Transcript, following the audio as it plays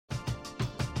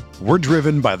We're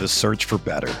driven by the search for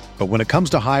better. But when it comes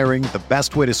to hiring, the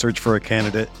best way to search for a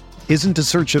candidate isn't to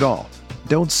search at all.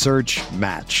 Don't search,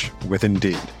 match with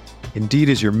Indeed. Indeed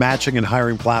is your matching and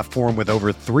hiring platform with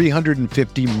over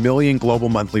 350 million global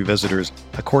monthly visitors,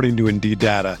 according to Indeed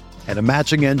data, and a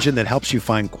matching engine that helps you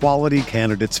find quality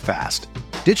candidates fast.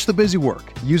 Ditch the busy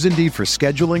work. Use Indeed for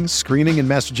scheduling, screening, and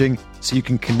messaging so you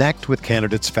can connect with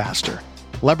candidates faster.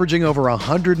 Leveraging over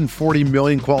 140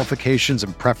 million qualifications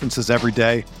and preferences every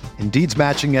day, Indeed's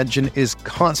matching engine is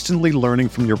constantly learning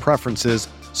from your preferences,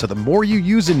 so the more you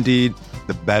use Indeed,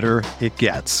 the better it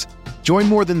gets. Join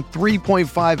more than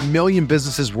 3.5 million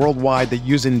businesses worldwide that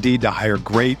use Indeed to hire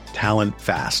great talent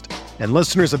fast. And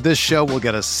listeners of this show will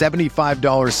get a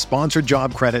 $75 sponsored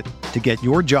job credit to get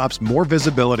your jobs more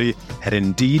visibility at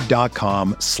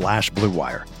Indeed.com/Blue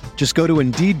Wire. Just go to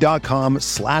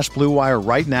Indeed.com/Blue Wire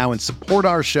right now and support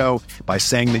our show by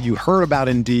saying that you heard about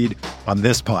Indeed on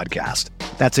this podcast.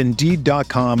 That's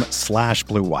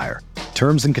Indeed.com/Blue Wire.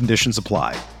 Terms and conditions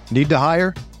apply. Need to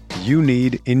hire? You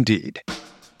need Indeed.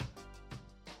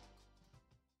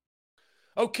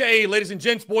 Okay, ladies and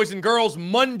gents, boys and girls,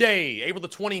 Monday, April the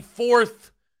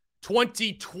 24th,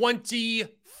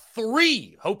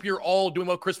 2023. Hope you're all doing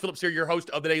well. Chris Phillips here, your host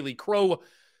of the Daily Crow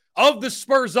of the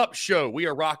Spurs Up Show. We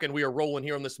are rocking, we are rolling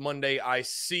here on this Monday. I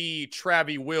see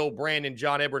Travie, Will, Brandon,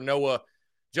 John Edward, Noah,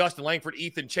 Justin Langford,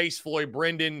 Ethan, Chase, Floyd,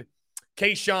 Brendan,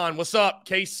 Kayshawn, what's up?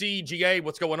 KC, GA,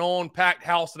 what's going on? Packed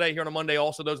house today here on a Monday.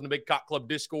 Also, those in the Big Cock Club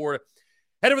Discord.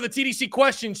 Head over to the TDC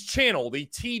Questions channel, the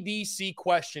TDC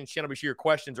Questions channel. Be sure your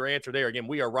questions are answered there. Again,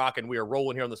 we are rocking, we are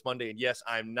rolling here on this Monday. And yes,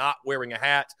 I'm not wearing a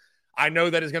hat. I know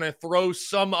that is going to throw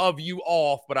some of you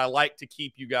off, but I like to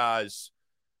keep you guys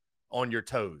on your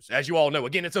toes. As you all know,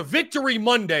 again, it's a victory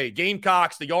Monday.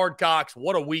 Gamecocks, the Yardcocks,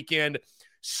 what a weekend.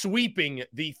 Sweeping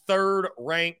the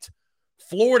third-ranked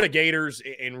Florida Gators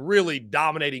in really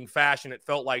dominating fashion. It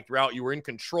felt like throughout you were in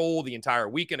control the entire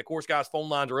weekend. Of course, guys, phone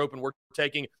lines are open. We're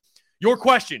taking your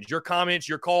questions, your comments,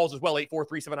 your calls as well,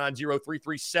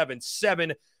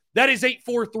 843-790-3377. That is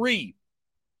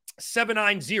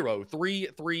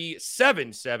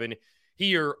 843-790-3377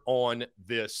 here on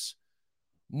this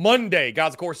Monday.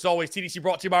 Guys, of course, as always, TDC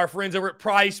brought to you by our friends over at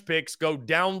Prize Picks. Go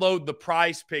download the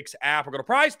Prize Picks app or go to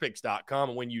prizepicks.com.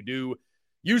 And when you do,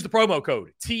 use the promo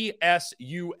code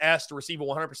TSUS to receive a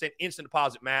 100% instant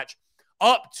deposit match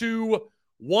up to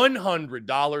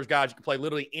 $100. Guys, you can play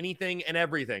literally anything and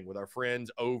everything with our friends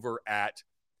over at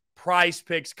Prize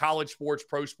Picks, college sports,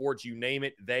 pro sports, you name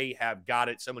it, they have got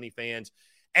it. So many fans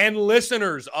and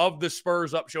listeners of the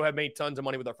Spurs Up Show have made tons of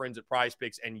money with our friends at Prize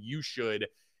Picks, and you should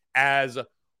as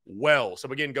well.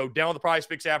 So again, go down the Prize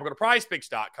Picks app or go to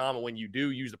prizepicks.com, and when you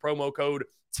do, use the promo code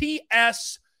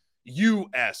TSUS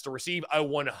to receive a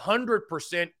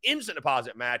 100% instant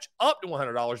deposit match up to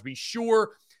 $100. Be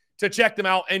sure to check them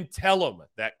out and tell them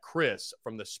that Chris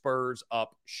from the Spurs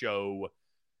Up Show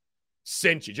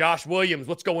sent you. Josh Williams,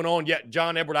 what's going on? Yeah,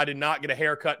 John Edward, I did not get a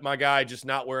haircut, my guy. Just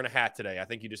not wearing a hat today. I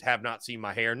think you just have not seen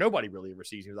my hair. Nobody really ever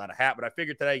sees me without a hat, but I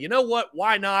figured today, you know what?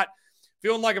 Why not?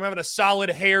 Feeling like I'm having a solid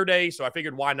hair day, so I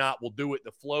figured why not? We'll do it.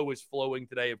 The flow is flowing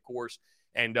today, of course,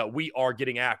 and we are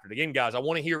getting after it. Again, guys, I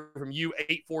want to hear from you,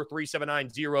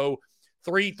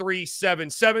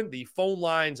 843-790-3377. The phone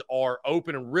lines are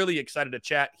open and really excited to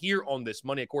chat here on this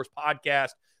Monday, of course,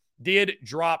 podcast did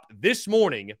drop this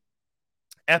morning,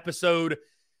 episode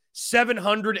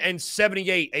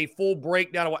 778, a full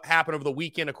breakdown of what happened over the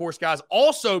weekend. Of course, guys,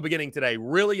 also beginning today,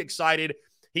 really excited.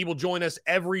 He will join us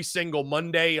every single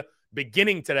Monday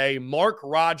beginning today, Mark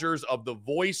Rogers of the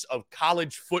Voice of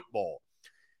College Football.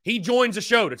 He joins the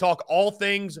show to talk all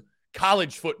things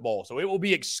college football. So it will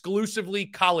be exclusively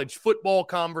college football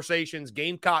conversations,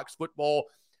 Gamecocks football,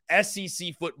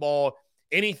 SEC football,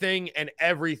 anything and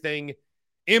everything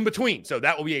in between. So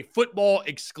that will be a football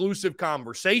exclusive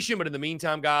conversation. But in the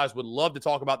meantime, guys, would love to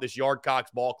talk about this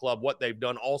Yardcocks Ball Club, what they've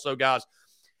done. Also, guys,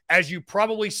 as you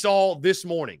probably saw this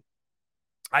morning,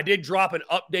 I did drop an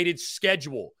updated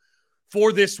schedule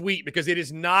for this week because it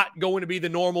is not going to be the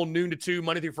normal noon to 2,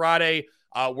 Monday through Friday.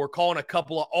 We're calling a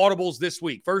couple of audibles this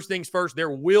week. First things first, there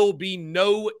will be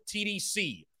no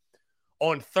TDC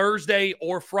on Thursday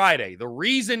or Friday. The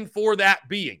reason for that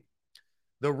being,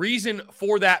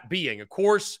 of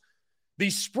course, the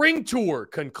spring tour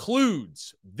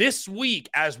concludes this week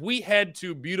as we head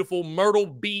to beautiful Myrtle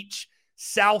Beach,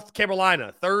 South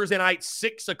Carolina. Thursday night,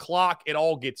 6 o'clock, it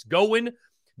all gets going.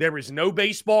 There is no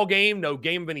baseball game, no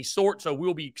game of any sort, so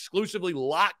we'll be exclusively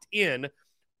locked in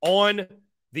on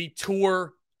the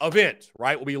tour event,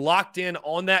 right? We'll be locked in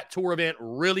on that tour event.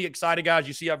 Really excited, guys.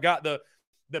 You see, I've got the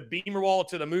Beamer Wall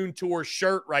to the Moon Tour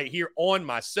shirt right here on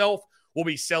myself. We'll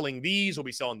be selling these. We'll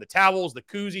be selling the towels, the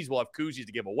koozies. We'll have koozies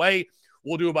to give away.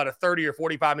 We'll do about a 30 or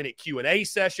 45-minute Q&A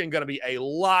session. Going to be a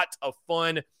lot of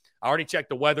fun. I already checked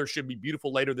the weather. Should be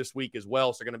beautiful later this week as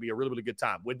well, so going to be a really, really good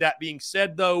time. With that being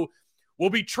said, though, we'll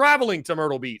be traveling to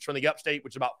Myrtle Beach from the upstate,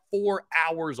 which is about 4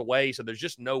 hours away, so there's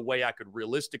just no way I could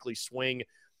realistically swing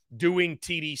doing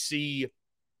TDC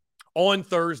on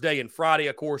Thursday and Friday.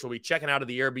 Of course, we'll be checking out of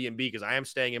the Airbnb because I am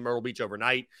staying in Myrtle Beach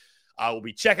overnight. We'll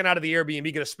be checking out of the Airbnb,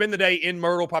 going to spend the day in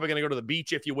Myrtle, probably going to go to the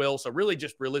beach, if you will. So really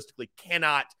just realistically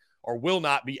cannot or will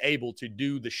not be able to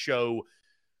do the show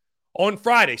on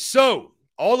Friday. So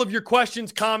all of your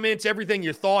questions, comments, everything,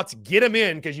 your thoughts, get them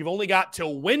in because you've only got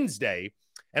till Wednesday.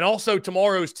 And also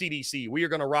tomorrow's TDC. We are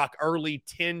going to rock early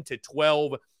 10 to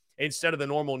 12 instead of the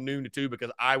normal noon to 2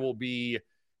 because I will be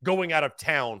going out of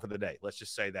town for the day. Let's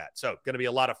just say that. So going to be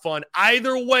a lot of fun.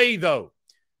 Either way, though,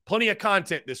 plenty of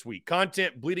content this week.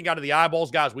 Content bleeding out of the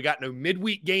eyeballs. Guys, we got no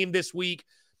midweek game this week.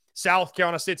 South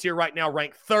Carolina sits here right now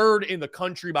ranked 3rd in the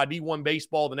country by D1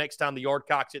 baseball the next time the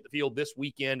Yardcocks hit the field this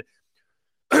weekend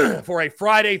for a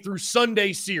Friday through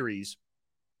Sunday series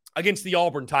against the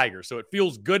Auburn Tigers. So it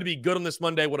feels good to be good on this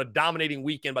Monday. What a dominating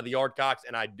weekend by the Yardcocks,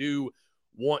 and I do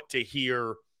want to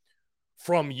hear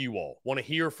from you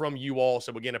all.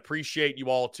 So again, appreciate you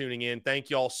all tuning in. Thank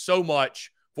you all so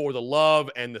much for the love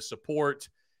and the support.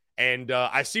 And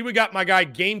I see we got my guy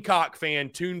Gamecock fan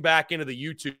tuned back into the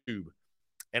YouTube.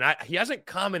 And he hasn't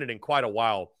commented in quite a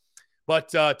while.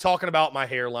 But talking about my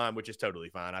hairline, which is totally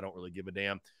fine. I don't really give a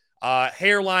damn.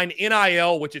 Hairline,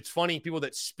 NIL, which it's funny, people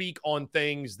that speak on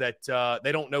things that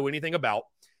they don't know anything about.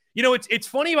 You know, it's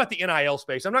funny about the NIL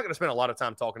space. I'm not going to spend a lot of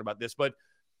time talking about this, but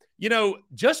you know,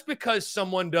 just because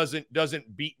someone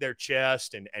doesn't beat their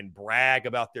chest and brag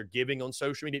about their giving on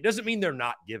social media, it doesn't mean they're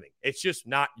not giving. It's just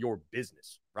not your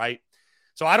business, right?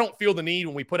 So I don't feel the need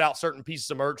when we put out certain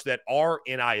pieces of merch that are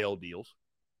NIL deals,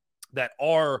 that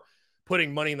are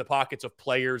putting money in the pockets of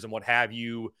players and what have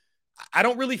you. I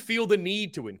don't really feel the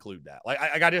need to include that. Like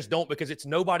I just don't, because it's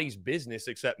nobody's business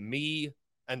except me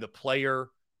and the player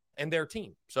and their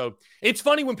team. So it's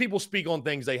funny when people speak on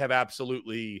things they have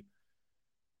absolutely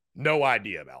no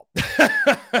idea about.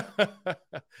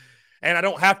 And I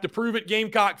don't have to prove it,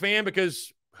 Gamecock fan,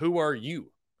 because who are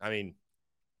you? I mean,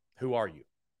 who are you?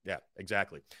 Yeah,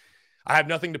 exactly. I have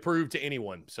nothing to prove to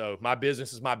anyone. So my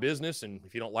business is my business. And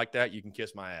if you don't like that, you can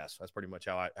kiss my ass. That's pretty much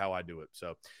how I do it.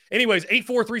 So anyways,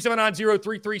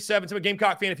 843-790-3337. To a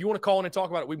Gamecock fan, if you want to call in and talk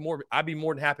about it, I'd be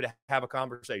more than happy to have a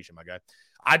conversation, my guy.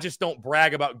 I just don't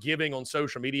brag about giving on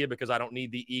social media because I don't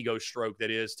need the ego stroke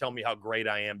that is, tell me how great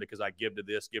I am because I give to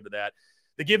this, give to that.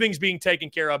 The giving's being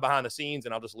taken care of behind the scenes,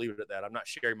 and I'll just leave it at that. I'm not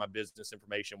sharing my business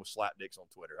information with slapdicks on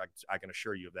Twitter. I can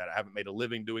assure you of that. I haven't made a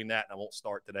living doing that, and I won't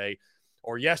start today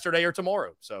or yesterday or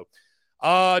tomorrow. So,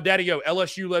 Daddy-O,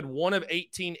 LSU led 1 of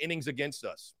 18 innings against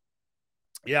us.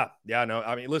 Yeah, no.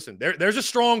 I mean, listen, there's a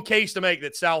strong case to make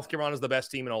that South Carolina is the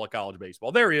best team in all of college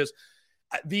baseball. There is.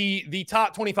 The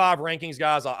top 25 rankings,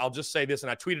 guys, I'll just say this,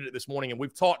 and I tweeted it this morning, and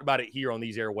we've talked about it here on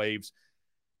these airwaves.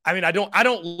 I mean, I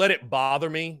don't let it bother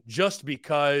me just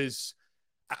because,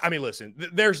 I mean, listen,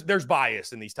 there's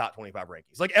bias in these top 25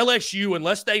 rankings. Like LSU,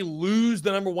 unless they lose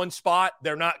the number 1 spot,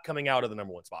 they're not coming out of the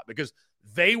number 1 spot because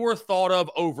they were thought of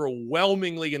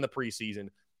overwhelmingly in the preseason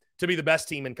to be the best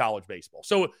team in college baseball.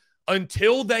 So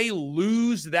until they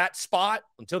lose that spot,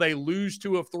 until they lose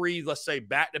 2 of 3, let's say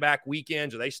back-to-back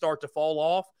weekends, or they start to fall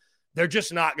off, they're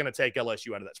just not going to take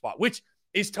LSU out of that spot, which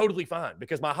is totally fine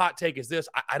because my hot take is this.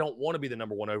 I don't want to be the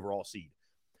number 1 overall seed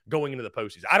going into the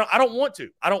postseason. I don't want to.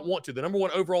 I don't want to. The number 1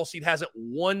 overall seed hasn't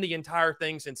won the entire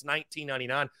thing since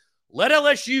 1999. Let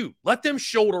LSU, let them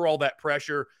shoulder all that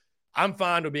pressure. I'm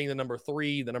fine with being the number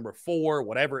 3, the number 4,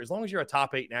 whatever. As long as you're a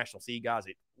top 8 national seed, guys,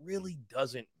 it really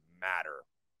doesn't matter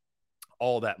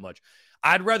all that much.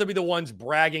 I'd rather be the ones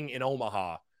bragging in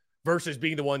Omaha versus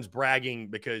being the ones bragging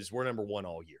because we're number 1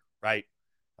 all year, right?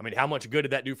 I mean, how much good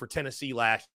did that do for Tennessee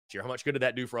last year? How much good did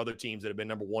that do for other teams that have been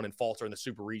number 1 and falter in the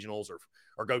super regionals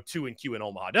or go 2-Q in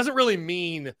Omaha? It doesn't really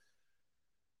mean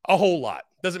a whole lot.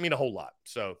 Doesn't mean a whole lot.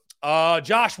 So,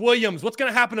 Josh Williams, what's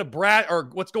going to happen to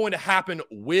what's going to happen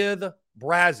with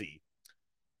Brazzy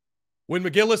when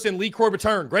McGillis and Lee Corb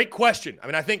return? Great question. I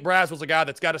mean, I think Braz was a guy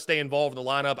that's got to stay involved in the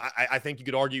lineup. I think you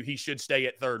could argue he should stay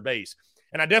at third base.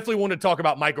 And I definitely wanted to talk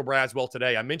about Michael Braswell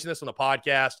today. I mentioned this on the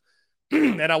podcast,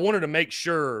 and I wanted to make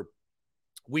sure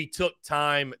we took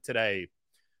time today.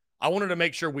 I wanted to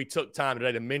make sure we took time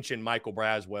today to mention Michael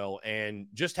Braswell and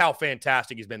just how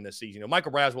fantastic he's been this season. You know,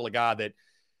 Michael Braswell, a guy that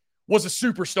was a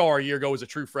superstar a year ago as a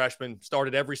true freshman,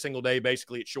 started every single day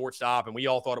basically at shortstop, and we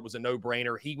all thought it was a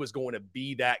no-brainer. He was going to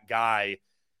be that guy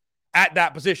at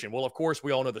that position. Well, of course,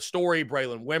 we all know the story.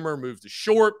 Braylon Wimmer moves to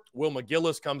short. Will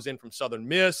McGillis comes in from Southern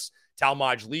Miss.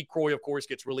 Talmadge LeCroy, of course,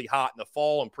 gets really hot in the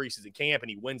fall and preseason camp, and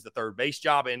he wins the third base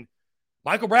job. And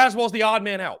Michael Braswell's the odd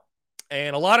man out.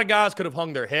 And a lot of guys could have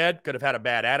hung their head, could have had a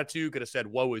bad attitude, could have said,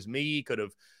 woe is me, could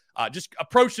have just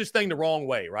approached this thing the wrong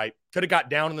way, right? Could have got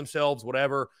down on themselves,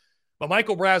 whatever. But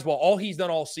Michael Braswell, all he's done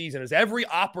all season is every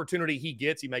opportunity he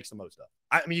gets, he makes the most of.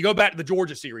 I mean, you go back to the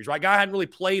Georgia series, right? Guy hadn't really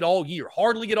played all year,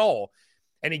 hardly at all.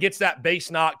 And he gets that base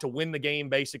knock to win the game,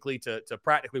 basically, to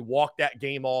practically walk that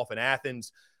game off in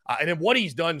Athens. And then what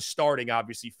he's done starting,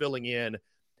 obviously, filling in.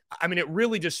 I mean, it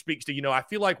really just speaks to, I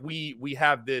feel like we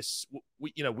have this,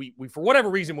 we for whatever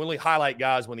reason, we only highlight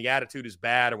guys when the attitude is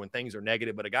bad or when things are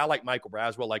negative. But a guy like Michael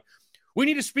Braswell, like, we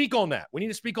need to speak on that. We need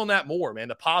to speak on that more, man,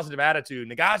 the positive attitude.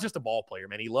 And the guy's just a ball player,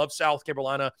 man. He loves South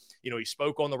Carolina. He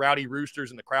spoke on the Rowdy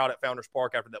Roosters in the crowd at Founders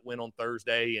Park after that win on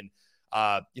Thursday. And,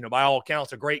 by all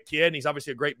accounts, a great kid. And he's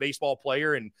obviously a great baseball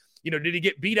player. And, did he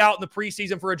get beat out in the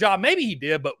preseason for a job? Maybe he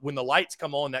did, but when the lights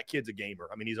come on, that kid's a gamer.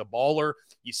 I mean, he's a baller.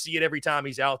 You see it every time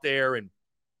he's out there. And,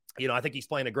 I think he's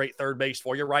playing a great third base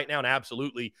for you right now. And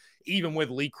absolutely, even with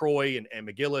LeCroy and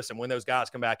McGillis, and when those guys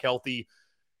come back healthy,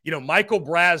 Michael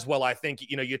Braswell, I think,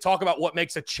 you talk about what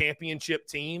makes a championship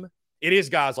team. It is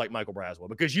guys like Michael Braswell,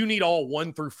 because you need all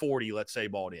 1 through 40, let's say,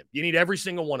 bought in. You need every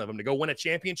single one of them to go win a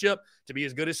championship, to be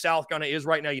as good as South Carolina is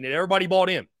right now. You need everybody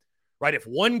bought in, right? If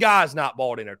one guy's not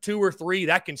bought in, or 2 or 3,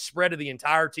 that can spread to the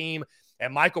entire team.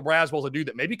 And Michael Braswell's a dude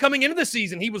that maybe coming into the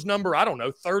season, he was number,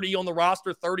 30 on the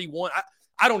roster, 31.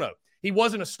 I don't know. He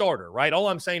wasn't a starter, right? All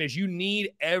I'm saying is you need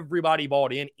everybody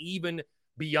bought in, even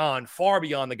far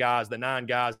beyond the guys, the 9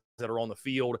 guys that are on the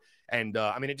field. And,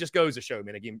 it just goes to show,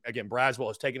 man, again, Braswell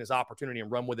has taken his opportunity and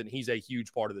run with it, and he's a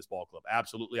huge part of this ball club.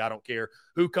 Absolutely. I don't care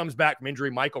who comes back from injury.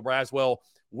 Michael Braswell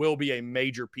will be a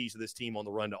major piece of this team on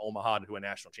the run to Omaha to a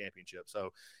national championship.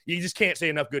 So you just can't say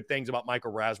enough good things about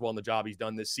Michael Braswell and the job he's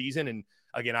done this season. And,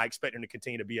 again, I expect him to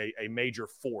continue to be a major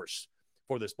force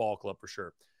for this ball club for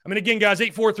sure. Again, guys,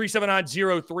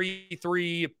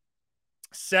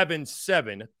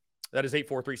 843-790-3377. That is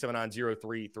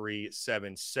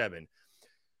 843-790-3377.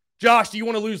 Josh, do you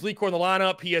want to lose LeCroy in the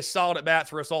lineup? He has solid at bats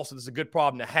for us also. This is a good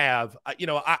problem to have.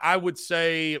 I would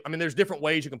say, there's different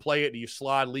ways you can play it. Do you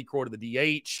slide LeCroy to the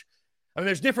DH?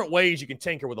 There's different ways you can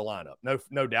tinker with the lineup,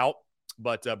 no doubt.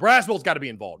 But Braswell's got to be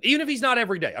involved, even if he's not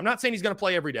every day. I'm not saying he's going to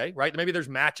play every day, right? Maybe there's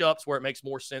matchups where it makes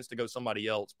more sense to go somebody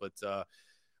else. But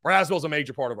Braswell's a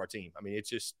major part of our team. It's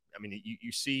just,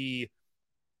 you see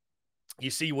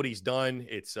what he's done.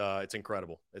 It's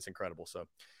incredible. It's incredible. So,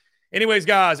 anyways,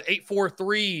 guys,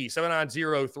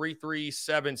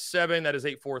 843-790-3377. That is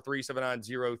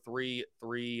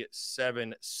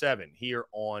 843-790-3377 here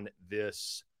on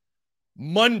this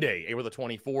Monday, April the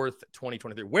 24th,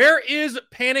 2023. Where is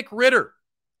Panic Ritter?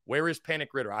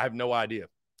 I have no idea.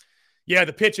 Yeah,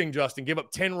 the pitching, Justin. Give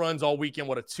up 10 runs all weekend.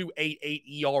 What a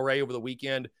 2.88 ERA over the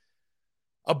weekend.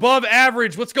 Above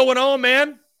average. What's going on,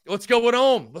 man? What's going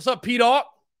on? What's up, P-Doc?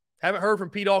 Haven't heard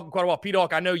from P-Doc in quite a while.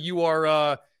 P-Doc, I know you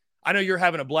are I know you're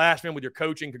having a blast, man, with your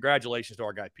coaching. Congratulations to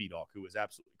our guy, P-Doc, who is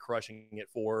absolutely crushing it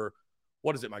for,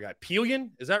 what is it, my guy? Pelion?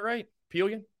 Is that right?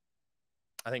 Pelion?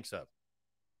 I think so.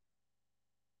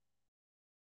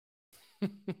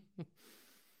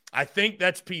 I think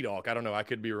that's P-Doc. I don't know. I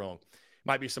could be wrong.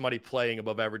 Might be somebody playing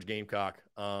above average Gamecock.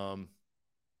 I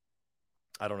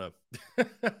don't know.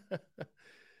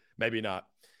 Maybe not.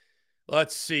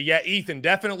 Let's see. Yeah, Ethan,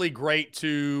 definitely great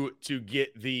to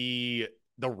get the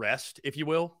rest, if you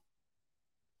will.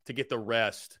 To get the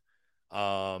rest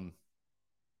going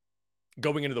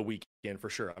into the weekend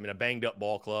for sure. A banged up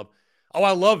ball club. Oh,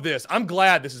 I love this. I'm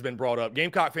glad this has been brought up.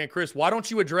 Gamecock fan Chris, why don't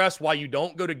you address why you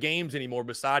don't go to games anymore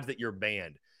besides that you're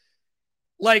banned?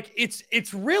 Like,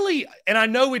 it's really, and I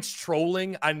know it's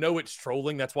trolling.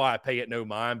 That's why I pay it no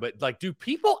mind. But, like, do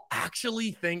people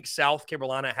actually think South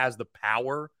Carolina has the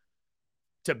power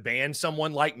to ban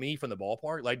someone like me from the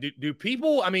ballpark? Like, do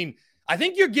people, I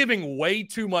think you're giving way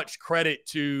too much credit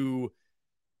to,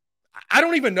 I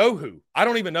don't even know who.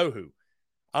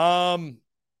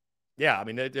 Yeah,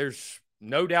 there's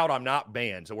no doubt I'm not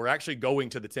banned. So we're actually going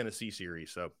to the Tennessee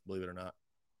series. So believe it or not.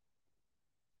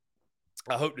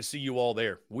 I hope to see you all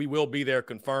there. We will be there,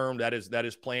 confirmed. That is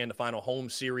planned, the final home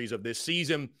series of this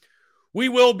season. We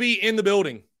will be in the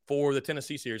building for the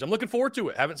Tennessee series. I'm looking forward to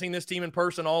it. Haven't seen this team in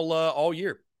person all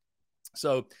year.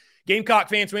 So, Gamecock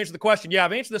fans, to answer the question, yeah,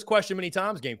 I've answered this question many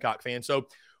times, Gamecock fans. So,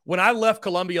 when I left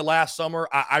Columbia last summer,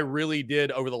 I really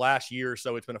did, over the last year or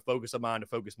so, it's been a focus of mine to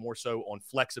focus more so on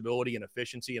flexibility and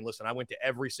efficiency. And listen, I went to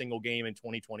every single game in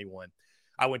 2021.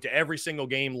 I went to every single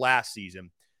game last season.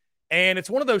 And it's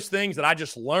one of those things that I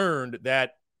just learned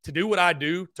that to do what I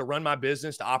do, to run my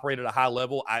business, to operate at a high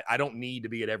level, I don't need to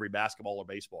be at every basketball or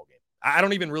baseball game. I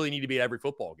don't even really need to be at every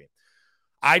football game.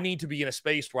 I need to be in a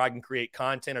space where I can create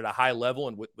content at a high level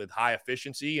and with high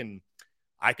efficiency, and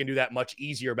I can do that much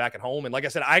easier back at home. And like I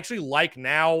said, I actually like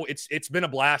now, it's been a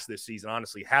blast this season,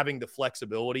 honestly, having the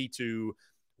flexibility to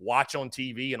watch on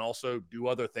TV and also do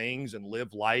other things and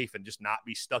live life and just not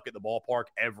be stuck at the ballpark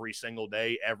every single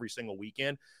day, every single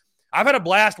weekend. I've had a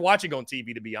blast watching on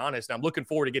TV, to be honest. I'm looking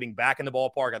forward to getting back in the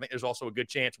ballpark. I think there's also a good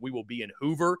chance we will be in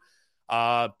Hoover.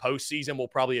 Postseason, we'll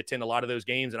probably attend a lot of those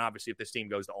games. And obviously, if this team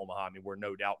goes to Omaha, I mean, we're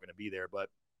no doubt going to be there. But,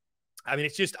 I mean,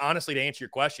 it's just, honestly, to answer your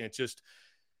question, it's just,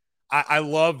 I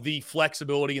love the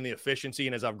flexibility and the efficiency.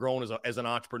 And as I've grown as an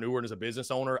entrepreneur and as a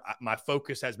business owner, my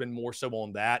focus has been more so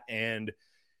on that. And,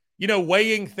 you know,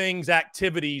 weighing things,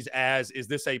 activities as, is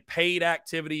this a paid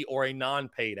activity or a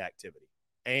non-paid activity?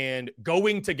 And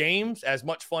going to games, as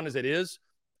much fun as it is,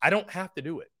 I don't have to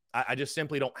do it. I just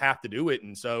simply don't have to do it.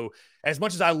 And so as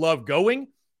much as I love going,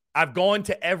 I've gone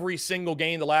to every single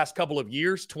game the last couple of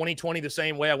years. 2020 the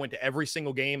same way. I went to every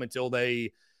single game until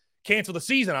they canceled the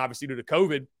season, obviously, due to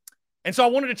COVID. And so I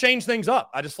wanted to change things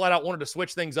up. I just flat out wanted to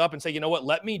switch things up and say, you know what,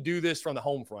 let me do this from the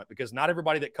home front, because not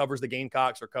everybody that covers the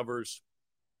Gamecocks or covers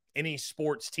any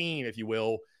sports team, if you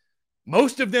will,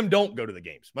 most of them don't go to the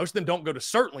games. Most of them don't go to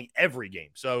certainly every game.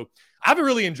 So I've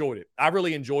really enjoyed it. I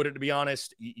really enjoyed it, to be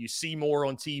honest. You see more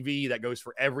on TV that goes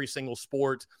for every single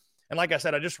sport. And like I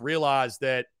said, I just realized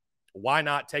that why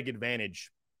not take advantage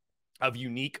of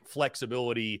unique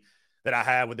flexibility that I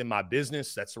have within my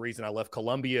business. That's the reason I left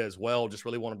Columbia as well. Just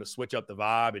really wanted to switch up the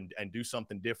vibe and do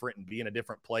something different and be in a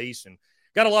different place. And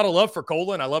got a lot of love for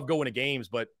Cola, and I love going to games,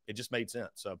 but it just made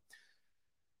sense. So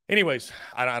anyways,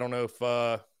 I don't know if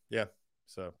yeah.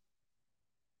 So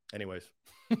anyways.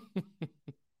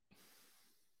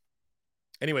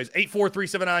 Anyways,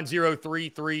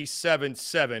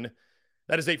 843-790-3377.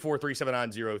 That is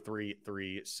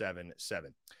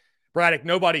 843-790-3377. Braddock,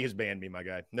 nobody has banned me, my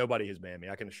guy. Nobody has banned me.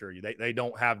 I can assure you. They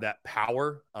don't have that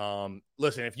power.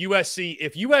 Listen, if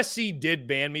USC did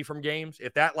ban me from games,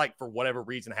 if that, like, for whatever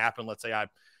reason happened, let's say I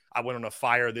went on a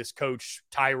fire this coach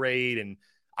tirade and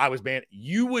I was banned,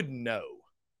 you would know.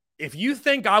 If you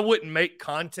think I wouldn't make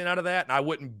content out of that and I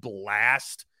wouldn't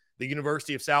blast the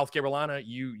University of South Carolina,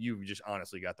 you just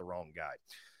honestly got the wrong guy.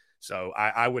 So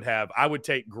I would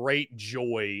take great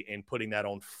joy in putting that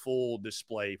on full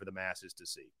display for the masses to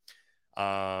see.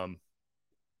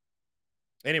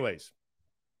 Anyways,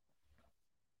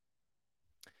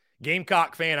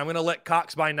 Gamecock fan, I'm going to let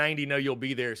Cox by 90 know you'll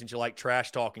be there since you like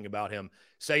trash talking about him.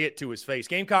 Say it to his face.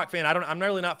 Gamecock fan, I'm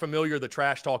really not familiar with the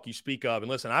trash talk you speak of. And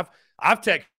listen, I've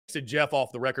texted Jeff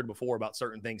off the record before about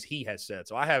certain things he has said.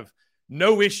 So I have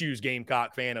no issues,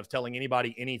 Gamecock fan, of telling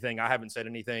anybody anything. I haven't said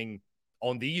anything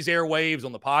on these airwaves,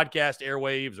 on the podcast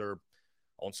airwaves, or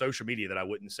on social media that I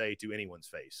wouldn't say to anyone's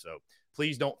face. So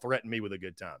please don't threaten me with a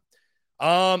good time.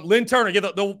 Lynn Turner, yeah,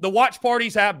 the watch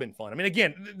parties have been fun. I mean,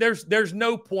 again, there's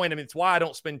no point. I mean, it's why I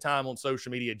don't spend time on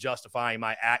social media justifying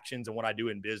my actions and what I do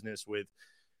in business with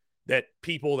that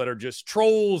people that are just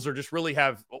trolls or just really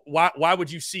have – why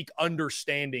would you seek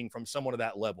understanding from someone of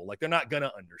that level? Like, they're not going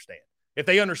to understand. If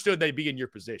they understood, they'd be in your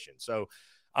position. So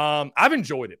I've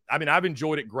enjoyed it. I mean, I've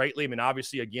enjoyed it greatly. I mean,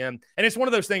 obviously, again, and it's one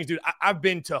of those things, dude, I've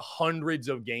been to hundreds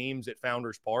of games at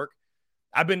Founders Park.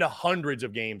 I mean,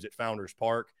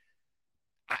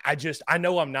 I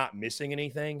know I'm not missing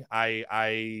anything.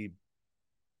 I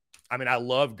mean, I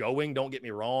love going, don't get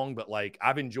me wrong, but, like,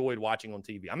 I've enjoyed watching on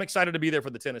TV. I'm excited to be there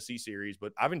for the Tennessee series,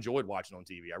 but I've enjoyed watching on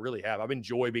TV. I really have. I've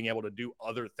enjoyed being able to do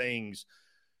other things,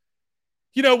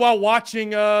 you know, while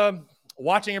watching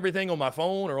everything on my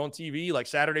phone or on TV. Like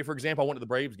Saturday, for example, I went to the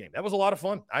Braves game. That was a lot of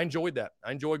fun. I enjoyed that.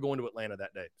 I enjoyed going to Atlanta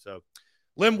that day. So,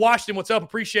 Lim Washington, what's up?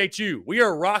 Appreciate you. We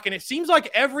are rocking. It seems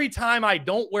like every time I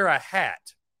don't wear a hat,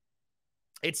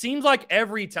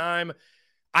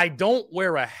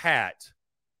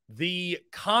 the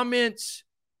comments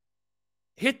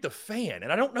hit the fan,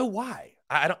 and I don't know why.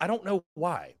 I don't know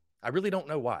why. I really don't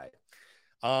know why.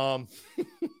 I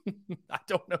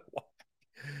don't know why.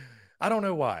 I don't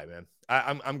know why, man.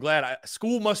 I'm glad.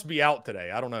 School must be out today.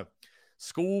 I don't know.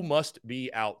 School must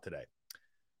be out today.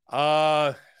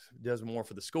 Does more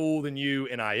for the school than you,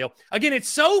 NIL. Again, it's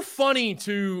so funny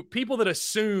to people that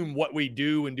assume what we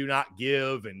do and do not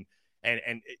give, and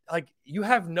like, you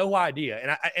have no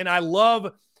idea. And I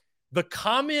love the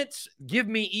comments give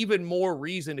me even more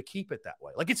reason to keep it that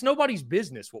way. Like, it's nobody's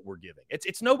business what we're giving.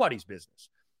 It's nobody's business.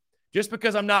 Just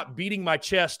because I'm not beating my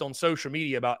chest on social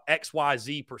media about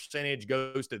XYZ percentage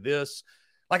goes to this.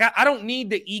 Like, I don't need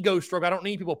the ego stroke. I don't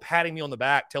need people patting me on the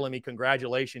back, telling me,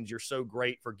 congratulations, you're so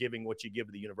great for giving what you give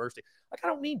to the university. Like, I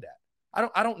don't need that.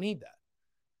 I don't need that.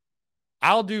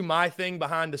 I'll do my thing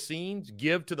behind the scenes,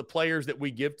 give to the players that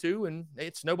we give to, and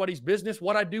it's nobody's business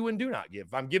what I do and do not give.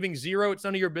 If I'm giving zero, it's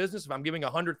none of your business. If I'm giving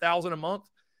 $100,000 a month,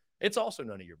 it's also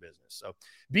none of your business. So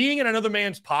being in another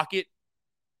man's pocket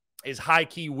is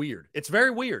high-key weird. It's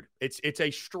very weird. It's a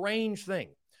strange thing.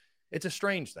 It's a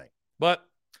strange thing. But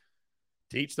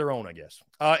to each their own, I guess.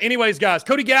 Anyways, guys,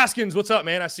 Cody Gaskins, what's up,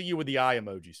 man? I see you with the eye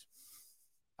emojis.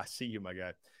 I see you, my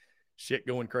guy. Shit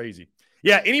going crazy.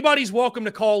 Yeah, anybody's welcome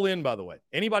to call in, by the way.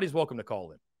 Anybody's welcome to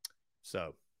call in.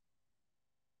 So.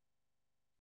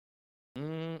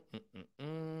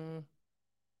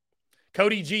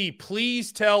 Cody G,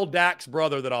 please tell Dak's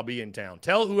brother that I'll be in town.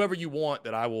 Tell whoever you want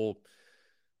that I'll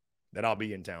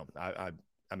be in town. I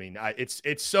mean,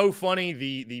 it's so funny,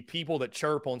 the people that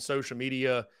chirp on social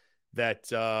media that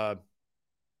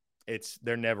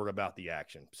they're never about the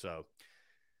action. So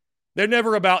they're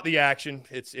never about the action.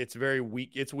 It's very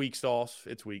weak. It's weak sauce.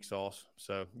 It's weak sauce.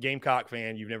 So Gamecock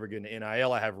fan, you've never gotten to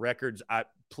NIL. I have records.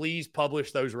 Please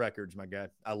publish those records, my guy.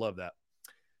 I love that.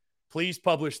 Please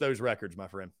publish those records, my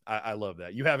friend. I love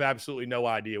that. You have absolutely no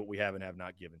idea what we have and have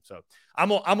not given. So I'm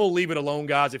gonna leave it alone,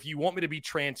 guys. If you want me to be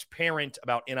transparent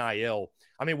about NIL,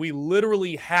 I mean, we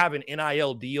literally have an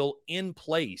NIL deal in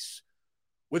place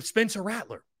with Spencer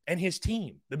Rattler and his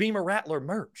team, the Beamer Rattler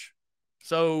merch.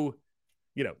 So,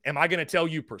 am I going to tell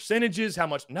you percentages, how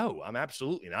much? No, I'm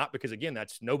absolutely not, because, again,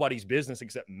 that's nobody's business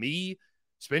except me,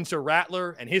 Spencer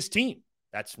Rattler, and his team.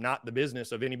 That's not the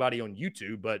business of anybody on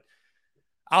YouTube, but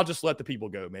I'll just let the people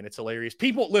go, man. It's hilarious.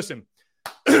 People, listen,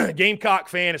 Gamecock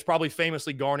fan is probably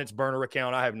famously Garnett's burner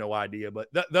account. I have no idea, but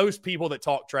those people that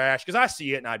talk trash, because I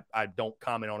see it and I don't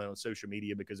comment on it on social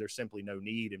media because there's simply no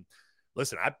need. And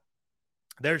listen,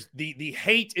 there's the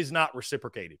hate is not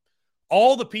reciprocated.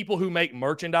 All the people who make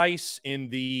merchandise in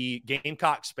the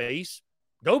Gamecock space,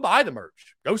 go buy the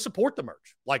merch. Go support the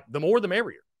merch. Like, the more, the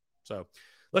merrier. So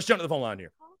let's jump to the phone line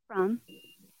here.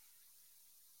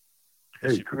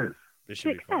 Hey, Chris.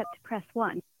 To accept, press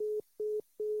 1.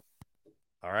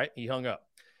 All right, he hung up.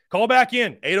 Call back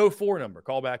in, 804 number.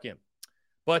 Call back in.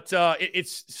 But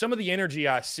it's some of the energy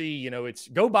I see, it's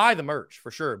go buy the merch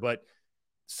for sure. But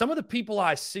some of the people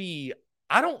I see,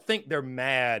 I don't think they're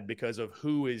mad because of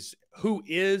who is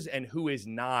and who is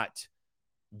not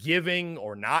giving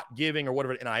or not giving or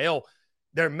whatever, NIL.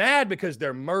 They're mad because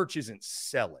their merch isn't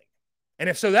selling. And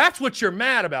if so, that's what you're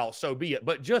mad about, so be it.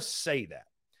 But just say that.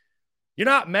 You're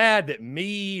not mad that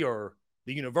me or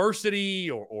the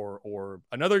university or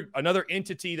another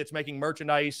entity that's making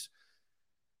merchandise,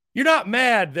 you're not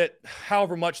mad that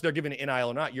however much they're giving to NIL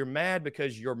or not. You're mad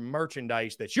because your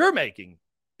merchandise that you're making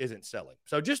isn't selling.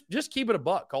 So just keep it a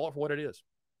buck. Call it for what it is.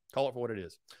 Call it for what it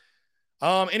is.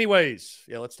 Anyways,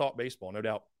 yeah, let's talk baseball, no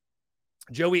doubt.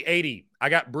 Joey 80, I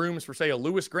got brooms for sale.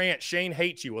 Lewis Grant, Shane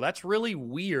hates you. Well, that's really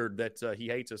weird that he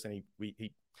hates us and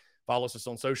he follows us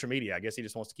on social media. I guess he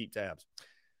just wants to keep tabs.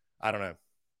 I don't know.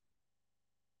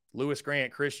 Lewis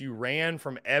Grant, Chris, you ran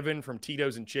from Evan from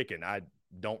Tito's and Chicken. I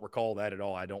don't recall that at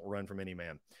all. I don't run from any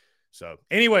man. So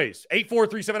anyways,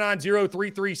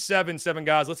 843790337,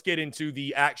 guys. Let's get into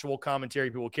the actual commentary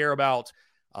people care about.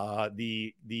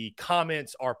 The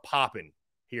comments are popping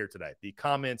here today. The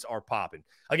comments are popping.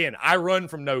 Again, I run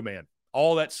from no man.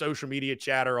 All that social media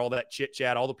chatter, all that chit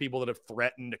chat, all the people that have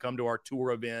threatened to come to our tour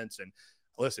events. And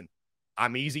listen,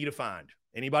 I'm easy to find.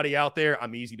 Anybody out there,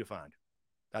 I'm easy to find.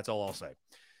 That's all I'll say.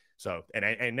 So, and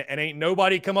ain't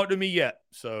nobody come up to me yet.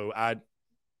 So I'll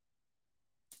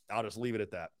just leave it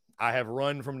at that. I have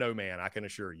run from no man, I can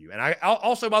assure you. And I'll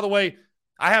also, by the way,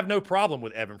 I have no problem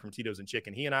with Evan from Tito's and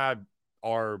Chicken. He and I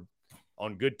are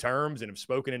on good terms and have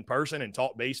spoken in person and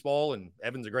talked baseball. And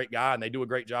Evan's a great guy and they do a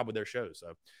great job with their show.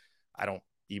 So I don't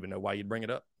even know why you'd bring it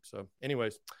up. So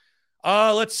anyways,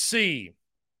 let's see.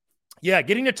 Yeah,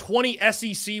 getting to 20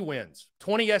 SEC wins.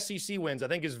 20 SEC wins, I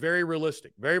think, is very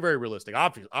realistic. Very, very realistic.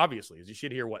 Obviously, as you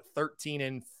should hear,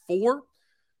 13-4?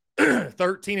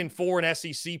 13-4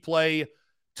 in SEC play,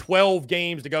 12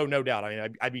 games to go, no doubt. I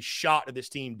mean, I'd be shocked if this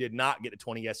team did not get to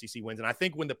 20 SEC wins. And I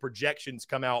think when the projections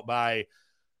come out by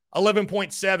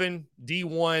 11.7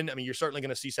 D1, I mean, you're certainly going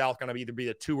to see South kind of either be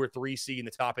the 2 or 3 seed in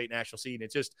the top 8 national seed. And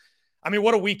it's just, I mean,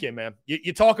 what a weekend, man.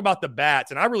 You talk about the bats,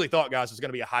 and I really thought, guys, it was going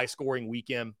to be a high-scoring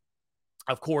weekend.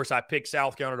 Of course, I picked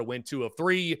South Carolina to win 2 of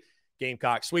 3.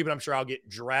 Gamecock sweep, and I'm sure I'll get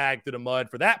dragged through the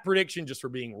mud for that prediction just for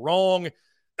being wrong,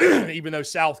 even though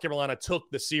South Carolina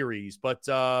took the series. But,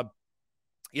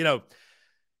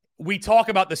 we talk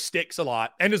about the sticks a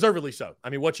lot, and deservedly so. I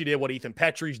mean, what you did, what Ethan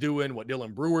Petrie's doing, what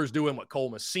Dylan Brewer's doing, what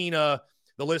Cole Messina,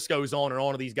 the list goes on and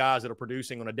on of these guys that are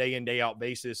producing on a day in, day out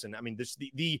basis. And I mean,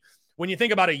 when you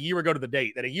think about a year ago to the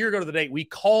date, we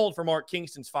called for Mark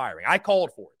Kingston's firing. I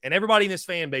called for it. And everybody in this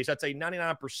fan base, I'd say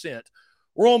 99%,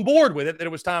 were on board with it, that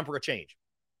it was time for a change.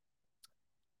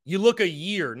 You look a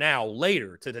year now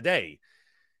later to today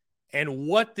and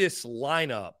what this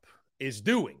lineup is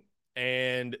doing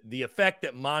and the effect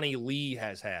that Monty Lee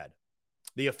has had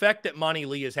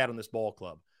on this ball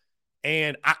club.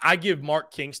 And I give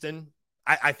Mark Kingston,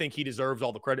 I think he deserves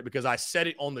all the credit because I said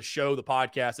it on the show, the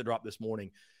podcast that dropped this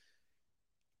morning.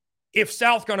 If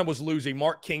South Carolina was losing,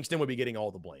 Mark Kingston would be getting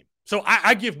all the blame. So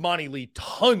I give Monty Lee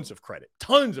tons of credit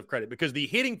because the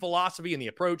hitting philosophy and the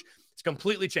approach has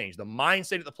completely changed. The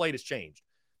mindset at the plate has changed.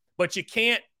 But you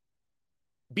can't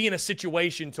be in a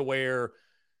situation to where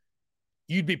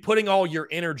you'd be putting all your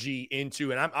energy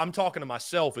into, and I'm talking to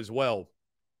myself as well,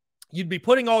 you'd be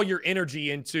putting all your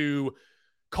energy into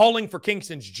calling for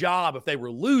Kingston's job if they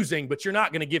were losing, but you're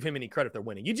not going to give him any credit if they're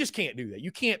winning. You just can't do that.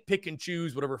 You can't pick and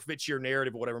choose whatever fits your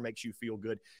narrative or whatever makes you feel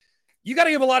good. You got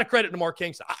to give a lot of credit to Mark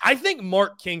Kingston. I think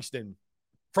Mark Kingston,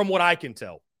 from what I can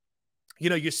tell,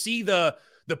 you see the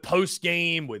post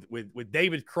game with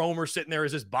David Cromer sitting there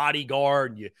as his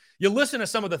bodyguard. You listen to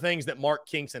some of the things that Mark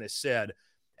Kingston has said.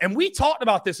 And we talked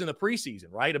about this in the preseason,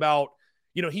 right? About,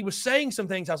 he was saying some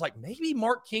things. I was like, maybe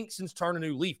Mark Kingston's turned a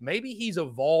new leaf. Maybe he's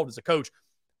evolved as a coach.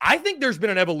 I think there's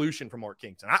been an evolution from Mark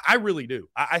Kingston. I really do.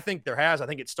 I think there has. I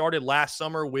think it started last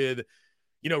summer with,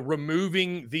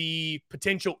 removing the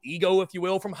potential ego, if you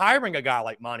will, from hiring a guy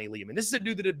like Monty Lee. I mean, this is a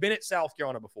dude that had been at South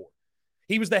Carolina before.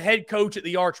 He was the head coach at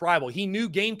the arch rival. He knew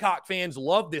Gamecock fans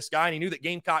loved this guy, and he knew that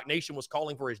Gamecock Nation was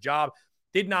calling for his job.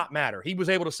 Did not matter. He was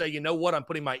able to say, you know what? I'm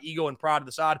putting my ego and pride to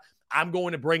the side. I'm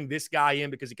going to bring this guy in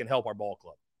because he can help our ball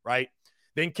club, right?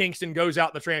 Then Kingston goes out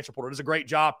in the transfer portal. Does a great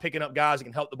job picking up guys that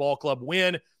can help the ball club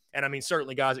win. And I mean,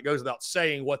 certainly, guys, it goes without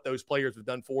saying what those players have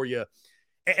done for you.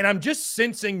 And I'm just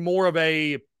sensing more of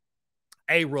a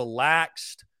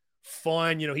relaxed,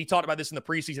 fun. He talked about this in the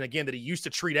preseason again, that he used to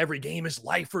treat every game as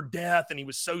life or death, and he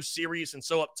was so serious and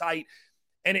so uptight.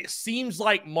 And it seems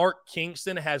like Mark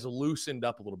Kingston has loosened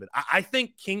up a little bit. I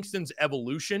think Kingston's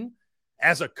evolution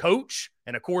as a coach,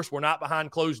 and of course, we're not behind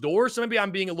closed doors, so maybe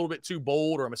I'm being a little bit too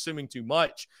bold or I'm assuming too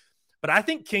much. But I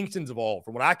think Kingston's evolved.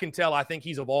 From what I can tell, I think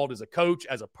he's evolved as a coach,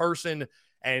 as a person,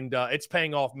 and it's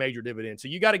paying off major dividends. So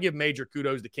you got to give major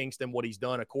kudos to Kingston, what he's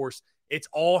done. Of course, it's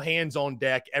all hands on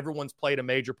deck. Everyone's played a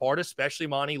major part, especially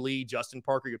Monty Lee, Justin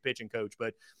Parker, your pitching coach.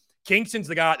 But Kingston's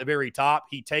the guy at the very top.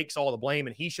 He takes all the blame,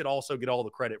 and he should also get all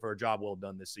the credit for a job well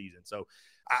done this season. So,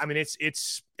 I mean,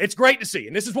 it's great to see.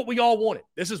 And this is what we all wanted.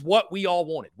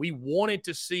 We wanted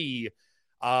to see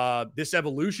this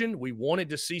evolution. We wanted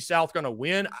to see South Carolina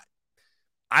win.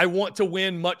 I want to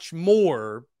win much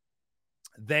more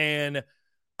than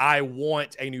I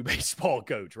want a new baseball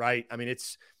coach, right? I mean,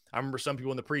 I remember some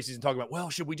people in the preseason talking about, well,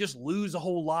 should we just lose a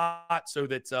whole lot so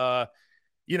that, so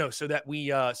that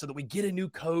we get a new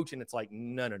coach? And it's like,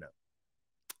 no.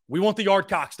 We want the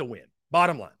Yardcocks to win.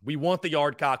 Bottom line, we want the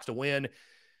Yardcocks to win.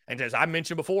 And as I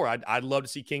mentioned before, I'd love to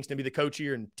see Kingston be the coach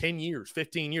here in 10 years,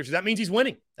 15 years. That means he's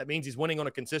winning. That means he's winning on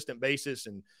a consistent basis.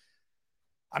 And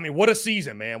I mean, what a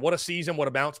season, man. What a season. What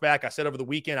a bounce back. I said over the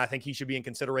weekend, I think he should be in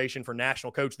consideration for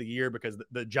National Coach of the Year because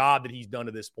the job that he's done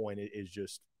to this point is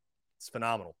just, it's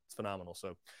phenomenal. It's phenomenal.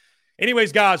 So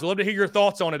anyways, guys, we'd love to hear your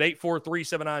thoughts on it.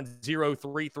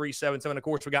 843-790-3377. Of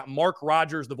course, we got Mark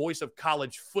Rogers, the voice of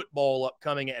college football,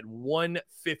 upcoming at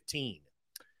 1:15.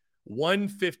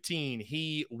 1:15,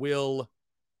 he will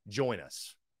join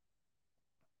us.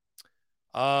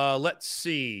 Let's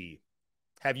see.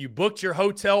 Have you booked your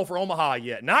hotel for Omaha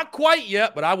yet? Not quite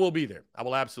yet, but I will be there. I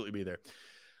will absolutely be there.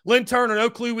 Lynn Turner,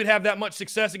 no clue we'd have that much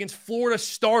success against Florida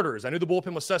starters. I knew the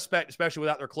bullpen was suspect, especially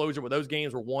without their closer, but those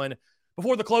games were won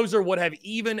before the closer would have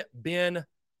even been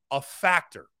a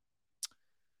factor.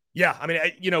 Yeah, I mean,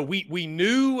 we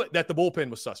knew that the bullpen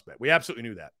was suspect. We absolutely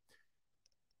knew that.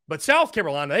 But South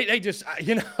Carolina, they just,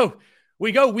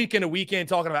 we go weekend to weekend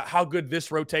talking about how good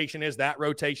this rotation is, that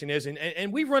rotation is,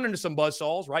 and we've run into some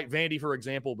buzzsaws, right? Vandy, for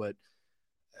example, but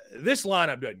this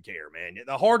lineup doesn't care, man.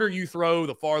 The harder you throw,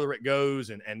 the farther it goes,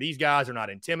 and these guys are not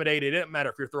intimidated. It doesn't matter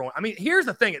if you're throwing. I mean, here's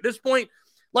the thing. At this point,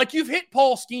 like, you've hit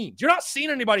Paul Skeens. You're not seeing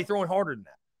anybody throwing harder than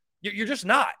that. You're just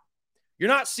not. You're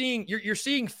not seeing – you're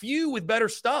seeing few with better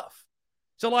stuff.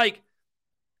 So, like,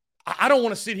 I don't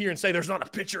want to sit here and say there's not a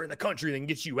pitcher in the country that can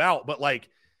get you out, but, like,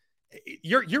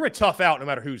 you're a tough out no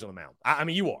matter who's on the mound. I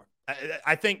mean, you are.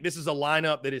 I think this is a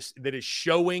lineup that is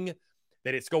showing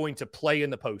that it's going to play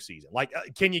in the postseason. Like,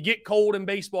 can you get cold in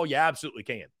baseball? You absolutely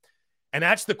can. And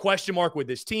that's the question mark with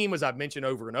this team, as I've mentioned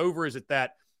over and over, is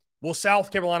that Will South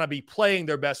Carolina be playing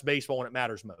their best baseball when it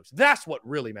matters most? That's what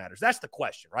really matters. That's the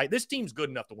question, right? This team's good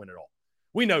enough to win it all.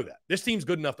 We know that. This team's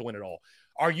good enough to win it all.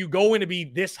 Are you going to be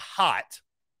this hot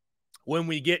when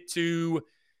we get to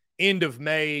end of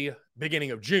May,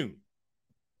 beginning of June?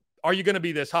 Are you going to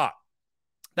be this hot?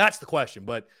 That's the question.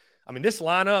 But, I mean, this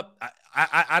lineup,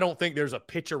 I don't think there's a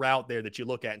pitcher out there that you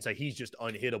look at and say he's just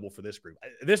unhittable for this group.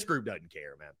 This group doesn't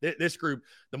care, man. This group,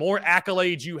 the more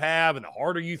accolades you have and the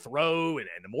harder you throw and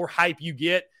the more hype you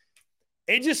get,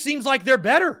 it just seems like they're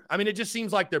better. I mean, it just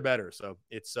seems like they're better. So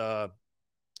it's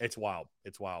wild.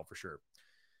 It's wild for sure.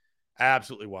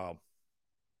 Absolutely wild.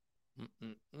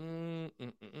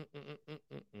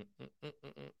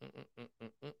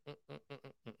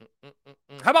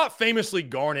 How about famously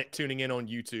Garnet tuning in on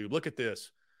YouTube? Look at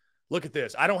this. Look at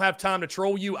this. I don't have time to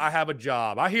troll you. I have a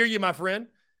job. I hear you, my friend.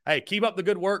 Hey, keep up the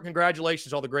good work.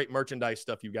 Congratulations on all the great merchandise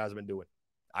stuff you guys have been doing.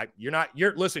 You're not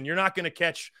going to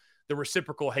catch the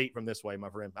reciprocal hate from this way, my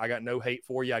friend. I got no hate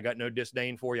for you. I got no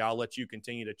disdain for you. I'll let you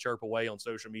continue to chirp away on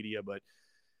social media. But,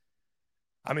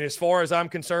 I mean, as far as I'm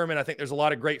concerned, man, I think there's a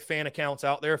lot of great fan accounts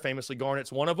out there. Famously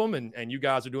Garnet's one of them. And you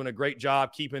guys are doing a great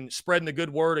job spreading the good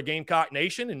word of Gamecock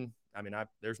Nation. And, I mean,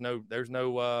 there's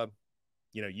no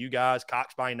you guys,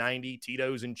 Cox by 90,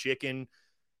 Tito's and Chicken,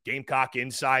 Gamecock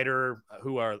Insider,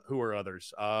 who are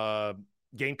others?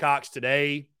 Gamecocks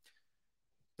Today.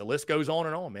 The list goes on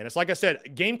and on, man. It's like I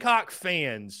said, Gamecock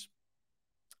fans,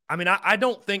 I mean, I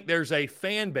don't think there's a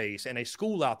fan base and a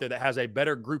school out there that has a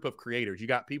better group of creators. You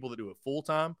got people that do it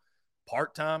full-time,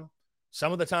 part-time,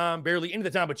 some of the time, barely any of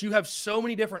the time, but you have so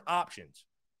many different options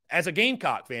as a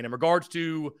Gamecock fan in regards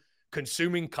to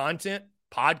consuming content,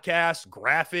 podcasts,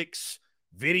 graphics,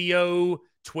 video,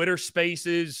 Twitter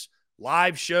spaces,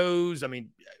 live shows. I mean,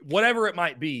 whatever it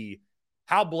might be,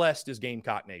 how blessed is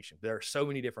Gamecock Nation? There are so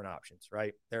many different options,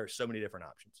 right? There are so many different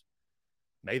options.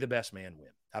 May the best man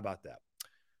win. How about that?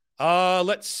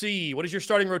 Let's see. What is your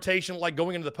starting rotation like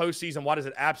going into the postseason? Why does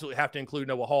it absolutely have to include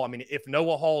Noah Hall? I mean, if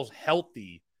Noah Hall's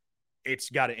healthy, it's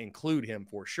got to include him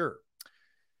for sure.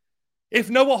 If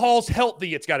Noah Hall's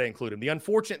healthy, it's got to include him. The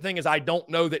unfortunate thing is I don't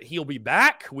know that he'll be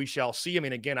back. We shall see. I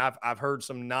mean, again, I've heard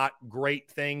some not great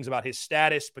things about his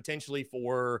status potentially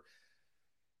for,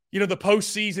 the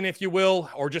postseason, if you will,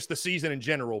 or just the season in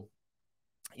general.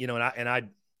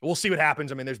 We'll see what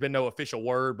happens. I mean, there's been no official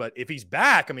word, but if he's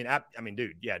back, I mean,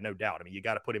 dude, yeah, no doubt. I mean, you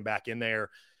got to put him back in there.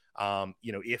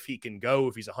 If he can go,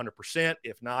 if he's 100%,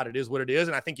 if not, it is what it is.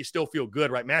 And I think you still feel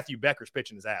good, right? Matthew Becker's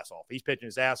pitching his ass off. He's pitching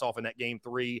his ass off in that game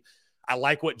 3. I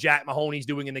like what Jack Mahoney's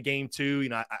doing in the game 2.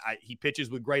 He pitches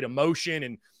with great emotion,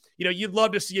 and you'd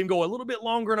love to see him go a little bit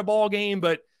longer in a ball game,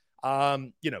 but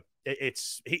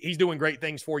he's doing great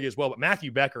things for you as well. But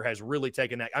Matthew Becker has really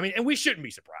taken that. I mean, and we shouldn't be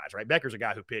surprised, right? Becker's a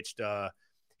guy who pitched.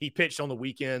 He pitched on the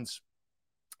weekends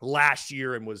last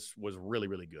year and was really,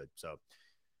 really good. So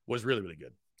was really, really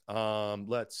good.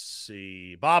 Let's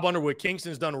see. Bob Underwood,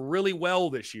 Kingston's done really well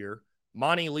this year.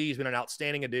 Monty Lee's been an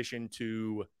outstanding addition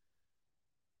to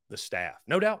the staff.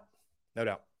 No doubt. No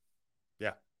doubt.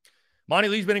 Yeah. Monty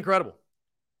Lee's been incredible.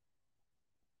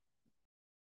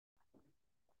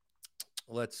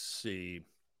 Let's see.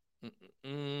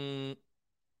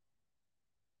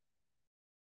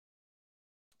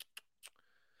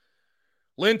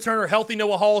 Lynn Turner, healthy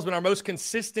Noah Hall has been our most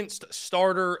consistent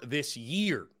starter this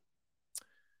year.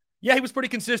 Yeah, he was pretty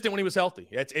consistent when he was healthy.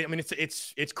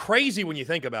 It's crazy when you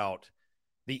think about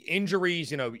the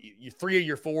injuries. You 3 of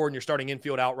your 4 and you're starting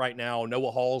infield out right now.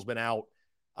 Noah Hall's been out.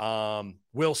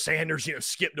 Will Sanders,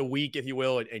 skipped a week, if you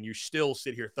will, and you still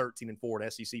sit here 13-4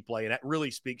 in SEC play. And that really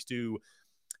speaks to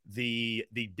the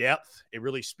depth. It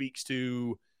really speaks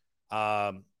to,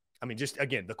 just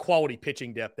again, the quality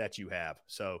pitching depth that you have.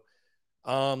 So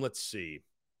let's see.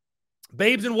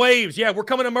 Babes and Waves. Yeah, we're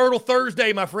coming to Myrtle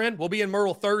Thursday, my friend. We'll be in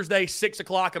Myrtle Thursday, 6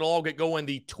 o'clock. It'll all get going.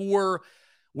 The tour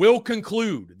will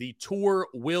conclude.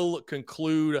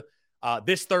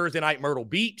 This Thursday night, Myrtle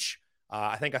Beach.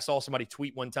 I think I saw somebody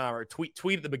tweet one time or tweet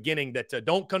at the beginning that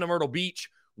don't come to Myrtle Beach.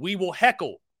 We will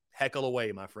heckle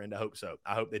away, my friend. I hope so.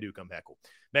 I hope they do come heckle.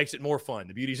 Makes it more fun.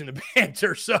 The beauty's in the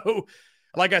banter. So,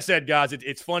 like I said, guys,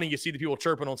 it's funny. You see the people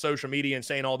chirping on social media and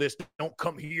saying all this. Don't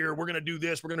come here. We're going to do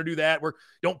this. We're going to do that.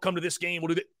 Don't come to this game. We'll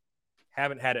do that.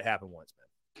 Haven't had it happen once, man.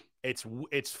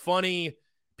 It's funny.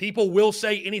 People will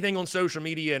say anything on social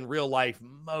media. In real life,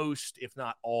 most, if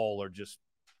not all, are just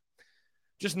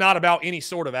not about any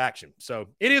sort of action. So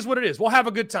it is what it is. We'll have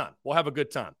a good time.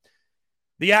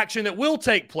 The action that will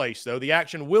take place, though,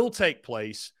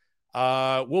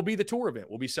 will be the tour event.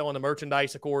 We'll be selling the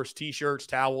merchandise, of course, T-shirts,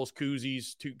 towels,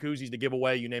 koozies to give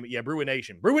away, you name it. Yeah, Bruin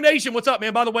Nation. Bruin Nation, what's up,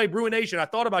 man? By the way, Bruin Nation, I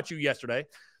thought about you yesterday.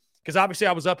 because obviously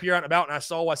I was up here out and about and I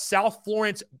saw a South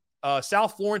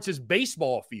Florence's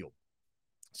baseball field.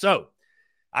 So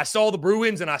I saw the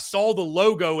Bruins and I saw the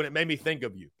logo and it made me think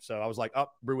of you. So I was like, oh,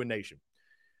 Bruin Nation.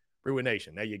 Bruin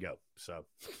Nation. There you go. So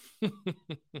it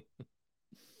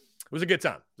was a good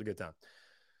time. It was a good time.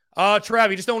 Trav,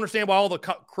 you just don't understand why all the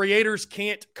creators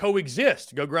can't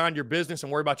coexist. Go grind your business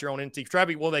and worry about your own entities.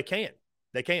 Trav, well, they can.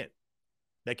 They can.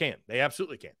 They can. They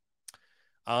absolutely can.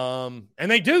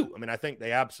 And they do. I mean, I think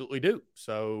they absolutely do.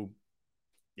 So,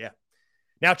 yeah.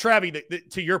 Now, Travi,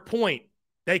 to your point,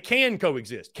 they can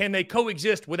coexist. Can they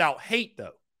coexist without hate,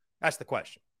 though? That's the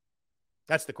question.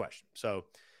 That's the question. So,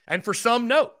 and for some,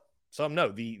 no. Some,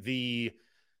 no. The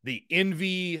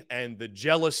envy and the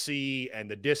jealousy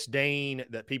and the disdain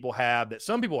that people have, that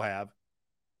some people have,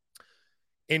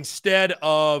 instead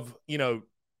of,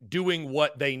 doing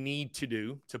what they need to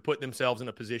do to put themselves in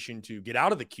a position to get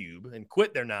out of the cube and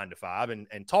quit their 9-to-5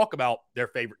 and talk about their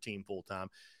favorite team full time.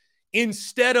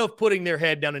 Instead of putting their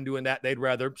head down and doing that, they'd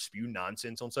rather spew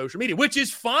nonsense on social media, which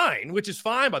is fine,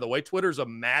 by the way. Twitter's a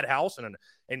madhouse and an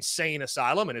insane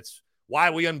asylum, and it's why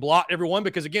we unblocked everyone,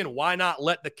 because, again, why not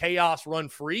let the chaos run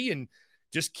free and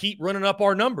just keep running up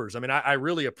our numbers? I mean, I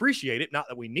really appreciate it. Not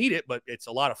that we need it, but it's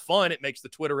a lot of fun. It makes the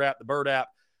Twitter app, the Bird app,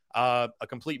 a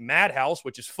complete madhouse,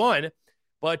 which is fun.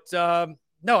 But no,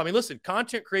 I mean, listen,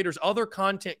 other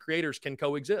content creators can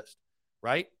coexist,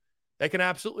 right? They can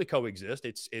absolutely coexist.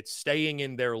 It's staying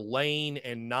in their lane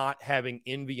and not having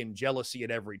envy and jealousy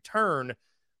at every turn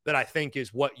that I think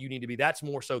is what you need to be. That's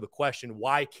more so the question.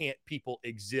 Why can't people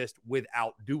exist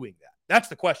without doing that? That's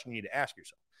the question you need to ask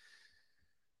yourself.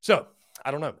 So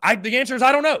I don't know. The answer is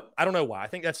I don't know. I don't know why. I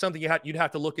think that's something you'd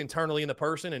have to look internally in the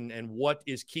person and what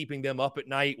is keeping them up at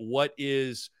night, what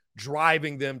is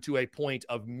driving them to a point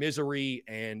of misery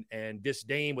and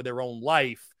disdain with their own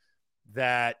life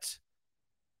that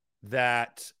they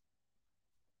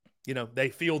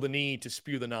feel the need to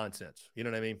spew the nonsense. You know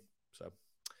what I mean? So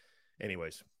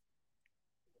anyways,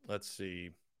 let's see.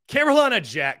 Carolina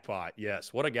jackpot.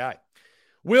 Yes. What a guy.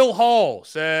 Will Hall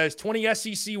says 20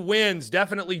 SEC wins,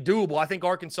 definitely doable. I think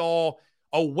Arkansas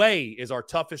away is our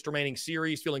toughest remaining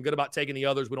series. Feeling good about taking the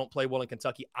others. We don't play well in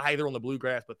Kentucky either on the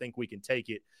Bluegrass, but think we can take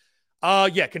it.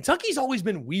 Yeah, Kentucky's always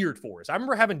been weird for us. I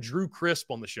remember having Drew Crisp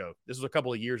on the show. This was a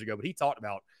couple of years ago, but he talked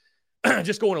about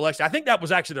just going to Lexington. I think that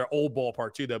was actually their old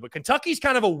ballpark too, though. But Kentucky's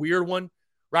kind of a weird one,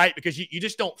 right? Because you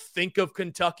just don't think of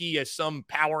Kentucky as some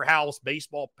powerhouse,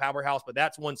 baseball powerhouse, but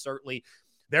that's one certainly.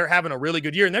 They're having a really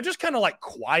good year, and they're just kind of like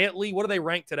quietly, what do they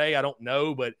rank today? I don't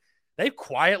know, but they've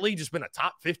quietly just been a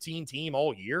top 15 team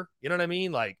all year. You know what I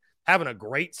mean? Like having a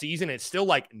great season. It's still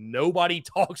like nobody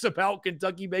talks about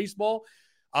Kentucky baseball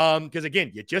because,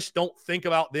 again, you just don't think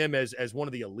about them as one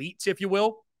of the elites, if you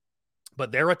will,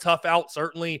 but they're a tough out,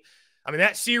 certainly. I mean,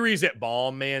 that series at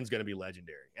Baum, man, is going to be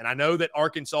legendary. And I know that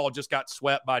Arkansas just got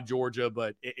swept by Georgia,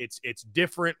 but it's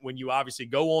different when you obviously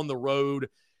go on the road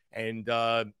and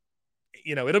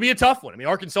it'll be a tough one. I mean,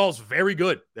 Arkansas is very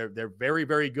good. They're very,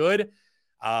 very good.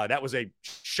 That was a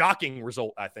shocking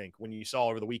result, I think, when you saw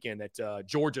over the weekend that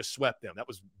Georgia swept them. That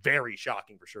was very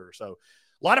shocking for sure. So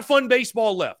a lot of fun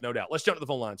baseball left, no doubt. Let's jump to the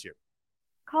phone lines here.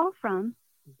 Call from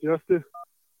Justin.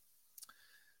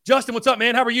 Justin, what's up,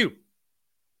 man? How are you?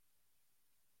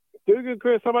 Doing good,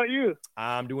 Chris. How about you?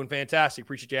 I'm doing fantastic.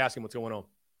 Appreciate you asking what's going on.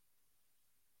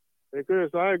 Hey,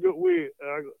 Chris, I had a good week.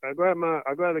 I glad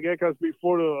the Gamecocks beat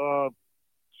Florida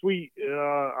sweet.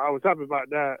 I was happy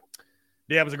about that.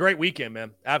 Yeah, it was a great weekend,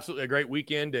 man. Absolutely a great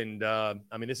weekend. And, I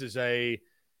mean, this is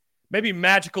maybe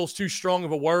magical is too strong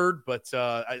of a word, but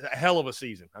a hell of a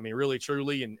season. I mean, really,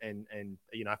 truly. And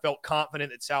I felt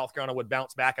confident that South Carolina would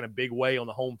bounce back in a big way on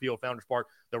the home field, Founders Park.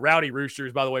 The Rowdy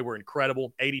Roosters, by the way, were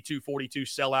incredible. 82-42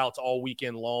 sellouts all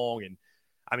weekend long. And,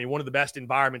 I mean, one of the best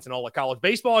environments in all of college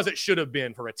baseball, as it should have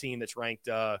been for a team that's ranked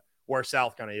where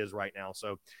South Carolina is right now.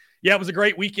 So, yeah, it was a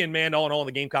great weekend, man. All in all,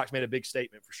 the Gamecocks made a big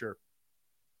statement for sure.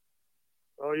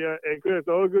 Oh, yeah. And, Chris,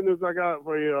 the only good news I got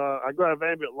for you, I glad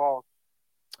Vanderbilt lost.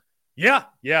 Yeah,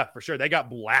 for sure. They got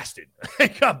blasted. They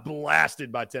got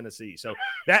blasted by Tennessee. So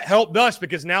that helped us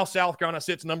because now South Carolina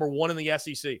sits number 1 in the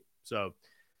SEC. So,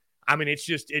 I mean, it's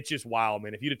just wild,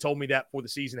 man. If you'd have told me that before the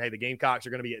season, hey, the Gamecocks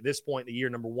are going to be at this point in the year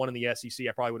number 1 in the SEC,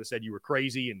 I probably would have said you were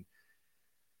crazy.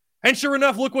 And sure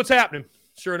enough, look what's happening.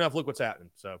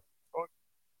 So,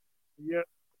 yeah,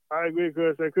 I agree,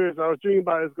 Chris. And Chris, I was dreaming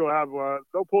about this going to happen.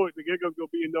 No point, the Gamecocks going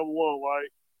to be in number 1, right?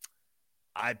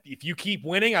 If you keep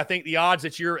winning, I think the odds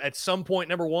that you're at some point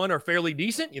number 1 are fairly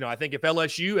decent. I think if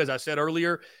LSU, as I said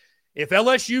earlier, if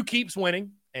LSU keeps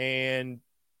winning and,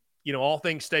 all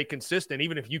things stay consistent,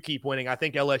 even if you keep winning, I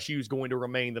think LSU is going to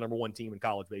remain the number 1 team in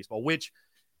college baseball, which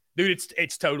Dude,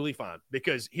 it's totally fine,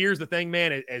 because here's the thing,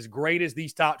 man. As great as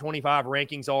these top 25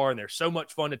 rankings are, and they're so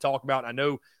much fun to talk about. I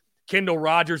know Kendall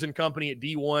Rogers and company at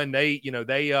D1,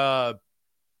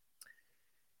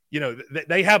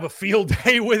 they have a field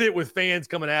day with it, with fans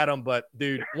coming at them. But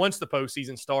dude, once the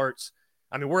postseason starts,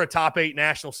 I mean, we're a top 8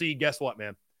 national seed. Guess what,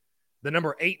 man? The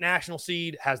number 8 national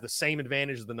seed has the same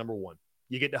advantage as the number 1.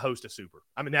 You get to host a super.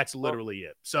 I mean, that's literally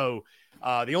it. So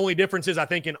the only difference is, I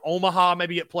think, in Omaha,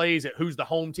 maybe it plays at who's the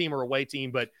home team or away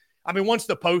team. But I mean, once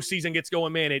the postseason gets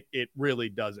going, man, it really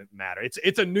doesn't matter.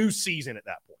 It's a new season at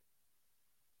that point.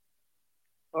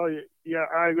 Oh yeah,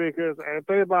 I agree. Because the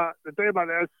thing about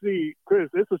the SC, Chris,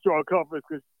 it's a strong conference.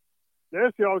 Because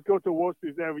the SC always go to World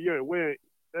Series every year and win. Is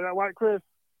that right, Chris?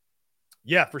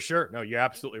 Yeah, for sure. No, you're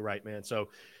absolutely right, man. So,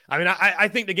 I mean, I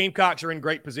think the Gamecocks are in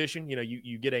great position. You know,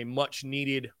 you get a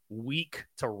much-needed week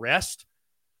to rest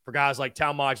for guys like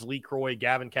Talmadge, Lee Croy,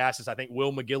 Gavin Cassis. I think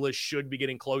Will McGillis should be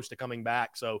getting close to coming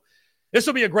back. So, this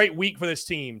will be a great week for this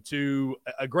team to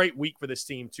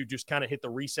just kind of hit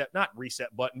the not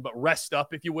reset button, but rest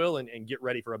up, if you will, and get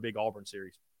ready for a big Auburn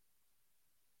series.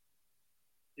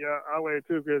 Yeah, I wait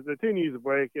too, because the team needs a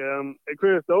break. And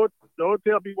Chris, don't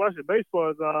tell people watching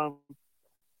baseball is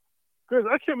Chris,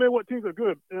 I can't remember what teams are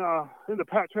good in the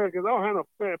Pac-12, because I don't have a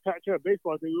fan Pac-12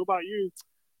 baseball team. What about you?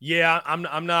 Yeah,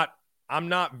 I'm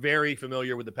not very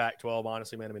familiar with the Pac-12,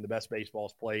 honestly, man. I mean, the best baseball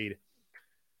is played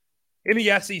in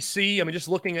the SEC. I mean, just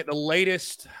looking at the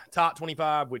latest top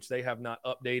 25, which they have not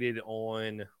updated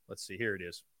on. Let's see, here it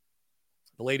is.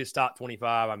 The latest top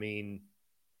 25. I mean,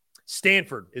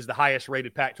 Stanford is the highest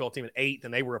rated Pac-12 team at 8th,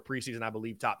 and they were a preseason, I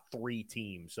believe, top 3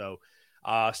 team. So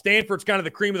Stanford's kind of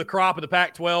the cream of the crop of the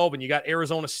Pac-12, and you got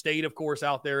Arizona State, of course,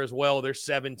 out there as well. They're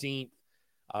 17th.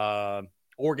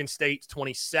 Oregon State's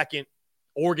 22nd.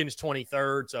 Oregon's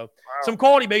 23rd. So some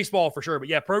quality baseball for sure. But,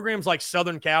 yeah, programs like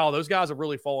Southern Cal, those guys have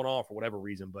really fallen off for whatever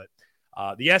reason. But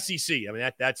the SEC, I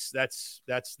mean, that's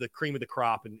the cream of the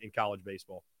crop in college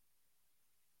baseball.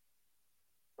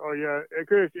 Oh, yeah. And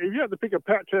Chris, if you had to pick a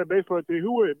Pac-12 baseball team,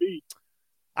 who would it be?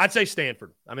 I'd say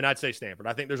Stanford. I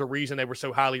think there's a reason they were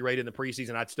so highly rated in the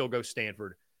preseason. I'd still go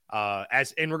Stanford.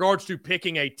 As in regards to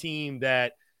picking a team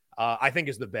that I think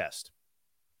is the best.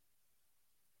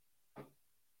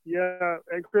 Yeah,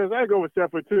 and Chris, I go with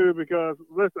Stanford too, because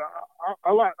listen,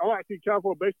 I like to see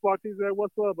California baseball teams there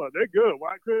what's up, but they're good,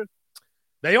 right, Chris?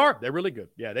 They are. They're really good.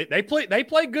 Yeah, they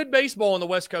play good baseball on the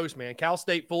West Coast, man. Cal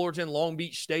State, Fullerton, Long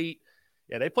Beach State.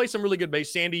 Yeah, they play some really good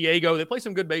base. San Diego, they play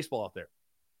some good baseball out there.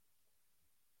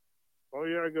 Oh,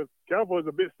 yeah, because California's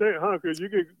a big state, huh? Because you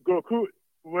can go recruit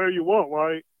where you want,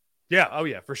 right? Yeah, oh,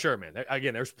 yeah, for sure, man.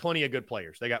 Again, there's plenty of good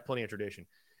players. They got plenty of tradition.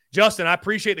 Justin, I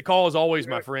appreciate the call as always,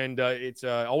 my friend. It's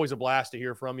always a blast to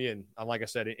hear from you. And like I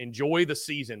said, enjoy the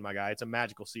season, my guy. It's a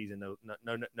magical season, no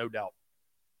doubt.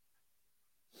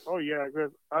 Oh, yeah,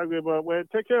 Chris. I agree, but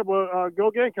take care, but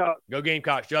go Gamecocks. Go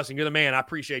Gamecocks, Justin. You're the man. I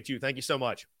appreciate you. Thank you so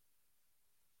much.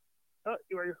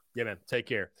 Yeah, man. Take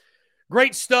care.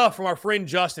 Great stuff from our friend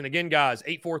Justin. Again, guys,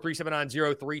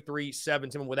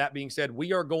 843-790-3377. With that being said,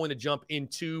 we are going to jump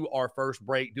into our first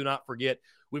break. Do not forget,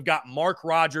 we've got Mark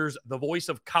Rogers, the voice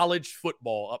of college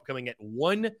football, upcoming at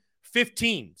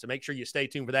 1:15. So make sure you stay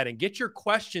tuned for that and get your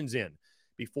questions in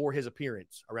before his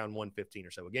appearance around 1:15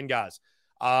 or so. Again, guys,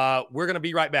 we're going to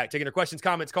be right back, taking your questions,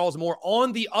 comments, calls, and more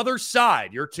on the other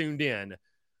side. You're tuned in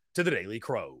to the Daily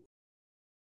Crow.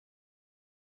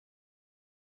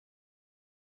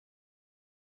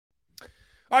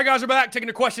 All right, guys, we're back. Taking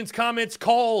your questions, comments,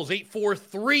 calls,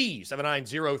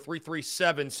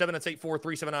 843-790-3377. That's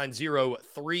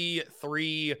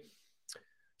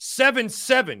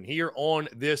 843-790-3377 here on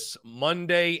this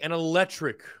Monday, an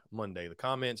electric Monday. The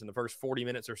comments in the first 40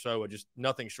 minutes or so are just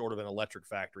nothing short of an electric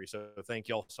factory. So thank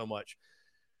y'all so much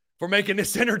for making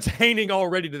this entertaining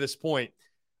already to this point.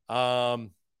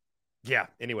 Yeah,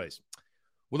 anyways,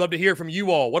 we'd love to hear from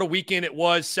you all. What a weekend it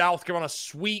was. South Carolina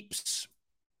sweeps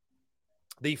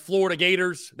the Florida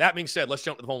Gators. That being said, let's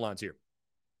jump to the phone lines here.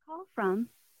 Call from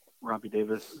Robbie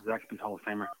Davis, Zaxby's Hall of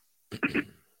Famer.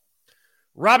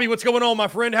 Robbie, what's going on, my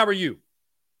friend? How are you?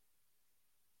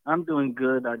 I'm doing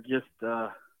good. I just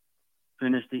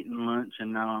finished eating lunch,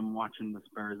 and now I'm watching the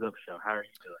Spurs Up show. How are you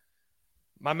doing?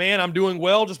 My man, I'm doing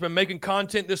well. Just been making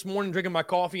content this morning, drinking my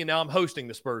coffee, and now I'm hosting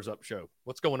the Spurs Up show.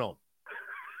 What's going on?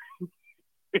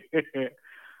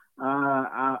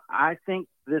 I think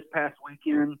this past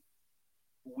weekend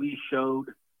we showed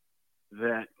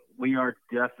that we are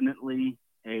definitely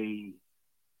a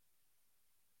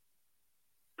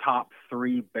top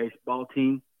 3 baseball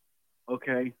team,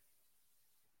 okay?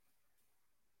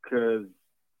 And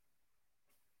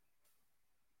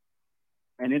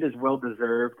it is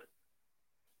well-deserved.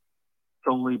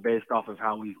 solely based off of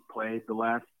how we've played the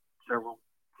last several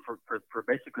for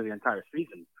basically the entire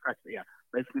season.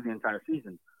 Basically the entire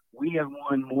season. We have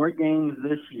won more games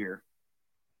this year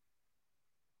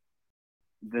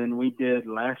than we did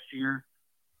last year,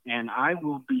 and I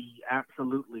will be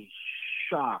absolutely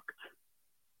shocked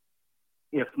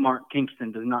if Mark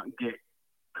Kingston does not get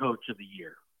Coach of the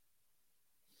Year.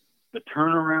 The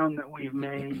turnaround that we've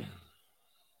made,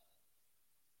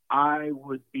 I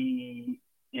would be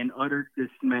in utter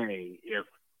dismay if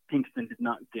Kingston did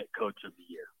not get Coach of the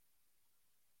Year.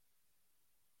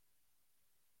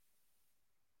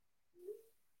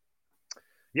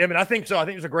 Yeah, I mean, I think so. I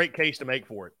think there's a great case to make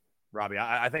for it, Robbie.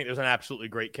 I think there's an absolutely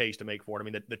great case to make for it. I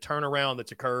mean, the turnaround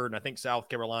that's occurred, and I think South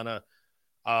Carolina,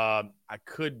 I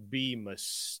could be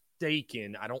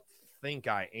mistaken. I don't think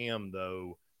I am,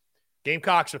 though.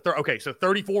 Gamecocks are so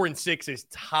 34-6 is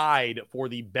tied for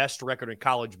the best record in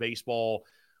college baseball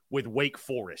with Wake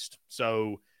Forest.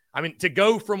 So, I mean, to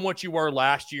go from what you were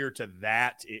last year to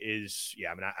that is,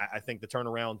 I mean, I think the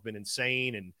turnaround's been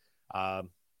insane. And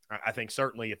I think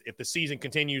certainly if the season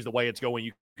continues the way it's going,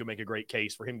 you could make a great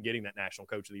case for him getting that National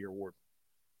Coach of the Year award.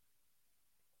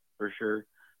 For sure.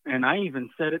 And I even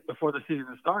said it before the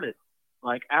season started.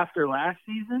 Like, after last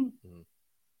season.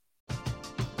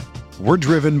 We're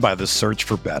driven by the search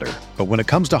for better. But when it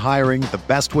comes to hiring, the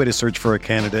best way to search for a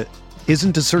candidate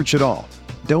isn't to search at all.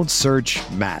 Don't search,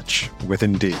 match with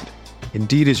Indeed.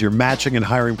 Indeed is your matching and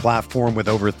hiring platform with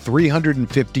over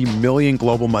 350 million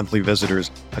global monthly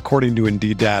visitors, according to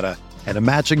Indeed data, and a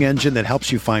matching engine that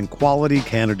helps you find quality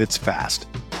candidates fast.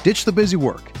 Ditch the busy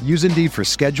work. Use Indeed for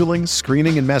scheduling,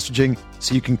 screening, and messaging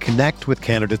so you can connect with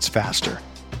candidates faster.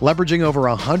 Leveraging over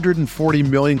 140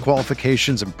 million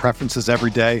qualifications and preferences every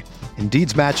day,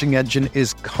 Indeed's matching engine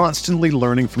is constantly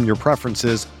learning from your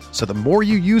preferences, so the more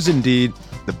you use Indeed,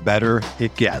 the better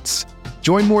it gets.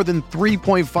 Join more than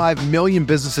 3.5 million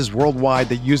businesses worldwide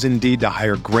that use Indeed to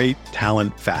hire great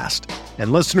talent fast.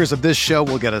 And listeners of this show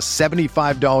will get a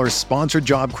 $75 sponsored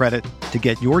job credit to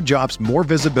get your jobs more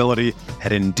visibility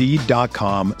at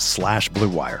Indeed.com/Blue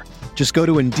Wire. Just go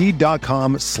to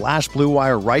Indeed.com/Blue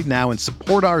Wire right now and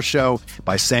support our show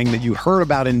by saying that you heard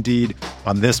about Indeed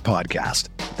on this podcast.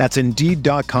 That's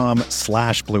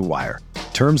Indeed.com/Blue Wire.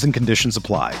 Terms and conditions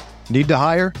apply. Need to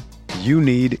hire? You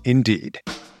need Indeed.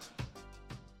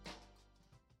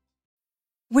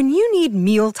 When you need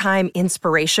mealtime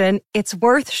inspiration, it's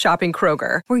worth shopping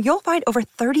Kroger, where you'll find over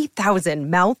 30,000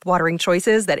 mouth-watering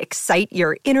choices that excite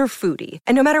your inner foodie.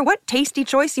 And no matter what tasty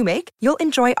choice you make, you'll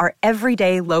enjoy our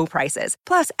everyday low prices,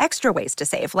 plus extra ways to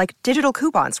save, like digital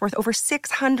coupons worth over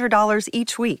 $600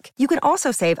 each week. You can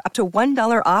also save up to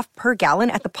 $1 off per gallon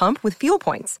at the pump with fuel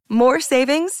points. More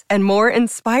savings and more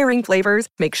inspiring flavors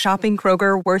make shopping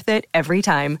Kroger worth it every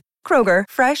time. Kroger,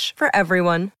 fresh for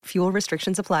everyone. Fuel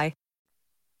restrictions apply.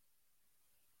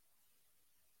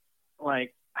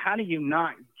 Like, how do you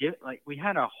not get, like, we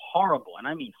had a horrible, and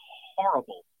I mean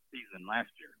horrible season last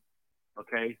year,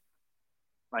 okay?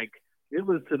 Like, I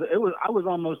was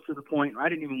almost to the point where I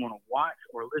didn't even want to watch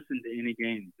or listen to any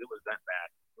games. It was that bad,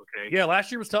 okay? Yeah,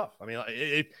 last year was tough. I mean,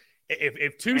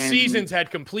 if two seasons had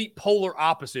complete polar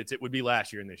opposites, it would be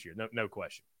last year and this year, no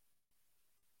question.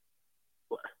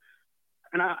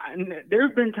 And there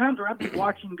have been times where I've been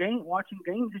watching games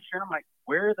this year, and I'm like,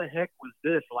 where the heck was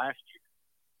this last year?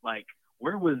 Like,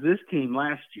 where was this team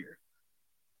last year?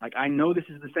 Like, I know this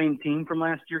is the same team from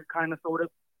last year, kind of, sort of,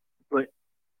 but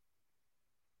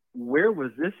where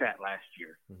was this at last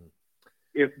year? Mm-hmm.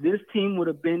 If this team would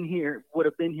have been here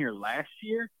last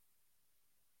year,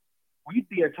 we'd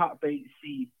be a top 8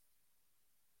 seed,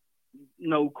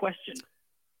 no question.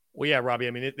 Well, yeah, Robbie,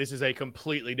 I mean, this is a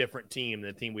completely different team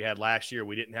than the team we had last year.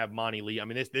 We didn't have Monty Lee. I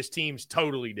mean, this team's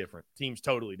totally different.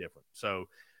 So,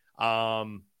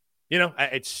 you know,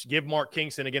 it's give Mark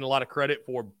Kingston, again, a lot of credit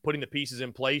for putting the pieces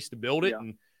in place to build it. Yeah.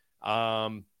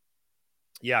 And,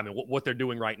 I mean, what they're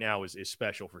doing right now is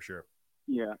special for sure.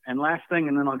 Yeah, and last thing,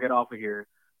 and then I'll get off of here.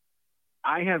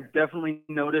 I have definitely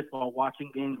noticed while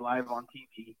watching games live on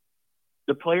TV,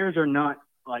 the players are not,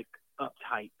 like,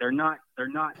 uptight. They're not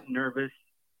nervous.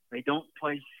 They don't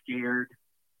play scared.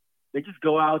 They just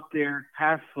go out there,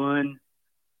 have fun,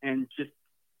 and just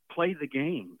play the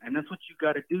game. And that's what you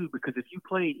got to do, because if you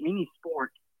play any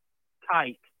sport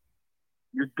tight,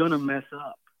 you're going to mess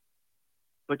up.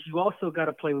 But you also got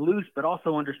to play loose, but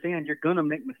also understand you're going to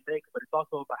make mistakes, but it's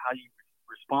also about how you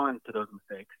respond to those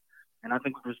mistakes. And I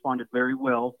think we've responded very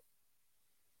well.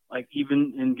 Like,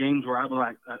 even in games where I was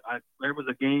like, there was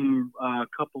a game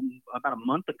about a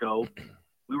month ago,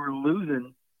 we were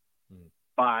losing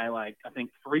by I think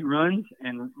 3 runs,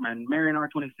 and Marion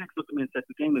R26 looked at me and said,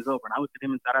 the game is over. And I looked at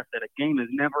him and said, a game is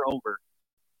never over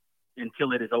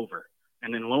until it is over.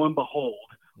 And then lo and behold,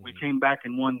 we came back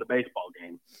and won the baseball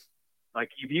game.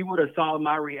 If you would have saw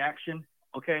my reaction,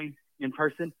 okay, in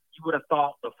person, you would have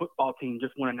thought the football team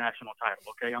just won a national title.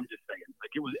 Okay, I'm just saying.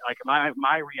 It was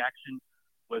my reaction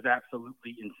was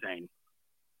absolutely insane.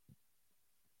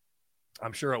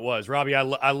 I'm sure it was. Robbie,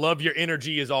 I love your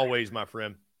energy as always, my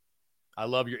friend. I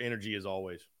love your energy as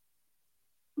always.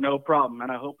 No problem,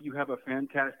 and I hope you have a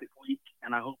fantastic week,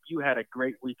 and I hope you had a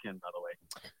great weekend, by the way.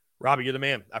 Robbie, you're the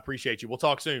man. I appreciate you. We'll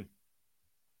talk soon.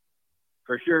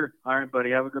 For sure. All right,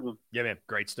 buddy. Have a good one. Yeah, man.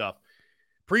 Great stuff.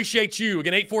 Appreciate you.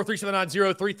 Again,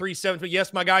 843-790-3373.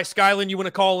 Yes, my guy, Skylan, you want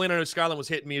to call in? I know Skylan was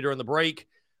hitting me during the break.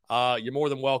 You're more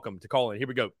than welcome to call in. Here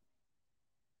we go.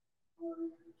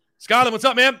 Skylan, what's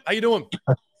up, man? How you doing?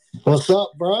 What's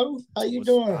up, bro? How you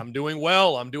doing? I'm doing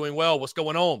well. What's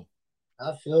going on?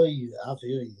 I feel you.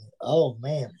 Oh,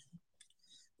 man.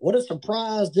 What a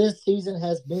surprise this season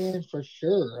has been for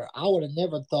sure. I would have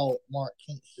never thought Mark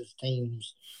Kingston's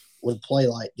teams would play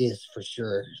like this for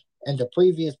sure. And the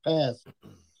previous past,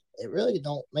 it really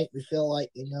don't make me feel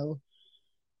like,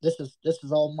 this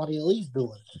is all Monty Lee's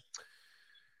doing.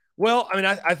 Well, I mean,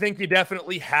 I think you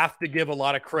definitely have to give a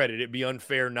lot of credit. It'd be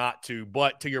unfair not to.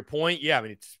 But to your point, yeah, I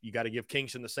mean, you got to give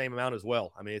Kingston the same amount as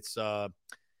well. I mean, it's,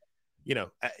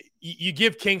 you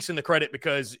give Kingston the credit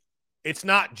because it's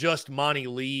not just Monty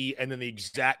Lee and then the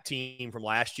exact team from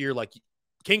last year.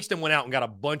 Kingston went out and got a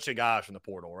bunch of guys from the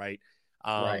portal, right?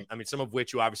 Right. I mean, some of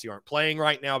which you obviously aren't playing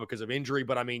right now because of injury.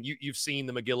 But, I mean, you've seen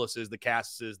the McGillises, the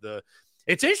Casses,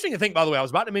 It's interesting to think, by the way, I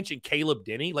was about to mention Caleb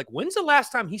Denny. When's the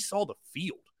last time he saw the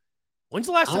field? When's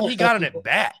the last time he got an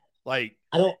at-bat? I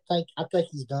think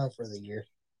he's done for the year.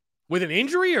 With an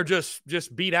injury or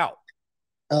just beat out?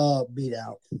 Beat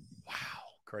out. Wow,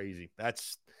 crazy.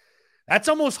 That's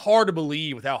almost hard to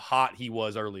believe with how hot he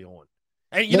was early on.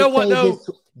 And you know what, though?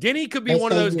 Denny could be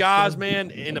one of those guys,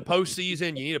 man, in the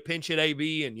postseason. You need a pinch hit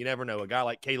AB, and you never know. A guy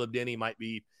like Caleb Denny might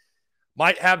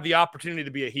have the opportunity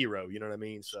to be a hero. You know what I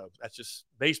mean? So that's just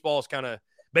baseball's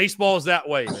that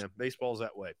way, man. Baseball's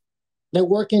that way. They're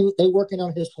working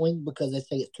on his swing because they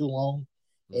say it's too long,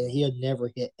 and he'll never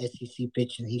hit SEC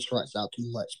pitching. He strikes out too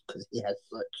much because he has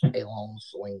such a long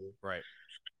swing. Right.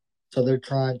 So they're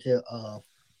trying to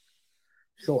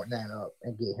shorten that up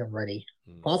and get him ready,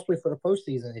 possibly for the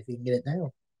postseason if he can get it down.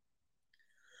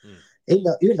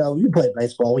 You play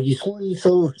baseball. You swing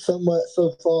so much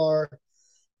so far.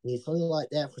 You swing like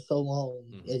that for so long.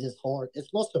 It's just hard.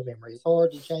 It's muscle memory. It's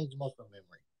hard to change muscle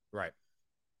memory. Right.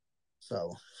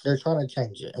 So they're trying to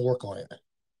change it and work on it.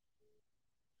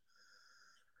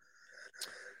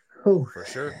 For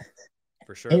sure.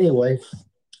 Anyway,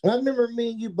 I remember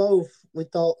me and you both, we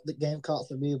thought the Gamecocks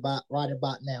would be right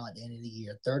about now at the end of the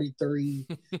year. 33,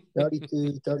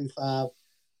 32, 35.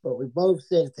 But we both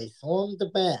said if they swung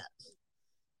the bats,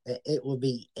 that it would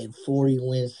be a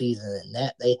 40-win season, and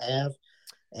that they have.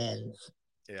 And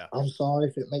yeah, I'm sorry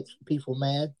if it makes people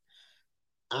mad.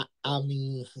 I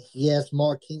mean, yes,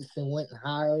 Mark Kingston went and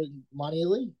hired Monty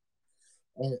Lee.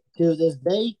 And to this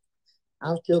day,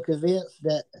 I'm still convinced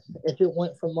that if it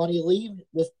went for Monty Lee,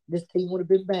 this team would have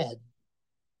been bad.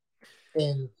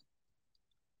 And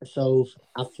so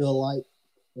I feel like,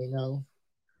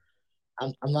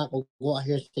 I'm not going to go out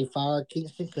here and say fire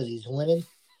Kingston because he's winning.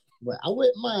 But I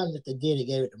wouldn't mind if they did and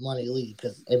gave it to Monty Lee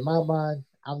because in my mind,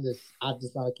 I'm just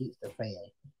not a Kingston fan.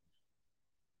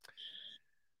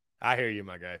 I hear you,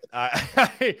 my guy.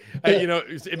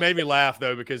 It made me laugh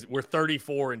though because we're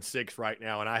 34-6 right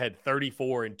now, and I had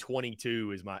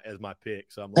 34-22 as my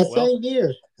pick. So I'm like, same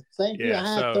year.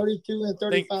 I had 32 and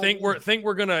 35. Think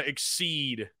we're gonna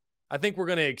exceed. I think we're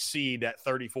gonna exceed that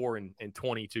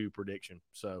 34-22 prediction.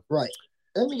 So right.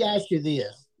 Let me ask you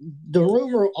this: the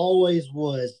rumor always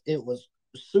was it was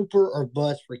super or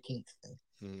bust for Kingston,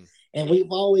 and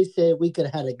we've always said we could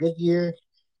have had a good year.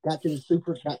 Got to the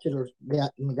supers, got to the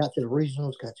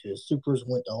regionals, got to the supers,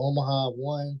 went to Omaha,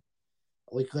 won.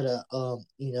 We could have,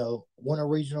 won a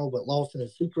regional but lost in a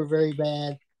super very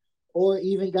bad, or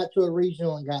even got to a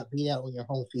regional and got beat out on your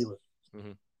home field.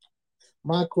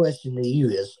 My question to you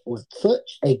is, with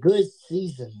such a good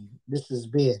season this has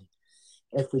been,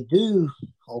 if we do,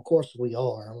 of course we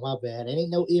are, my bad, it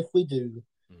ain't no if we do,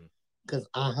 because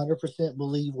I 100%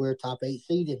 believe we're a top 8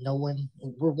 seed and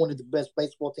we're one of the best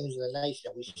baseball teams in the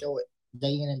nation. We show it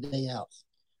day in and day out.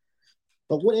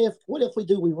 But what if we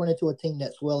do? We run into a team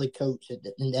that's well coached and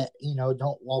that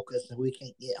don't walk us and we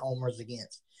can't get homers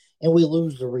against, and we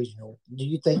lose the regional. Do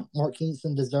you think Mark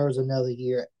Kingston deserves another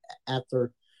year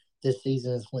after this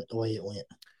season has went the way it went?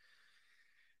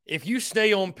 if you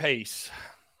stay on pace,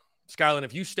 Skyland,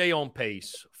 if you stay on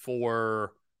pace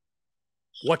for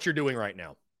what you're doing right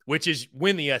now, which is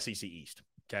win the SEC East,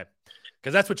 okay?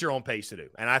 Because that's what you're on pace to do.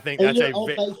 And I think that's on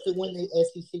pace to win the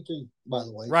SEC too, by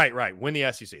the way. Right. Win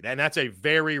the SEC. And that's a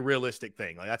very realistic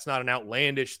thing. Like, that's not an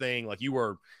outlandish thing. Like, you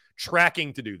are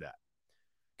tracking to do that.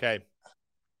 Okay.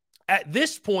 At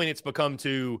this point, it's come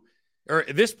to,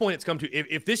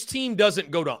 if this team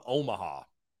doesn't go to Omaha,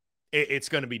 it's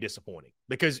going to be disappointing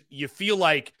because you feel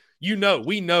like,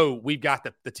 we know we've got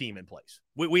the team in place.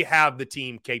 We have the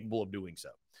team capable of doing so.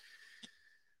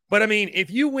 But I mean, if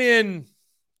you win,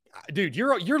 dude,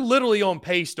 you're literally on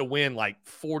pace to win like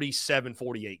 47,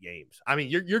 48 games. I mean,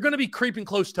 you're going to be creeping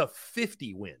close to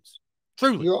 50 wins.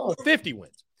 Truly, 50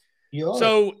 wins.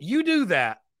 So you do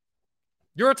that,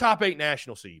 you're a top 8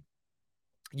 national seed.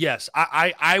 Yes,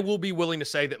 I will be willing to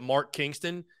say that Mark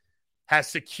Kingston has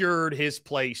secured his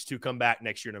place to come back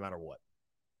next year no matter what.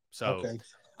 So, okay.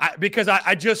 Because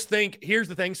I just think, here's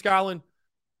the thing, Skyland,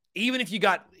 even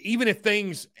if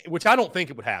things, which I don't think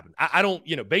it would happen. I don't,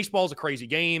 baseball's a crazy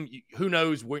game. Who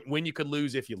knows when you could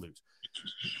lose if you lose.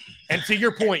 And to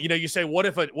your point, you say, what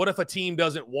if a team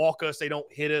doesn't walk us, they don't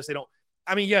hit us, they don't.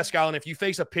 I mean, yes, Skyland, if you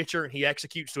face a pitcher and he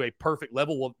executes to a perfect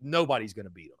level, well, nobody's going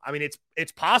to beat him. I mean,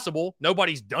 it's possible.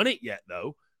 Nobody's done it yet,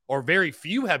 though, or very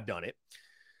few have done it.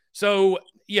 So,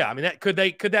 yeah, I mean, could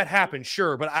that happen?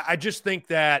 Sure. But I just think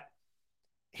that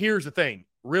here's the thing.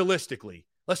 Realistically,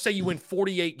 let's say you win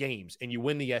 48 games and you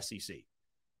win the SEC.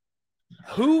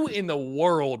 Who in the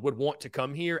world would want to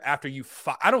come here after you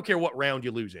I don't care what round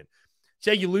you lose in.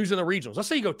 Say you lose in the regionals. Let's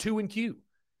say you go 2-Q.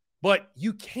 But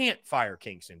you can't fire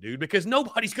Kingston, dude, because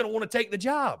nobody's going to want to take the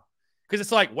job. Because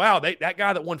it's like, wow, that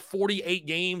guy that won 48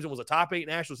 games and was a top 8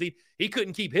 national seed, he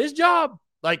couldn't keep his job.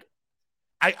 Like,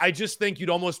 I just think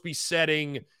you'd almost be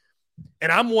setting,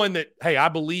 and I'm one that, hey, I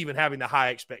believe in having the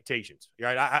high expectations,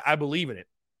 right? I believe in it.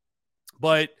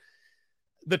 But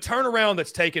the turnaround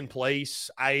that's taken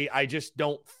place, I just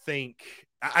don't think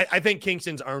 – I think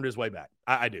Kingston's earned his way back.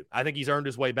 I do. I think he's earned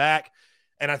his way back.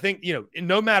 And I think,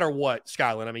 no matter what,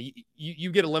 Skyland, I mean,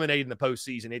 you get eliminated in the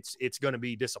postseason, it's going to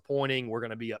be disappointing. We're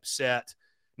going to be upset.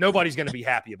 Nobody's going to be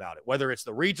happy about it, whether it's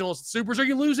the regionals, the supers, or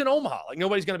you lose in Omaha. Like,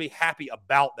 nobody's going to be happy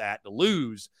about that, to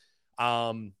lose.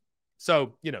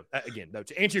 So, again, though,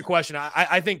 to answer your question,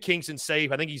 I think Kingston's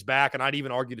safe. I think he's back, and I'd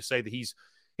even argue to say that he's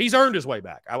earned his way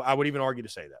back. I would even argue to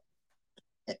say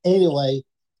that. Anyway,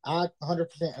 I 100%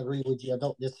 agree with you. I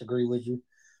don't disagree with you.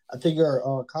 I think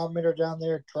your commenter down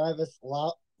there, Travis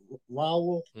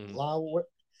Lowell,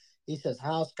 he says,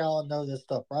 how Skyland knows this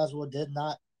stuff? Braswell did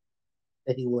not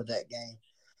say he won that game.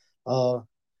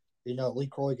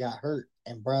 LeCroy got hurt,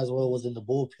 and Braswell was in the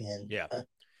bullpen. Yeah.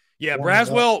 Yeah,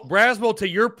 Braswell, to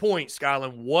your point,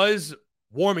 Skyland, was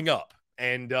warming up.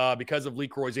 And because of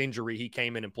LeCroy's injury, he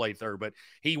came in and played third. But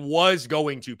he was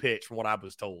going to pitch, from what I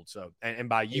was told. So, and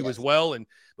by you as well,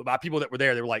 but by people that were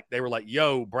there, they were like,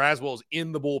 "Yo, Braswell's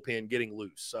in the bullpen, getting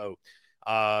loose." So,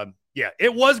 yeah,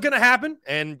 it was going to happen.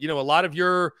 And a lot of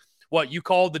your what you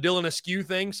called the Dylan Askew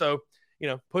thing. So,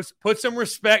 put some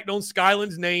respect on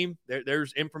Skyland's name.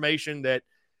 There's information that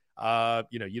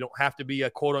you don't have to be a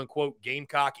quote unquote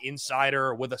Gamecock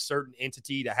insider with a certain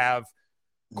entity to have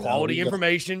quality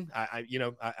information.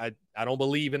 I don't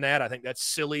believe in that. I think that's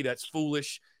silly. That's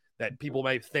foolish that people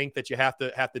may think that you have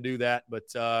to do that.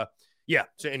 But yeah.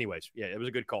 So anyways, yeah, it was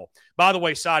a good call. By the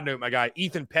way, side note, my guy,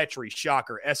 Ethan Petrie,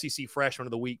 shocker, SEC Freshman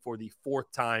of the Week for the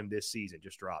 4th time this season,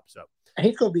 just dropped. So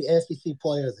he's going to be SEC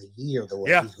Player of the Year the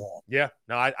way he's going. Yeah.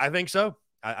 No, I think so.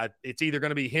 It's either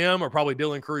going to be him or probably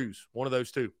Dylan Cruz, one of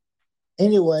those two.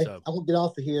 Anyway, I'm going to get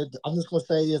off of here. I'm just going to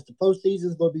say this. The postseason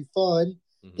is going to be fun.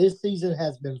 Mm-hmm. This season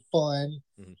has been fun,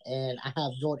 and I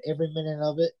have enjoyed every minute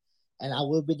of it. And I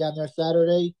will be down there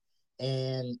Saturday.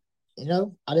 And,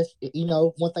 I just,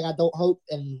 one thing I don't hope,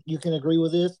 and you can agree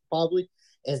with this probably,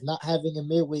 is not having a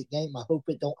midweek game. I hope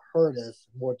it don't hurt us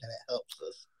more than it helps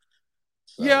us.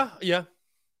 So. Yeah.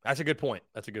 That's a good point.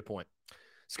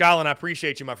 Skyland, I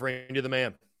appreciate you, my friend. You're the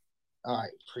man. All right.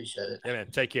 Appreciate it. Yeah,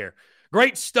 man. Take care.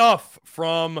 Great stuff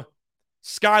from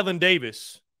Skyland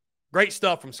Davis. Great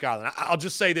stuff from Skyland. I'll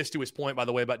just say this to his point, by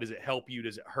the way, about does it help you?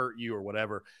 Does it hurt you or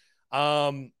whatever?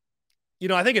 I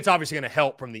think it's obviously going to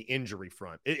help from the injury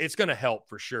front. It's going to help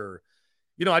for sure.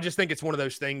 I just think it's one of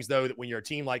those things, though, that when you're a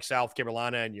team like South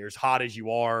Carolina and you're as hot as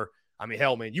you are, I mean,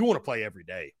 hell, man, you want to play every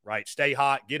day, right? Stay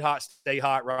hot, get hot, stay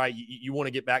hot, right? You want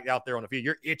to get back out there on the field.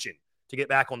 You're itching to get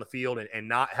back on the field and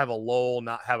not have a lull,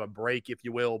 not have a break, if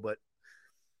you will. But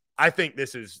I think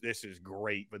this is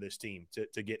great for this team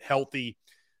to get healthy.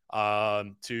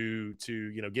 to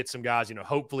get some guys.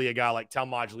 Hopefully a guy like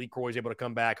Talmadge Lecroy is able to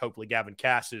come back. Hopefully Gavin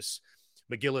Cassis,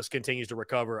 McGillis continues to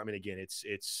recover. I mean, again, it's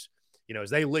as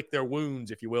they lick their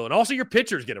wounds, if you will, and also your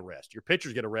pitchers get a rest.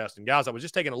 And guys, I was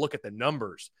just taking a look at the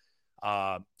numbers.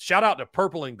 Shout out to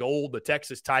Purple and Gold, the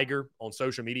Texas Tiger, on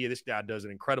social media. This guy does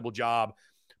an incredible job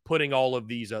putting all of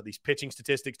these pitching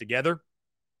statistics together.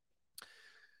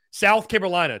 South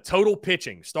Carolina, total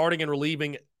pitching, starting and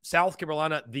relieving. South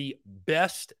Carolina, the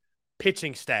best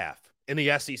pitching staff in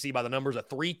the SEC by the numbers, a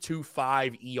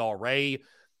 3.25 ERA.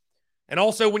 And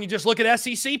also, when you just look at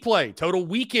SEC play, total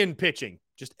weekend pitching,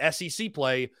 just SEC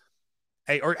play,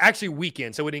 or actually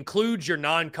weekend. So it includes your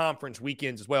non-conference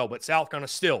weekends as well. But South Carolina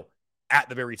still at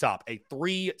the very top, a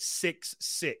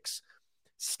 3.66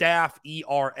 staff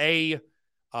ERA.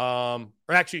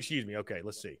 Okay,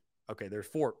 let's see. Okay, there's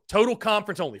 4. Total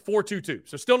conference only, 4.22.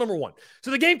 So still number 1.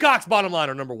 So the Gamecocks bottom line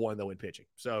are number 1, though, in pitching.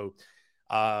 So,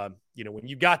 when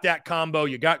you got that combo,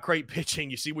 you got great pitching,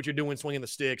 you see what you're doing swinging the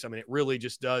sticks. I mean, it really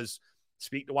just does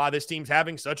speak to why this team's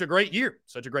having such a great year,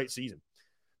 such a great season.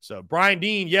 So Brian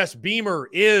Dean, yes, Beamer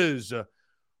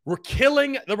we're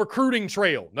killing the recruiting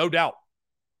trail, no doubt.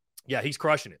 Yeah, he's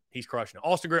crushing it.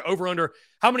 Austin Gray, over under.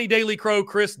 How many Daily Crow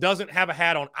Chris doesn't have a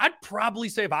hat on? I'd probably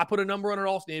say if I put a number on it,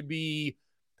 Austin, it'd be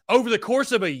over the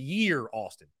course of a year,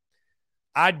 Austin.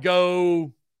 I'd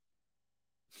go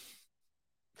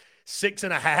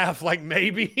 6.5, like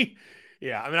maybe.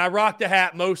 Yeah, I mean, I rock the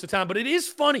hat most of the time, but it is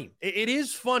funny. It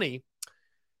is funny.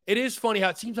 It is funny how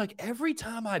it seems like every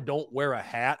time I don't wear a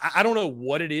hat, I don't know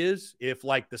what it is. If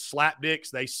like the Slapdicks,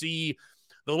 they see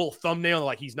the little thumbnail,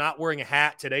 like he's not wearing a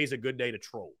hat, today's a good day to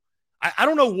troll. I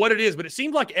don't know what it is, but it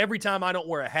seems like every time I don't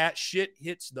wear a hat, shit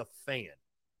hits the fan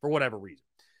for whatever reason.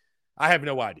 I have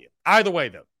no idea. Either way,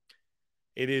 though,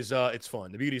 it's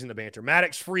fun. The beauty's in the banter.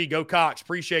 Maddox Free, go Cox.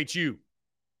 Appreciate you.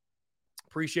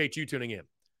 Appreciate you tuning in.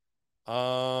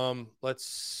 Let's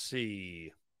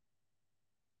see.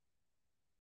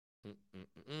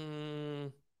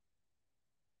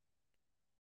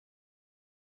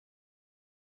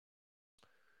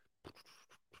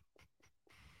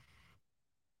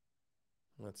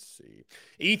 Let's see.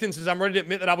 Ethan says, I'm ready to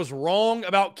admit that I was wrong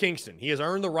about Kingston. He has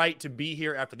earned the right to be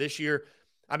here after this year.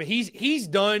 I mean, he's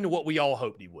done what we all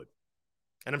hoped he would.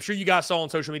 And I'm sure you guys saw on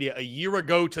social media a year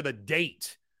ago to the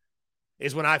date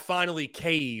is when I finally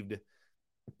caved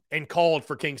and called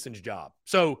for Kingston's job.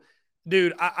 So,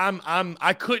 dude,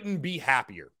 I couldn't be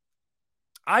happier.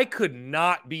 I could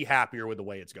not be happier with the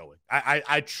way it's going.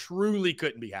 I truly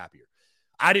couldn't be happier.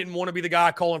 I didn't want to be the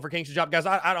guy calling for Kingston's job. Guys,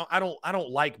 I don't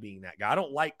like being that guy. I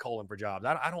don't like calling for jobs.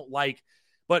 I don't like,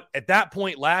 but at that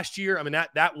point last year, I mean,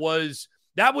 that was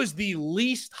the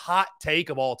least hot take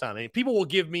of all time. I mean, people will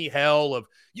give me hell of,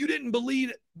 you didn't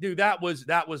believe it. Dude, that was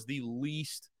the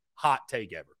least hot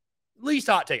take ever. Least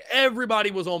hot take. Everybody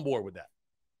was on board with that.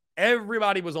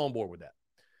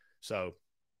 So,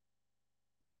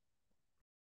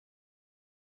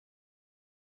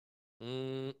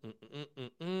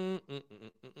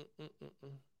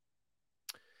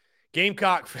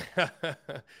 Gamecock.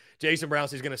 Jason Brown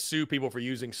says he's going to sue people for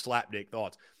using slapdick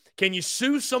thoughts. Can you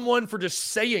sue someone for just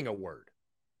saying a word?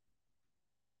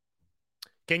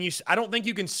 I don't think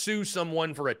you can sue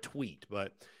someone for a tweet,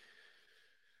 but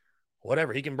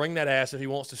whatever. He can bring that ass if he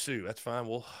wants to sue. That's fine.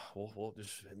 We'll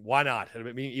just, why not?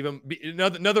 It'll be even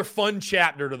another fun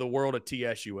chapter to the world of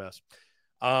TSUS.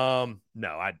 No,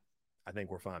 I think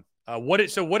we're fine. What did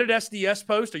SDS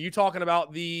post? Are you talking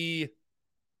about the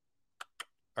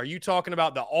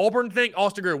Auburn thing?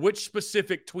 Austin Greer, which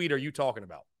specific tweet are you talking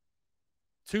about?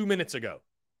 2 minutes ago.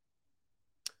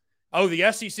 Oh,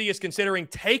 the SEC is considering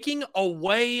taking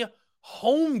away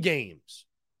home games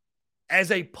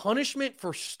as a punishment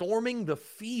for storming the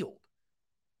field.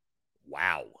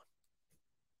 Wow.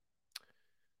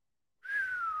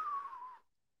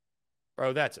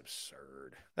 Bro, that's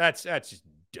absurd. That's just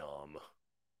dumb.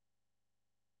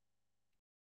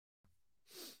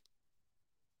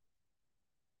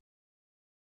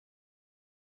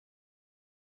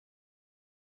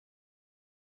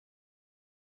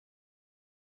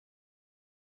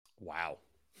 Wow.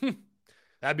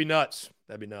 That'd be nuts.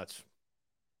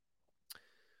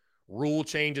 Rule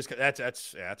changes.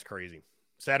 That's crazy.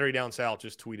 Saturday Down South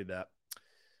just tweeted that.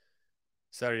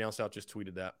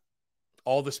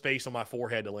 All the space on my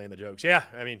forehead to land the jokes. Yeah,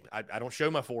 I mean, I don't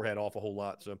show my forehead off a whole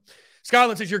lot. So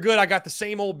Skyland says, you're good. I got the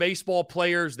same old baseball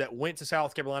players that went to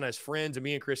South Carolina as friends, and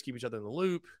me and Chris keep each other in the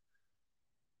loop.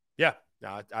 Yeah,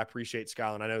 I appreciate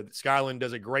Skyland. I know that Skyland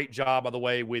does a great job, by the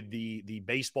way, with the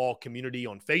baseball community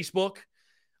on Facebook.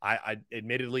 I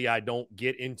admittedly, I don't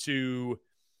get into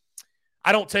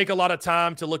I don't take a lot of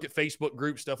time to look at Facebook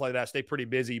groups, stuff like that. I stay pretty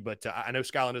busy, but I know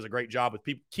Skyline does a great job with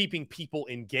keeping people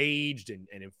engaged and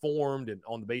informed and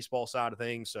on the baseball side of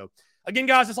things. So, again,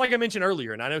 guys, it's like I mentioned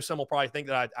earlier, and I know some will probably think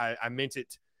that I meant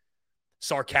it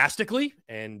sarcastically,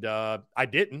 and I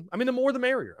didn't. I mean, the more the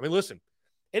merrier. I mean, listen,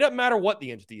 it doesn't matter what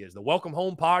the entity is. The Welcome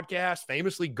Home podcast,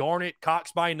 famously Garnet,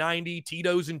 Cox by 90,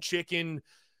 Tito's and Chicken,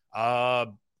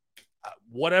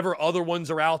 whatever other ones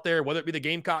are out there, whether it be the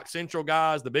Gamecock Central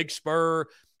guys, the Big Spur,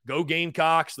 Go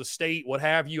Gamecocks, the State, what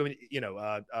have you. I mean, you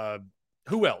know,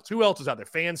 who else? Who else is out there?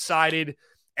 Fan-sided,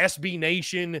 SB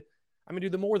Nation. I mean,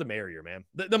 dude, the more the merrier, man.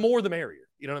 The more the merrier.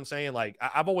 You know what I'm saying? Like,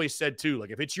 I've always said, too,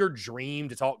 like, if it's your dream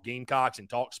to talk Gamecocks and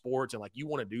talk sports and, like, you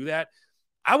want to do that,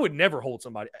 I would never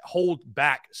hold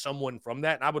back someone from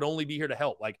that, and I would only be here to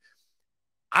help. Like,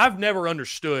 I've never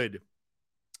understood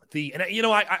and, you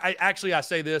know, I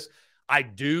say this, I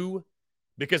do,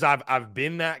 because I've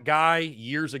been that guy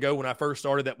years ago when I first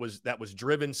started that was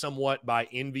driven somewhat by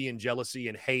envy and jealousy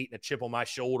and hate and a chip on my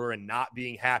shoulder and not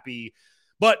being happy.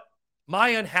 But my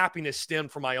unhappiness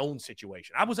stemmed from my own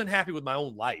situation. I was unhappy with my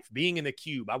own life, being in the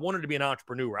cube. I wanted to be an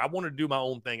entrepreneur. I wanted to do my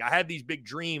own thing. I had these big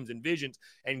dreams and visions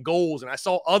and goals, and I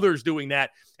saw others doing that,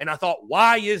 and I thought,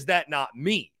 why is that not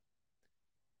me?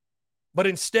 But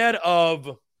instead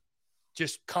of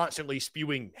just constantly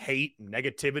spewing hate and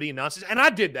negativity and nonsense. And I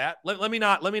did that. Let me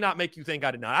not make you think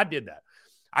I did not. I did that.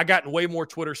 I got in way more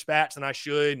Twitter spats than I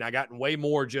should. And I got in way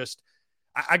more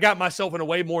I got myself in a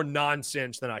way more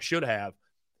nonsense than I should have.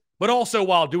 But also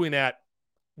while doing that,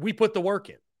 we put the work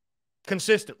in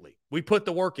consistently. We put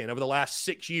the work in over the last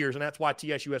 6 years. And that's why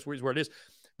TSUS is where it is.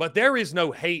 But there is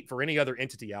no hate for any other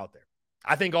entity out there.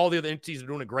 I think all the other entities are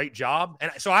doing a great job.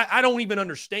 And so I don't even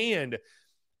understand.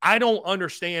 I don't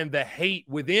understand the hate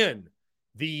within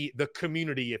the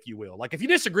community, if you will. Like, if you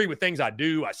disagree with things I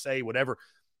do, I say, whatever,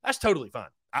 that's totally fine.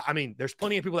 I mean, there's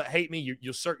plenty of people that hate me.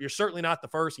 You're certainly not the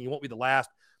first, and you won't be the last.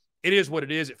 It is what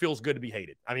it is. It feels good to be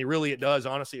hated. I mean, really, it does.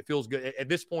 Honestly, it feels good. At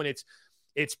this point,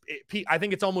 I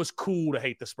think it's almost cool to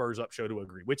hate the Spurs Up Show to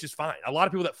agree, which is fine. A lot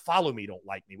of people that follow me don't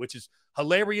like me, which is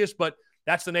hilarious, but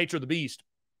that's the nature of the beast.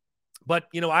 But,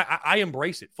 you know, I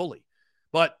embrace it fully.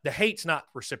 But the hate's not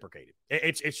reciprocated.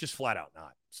 It's just flat out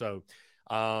not. So,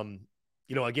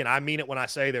 you know, again, I mean it when I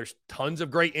say there's tons of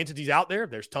great entities out there.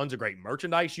 There's tons of great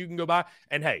merchandise you can go buy.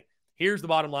 And hey, here's the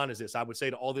bottom line is this. I would say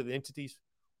to all the entities,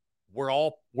 we're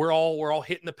all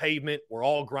hitting the pavement. We're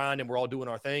all grinding. We're all doing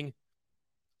our thing.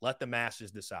 Let the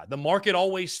masses decide. The market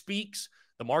always speaks.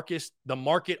 The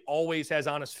market always has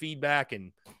honest feedback,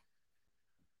 and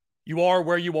you are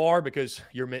where you are because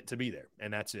you're meant to be there,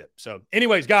 and that's it. So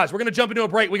anyways, guys, we're going to jump into a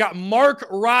break. We got Mark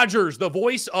Rogers, the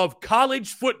voice of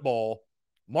college football.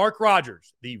 Mark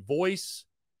Rogers, the voice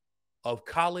of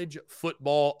college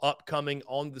football, upcoming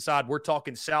on the side. We're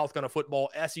talking South Carolina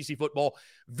football, SEC football.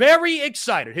 Very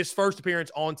excited. His first appearance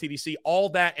on TDC, all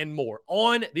that and more.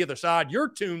 On the other side, you're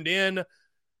tuned in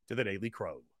to the Daily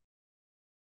Crow.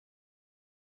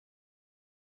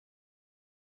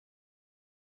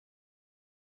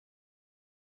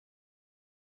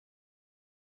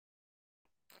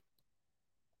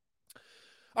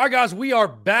 All right, guys, we are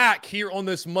back here on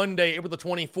this Monday, April the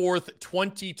 24th,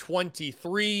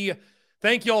 2023.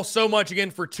 Thank you all so much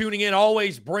again for tuning in.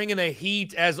 Always bringing a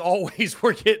heat, as always,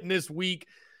 we're getting this week.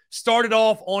 Started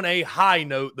off on a high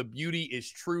note. The beauty is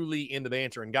truly in the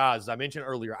banter. And, guys, as I mentioned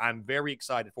earlier, I'm very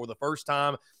excited for the first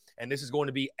time, and this is going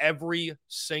to be every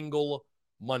single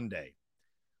Monday.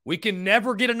 We can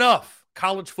never get enough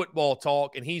college football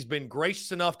talk, and he's been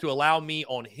gracious enough to allow me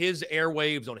on his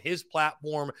airwaves, on his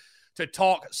platform, to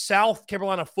talk South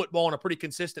Carolina football on a pretty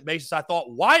consistent basis. I thought,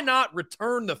 why not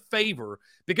return the favor?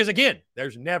 Because, again,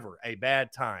 there's never a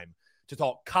bad time to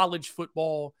talk college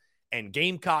football and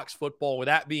Gamecocks football. With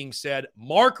that being said,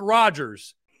 Mark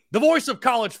Rogers, the voice of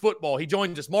college football, he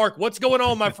joins us. Mark, what's going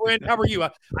on, my friend? How are you?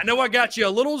 I know I got you a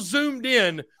little zoomed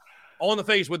in on the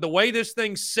face with the way this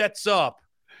thing sets up.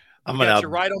 I'm got you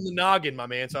right on the noggin, my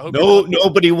man. So I hope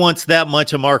nobody wants that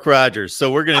much of Mark Rogers.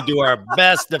 So we're going to do our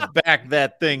best to back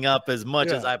that thing up as much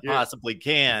as I possibly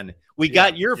can. We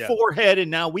got your forehead, and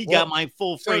now we got my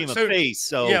full frame of face.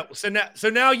 So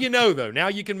now you know, though. Now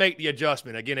you can make the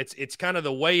adjustment. Again, it's kind of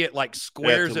the way it like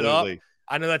squares it up.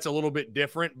 I know that's a little bit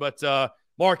different, but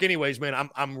Mark, anyways,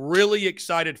 man, I'm really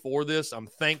excited for this. I'm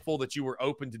thankful that you were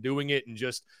open to doing it and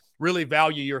just really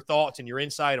value your thoughts and your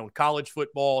insight on college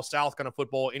football, South Carolina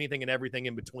football, anything and everything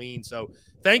in between. So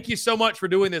thank you so much for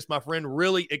doing this, my friend.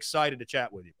 Really excited to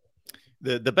chat with you.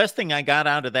 The best thing I got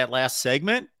out of that last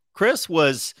segment, Chris,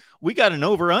 was we got an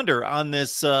over-under on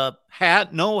this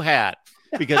no hat,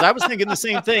 because I was thinking the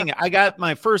same thing. I got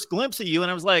my first glimpse of you,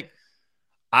 and I was like,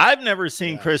 I've never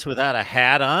seen Chris without a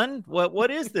hat on.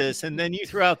 What is this? And then you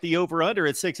throw out the over-under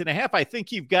at 6.5. I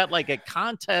think you've got like a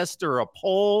contest or a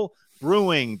poll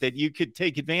brewing that you could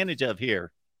take advantage of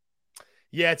here.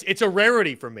 Yeah, it's a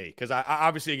rarity for me because I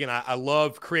obviously, again, I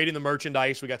love creating the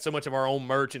merchandise. We got so much of our own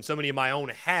merch and so many of my own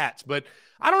hats. But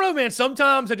I don't know, man.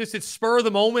 Sometimes it's spur of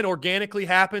the moment, organically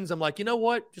happens. I'm like, you know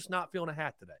what? Just not feeling a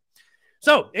hat today.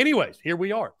 So anyways, here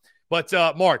we are. But,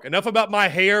 Mark, enough about my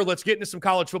hair. Let's get into some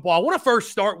college football. I want to first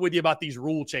start with you about these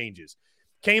rule changes.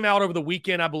 Came out over the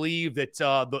weekend, I believe, that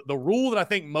the rule that I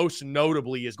think most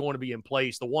notably is going to be in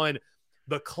place,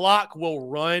 the clock will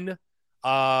run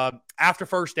after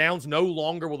first downs. No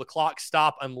longer will the clock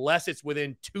stop unless it's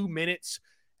within 2 minutes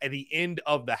at the end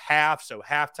of the half, so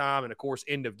halftime and, of course,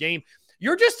 end of game.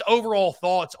 Your just overall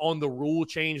thoughts on the rule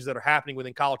changes that are happening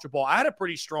within college football. I had a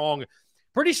pretty strong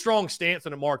stance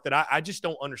on it, Mark, that I just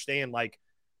don't understand. Like,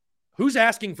 who's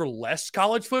asking for less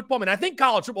college football? I mean, I think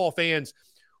college football fans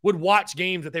would watch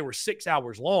games that they were 6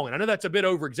 hours long. And I know that's a bit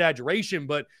over exaggeration,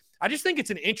 but I just think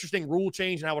it's an interesting rule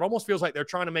change. And it almost feels like they're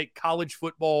trying to make college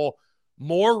football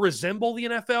more resemble the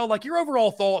NFL. Like, your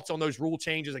overall thoughts on those rule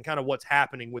changes and kind of what's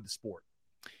happening with the sport.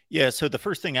 Yeah, so the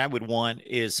first thing I would want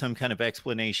is some kind of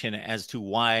explanation as to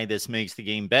why this makes the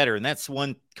game better. And that's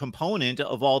one component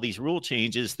of all these rule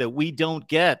changes that we don't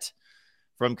get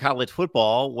from college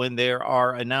football when there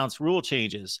are announced rule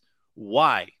changes.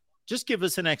 Why? Just give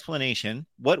us an explanation.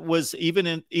 What was,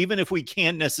 even if we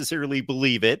can't necessarily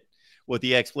believe it, what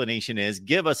the explanation is,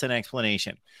 give us an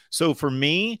explanation. So for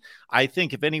me, I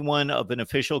think if anyone of an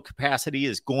official capacity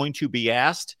is going to be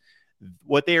asked,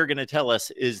 what they are going to tell us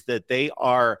is that they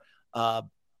are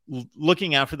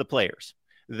looking out for the players.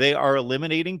 They are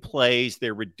eliminating plays.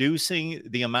 They're reducing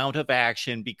the amount of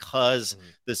action because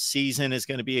the season is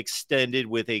going to be extended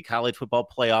with a college football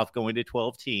playoff going to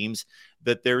 12 teams,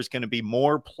 that there's going to be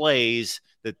more plays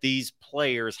that these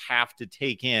players have to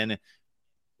take in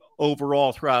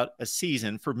overall throughout a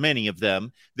season for many of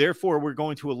them. Therefore, we're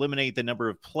going to eliminate the number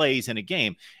of plays in a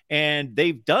game. And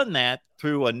they've done that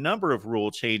through a number of rule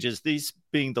changes, these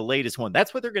being the latest one.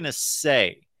 That's what they're going to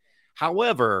say.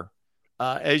 However,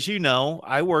 as you know,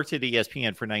 I worked at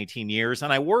ESPN for 19 years,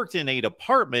 and I worked in a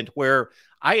department where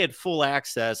I had full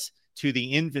access to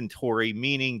the inventory,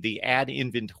 meaning the ad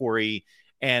inventory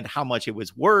and how much it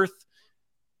was worth,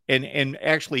 and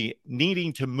actually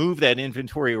needing to move that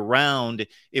inventory around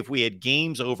if we had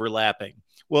games overlapping.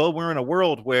 Well, we're in a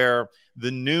world where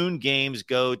the noon games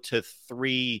go to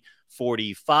 3:45,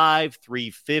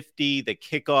 3:50, the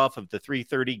kickoff of the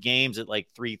 3:30 games at like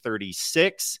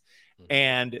 3:36,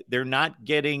 and they're not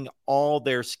getting all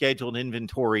their scheduled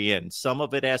inventory in. Some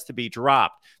of it has to be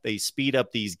dropped. They speed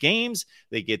up these games.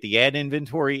 They get the ad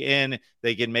inventory in.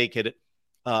 They can make it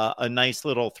a nice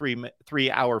little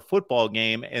 3-hour football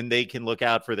game, and they can look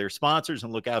out for their sponsors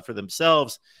and look out for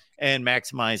themselves and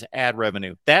maximize ad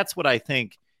revenue. That's what I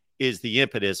think is the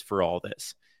impetus for all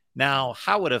this. Now,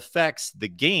 how it affects the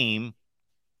game,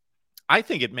 I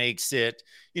think it makes it,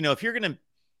 if you're going to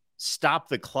stop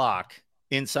the clock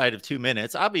inside of 2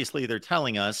 minutes, obviously they're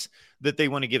telling us that they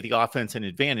want to give the offense an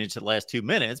advantage the last 2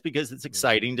 minutes because it's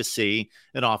exciting to see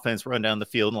an offense run down the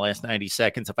field in the last 90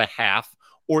 seconds of a half,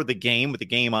 or the game with the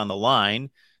game on the line.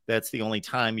 That's the only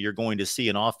time you're going to see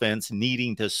an offense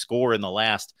needing to score in the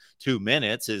last 2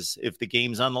 minutes is if the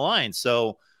game's on the line.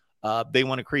 So they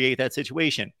want to create that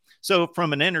situation. So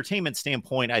from an entertainment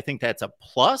standpoint, I think that's a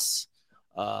plus.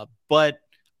 But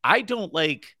I don't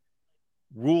like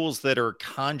rules that are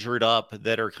conjured up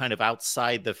that are kind of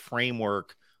outside the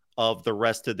framework of the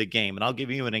rest of the game. And I'll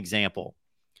give you an example.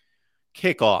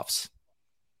 Kickoffs.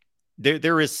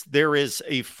 There is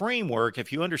a framework,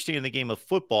 if you understand the game of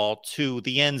football, to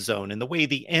the end zone and the way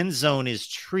the end zone is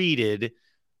treated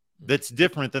that's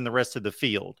different than the rest of the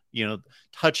field.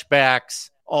 Touchbacks,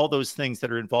 all those things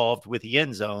that are involved with the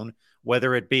end zone,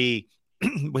 whether it be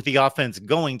with the offense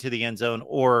going to the end zone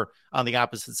or on the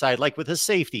opposite side, like with a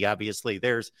safety, obviously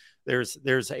there's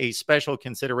a special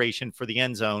consideration for the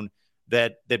end zone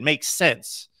that makes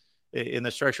sense in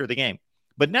the structure of the game.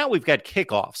 But now we've got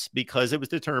kickoffs because it was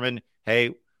determined,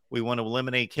 hey, we want to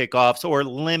eliminate kickoffs or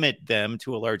limit them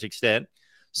to a large extent.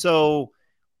 So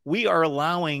we are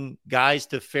allowing guys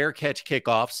to fair catch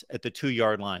kickoffs at the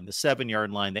 2-yard line, the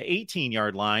 7-yard line, the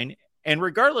 18-yard line. And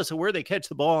regardless of where they catch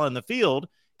the ball on the field,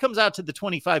 comes out to the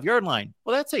 25-yard line.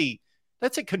 Well,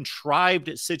 that's a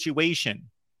contrived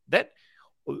situation. There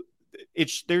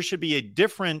should be a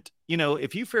different,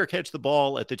 if you fair catch the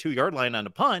ball at the 2-yard line on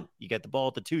a punt, you get the ball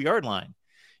at the 2-yard line.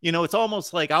 It's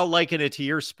almost like, I'll liken it to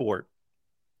your sport.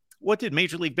 What did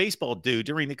Major League Baseball do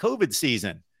during the COVID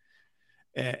season?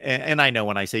 And I know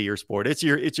when I say your sport, it's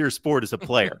your sport as a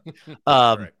player.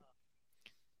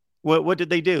 What did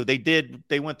they do?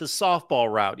 They went the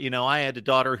softball route. I had a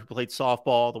daughter who played softball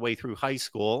all the way through high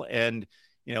school, and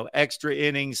extra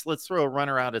innings. Let's throw a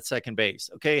runner out at second base.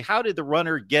 Okay, how did the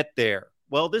runner get there?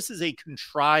 Well, this is a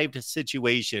contrived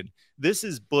situation. This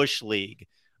is Bush League.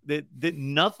 That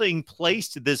nothing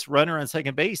placed this runner on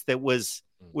second base that was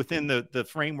within the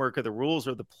framework of the rules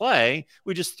or the play.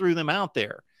 We just threw them out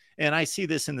there. And I see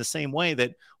this in the same way,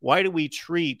 that why do we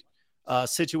treat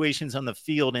situations on the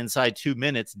field inside 2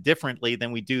 minutes differently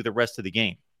than we do the rest of the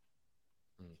game?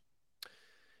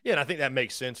 Yeah, and I think that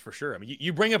makes sense for sure. I mean,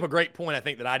 you bring up a great point, I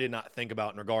think, that I did not think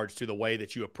about in regards to the way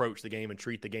that you approach the game and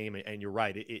treat the game, and you're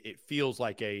right. It feels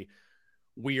like a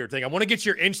weird thing. I want to get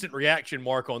your instant reaction,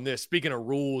 Mark, on this. Speaking of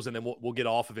rules, and then we'll get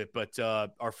off of it, but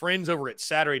our friends over at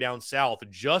Saturday Down South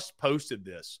just posted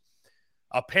this.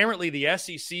 Apparently, the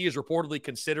SEC is reportedly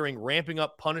considering ramping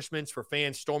up punishments for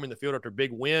fans storming the field after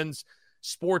big wins.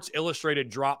 Sports Illustrated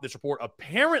dropped this report.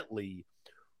 Apparently,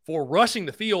 for rushing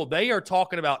the field, they are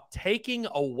talking about taking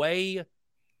away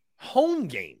home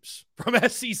games from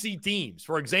SEC teams.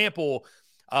 For example,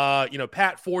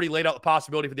 Pat Forty laid out the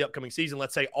possibility for the upcoming season.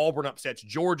 Let's say Auburn upsets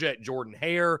Georgia at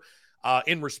Jordan-Hare.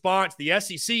 In response, the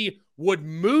SEC would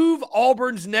move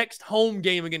Auburn's next home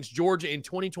game against Georgia in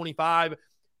 2025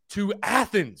 to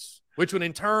Athens, which would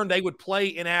in turn, they would play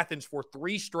in Athens for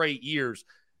 3 straight years.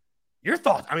 Your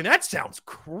thoughts? I mean, that sounds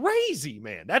crazy,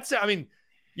 man.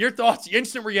 Your thoughts,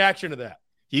 instant reaction to that.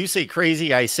 You say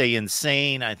crazy, I say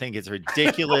insane. I think it's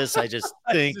ridiculous. I just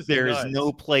think there's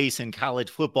no place in college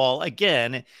football.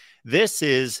 Again, this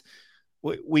is,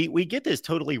 we get this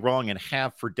totally wrong and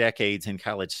have for decades in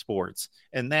college sports.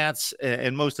 And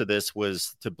most of this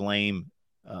was to blame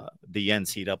the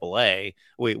NCAA.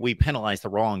 We penalize the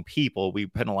wrong people. We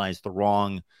penalize the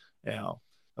wrong,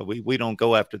 we don't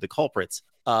go after the culprits.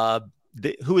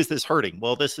 Who is this hurting?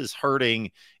 Well, this is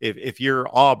hurting if you're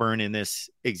Auburn in this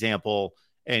example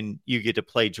and you get to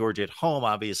play Georgia at home.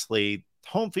 Obviously,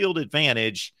 home field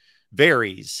advantage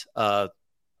varies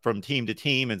from team to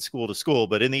team and school to school.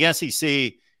 But in the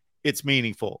SEC, it's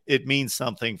meaningful. It means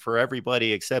something for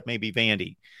everybody except maybe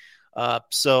Vandy.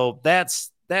 So that's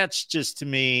just, to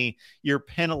me, you're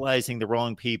penalizing the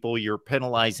wrong people. You're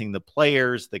penalizing the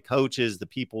players, the coaches, the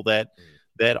people that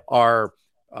are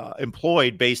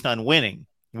employed based on winning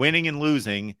and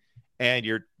losing, and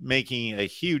you're making a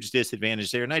huge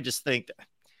disadvantage there. And I just think,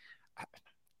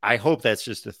 I hope that's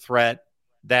just a threat.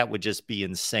 That would just be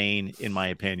insane, in my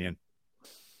opinion.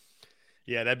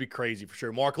 Yeah, that'd be crazy for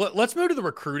sure. Mark, let's move to the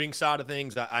recruiting side of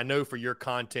things. I know for your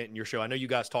content and your show, I know you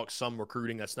guys talk some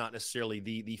recruiting. That's not necessarily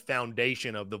the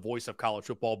foundation of the voice of college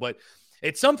football, but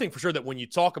it's something for sure that when you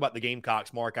talk about the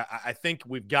Gamecocks, Mark, I think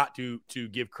we've got to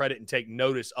give credit and take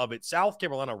notice of it. South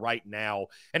Carolina right now,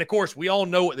 and of course, we all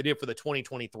know what they did for the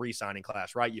 2023 signing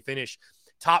class, right? You finish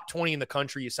top 20 in the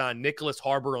country. You signed Nicholas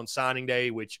Harbor on signing day,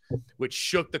 which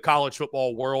shook the college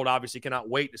football world. Obviously, cannot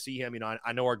wait to see him.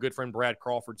 I know our good friend Brad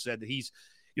Crawford said that he's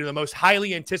the most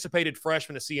highly anticipated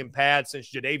freshman to see him pad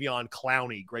since Jadeveon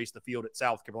Clowney graced the field at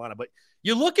South Carolina. But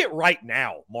you look at right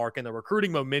now, Mark, and the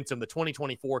recruiting momentum, the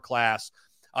 2024 class,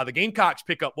 the Gamecocks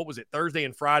pick up, Thursday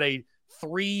and Friday,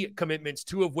 3 commitments,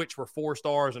 2 of which were 4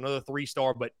 stars, another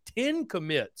 3-star, but 10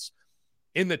 commits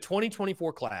in the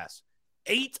 2024 class.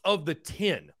 8 of the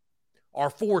 10 are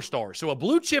 4 stars. So a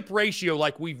blue chip ratio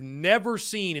like we've never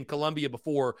seen in Columbia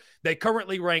before. They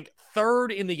currently rank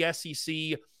 3rd in the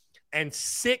SEC and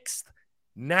 6th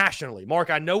nationally. Mark,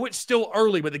 I know it's still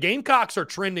early, but the Gamecocks are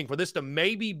trending for this to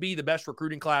maybe be the best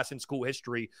recruiting class in school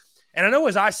history. And I know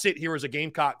as I sit here as a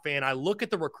Gamecock fan, I look at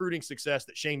the recruiting success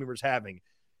that Shane Beamer's having,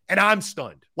 and I'm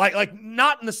stunned. Like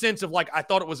not in the sense of I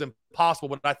thought it was impossible,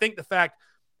 but I think the fact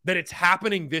that it's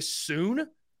happening this soon,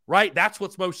 right? That's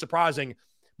what's most surprising.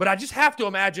 But I just have to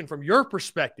imagine from your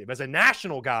perspective as a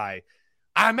national guy,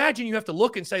 I imagine you have to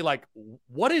look and say,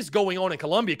 what is going on in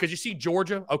Columbia? Because you see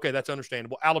Georgia, okay, that's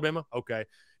understandable. Alabama, okay.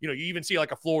 You even see a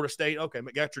Florida State, okay,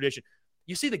 got tradition.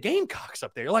 You see the Gamecocks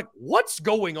up there. You're like, what's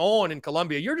going on in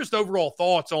Columbia? Your just overall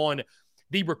thoughts on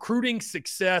the recruiting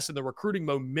success and the recruiting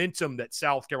momentum that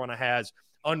South Carolina has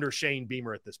under Shane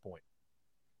Beamer at this point.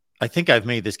 I think I've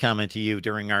made this comment to you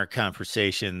during our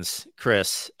conversations,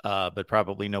 Chris, but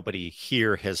probably nobody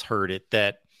here has heard it,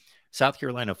 that South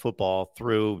Carolina football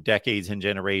through decades and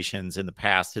generations in the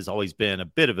past has always been a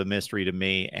bit of a mystery to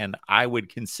me. And I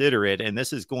would consider it, and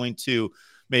this is going to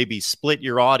maybe split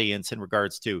your audience in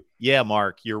regards to, yeah,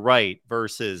 Mark, you're right,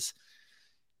 versus,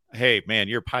 hey, man,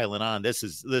 you're piling on. This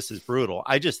is brutal.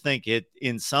 I just think it,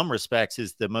 in some respects,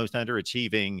 is the most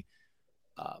underachieving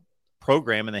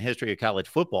program in the history of college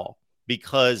football,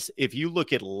 because if you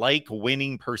look at like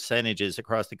winning percentages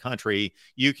across the country,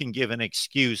 you can give an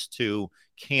excuse to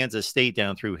Kansas State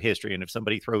down through history. And if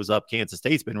somebody throws up Kansas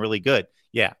State's been really good.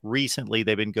 Yeah, recently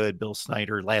they've been good. Bill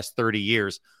Snyder, last 30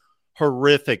 years,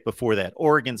 horrific before that.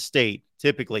 Oregon State,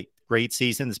 typically great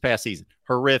season this past season,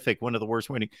 horrific, one of the worst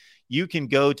winning. You can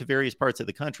go to various parts of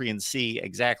the country and see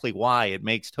exactly why it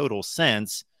makes total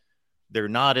sense. They're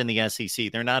not in the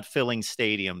SEC. They're not filling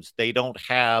stadiums. They don't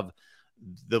have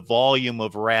the volume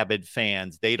of rabid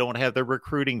fans. They don't have the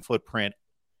recruiting footprint.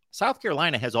 South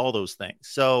Carolina has all those things.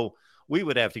 So we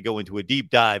would have to go into a deep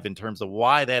dive in terms of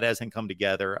why that hasn't come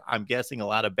together. I'm guessing a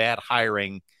lot of bad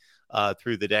hiring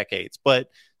through the decades. But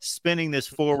spinning this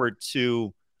forward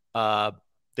to the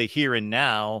here and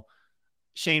now,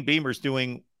 Shane Beamer's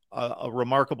doing a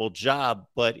remarkable job,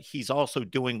 but he's also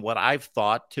doing what I've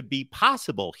thought to be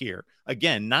possible here.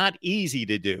 Again, not easy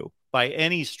to do by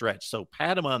any stretch. So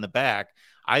pat him on the back.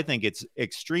 I think it's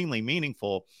extremely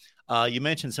meaningful. You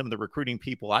mentioned some of the recruiting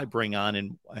people I bring on,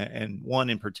 and one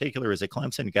in particular is a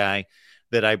Clemson guy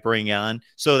that I bring on.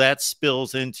 So that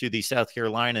spills into the South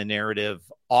Carolina narrative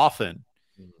often.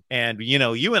 And, you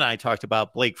know, you and I talked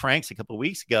about Blake Franks a couple of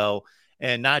weeks ago,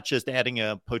 and not just adding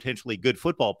a potentially good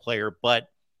football player, but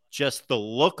just the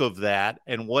look of that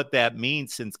and what that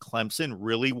means, since Clemson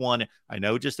really won. I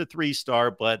know just a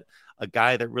 3-star, but a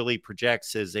guy that really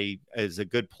projects as a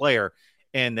good player,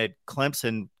 and that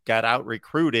Clemson got out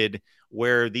recruited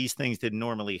where these things didn't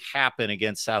normally happen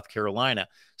against South Carolina.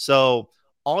 So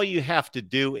all you have to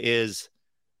do is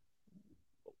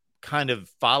kind of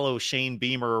follow Shane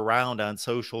Beamer around on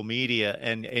social media,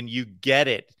 and you get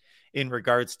it in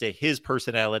regards to his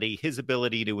personality, his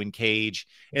ability to engage.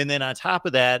 And then on top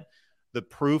of that, the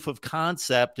proof of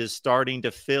concept is starting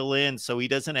to fill in, so he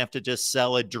doesn't have to just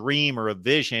sell a dream or a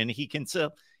vision. He can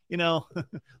sell, you know,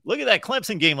 look at that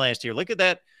Clemson game last year. Look at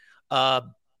that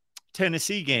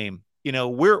Tennessee game. You know,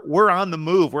 we're on the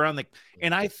move.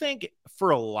 And I think for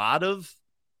a lot of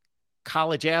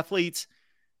college athletes,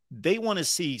 they want to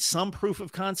see some proof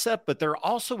of concept, but they're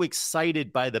also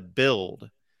excited by the build.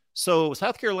 So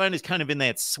South Carolina is kind of in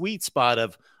that sweet spot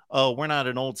of, oh, we're not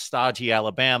an old stodgy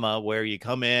Alabama where you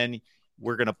come in,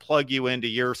 we're going to plug you into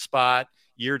your spot.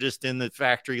 You're just in the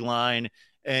factory line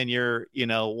and you're, you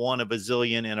know, one of a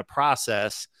zillion in a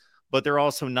process, but they're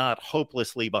also not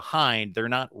hopelessly behind. They're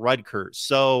not Rutgers.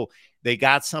 So they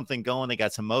got something going. They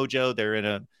got some mojo. They're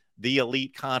in the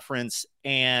elite conference,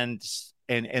 and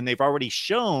they've already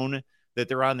shown that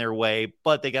they're on their way,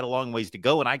 but they got a long ways to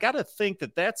go. And I got to think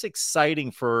that that's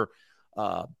exciting for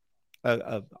a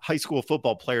high school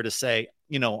football player to say,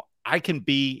 you know, I can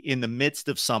be in the midst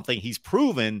of something. He's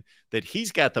proven that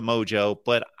he's got the mojo,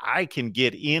 but I can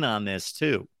get in on this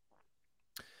too.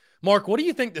 Mark, what do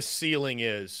you think the ceiling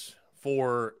is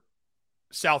for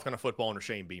South Carolina football under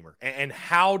Shane Beamer? And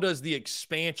how does the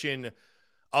expansion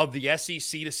of the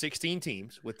SEC to 16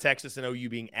 teams, with Texas and OU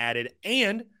being added,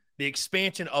 and the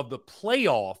expansion of the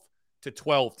playoff to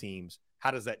 12 teams,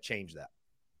 how does that change that?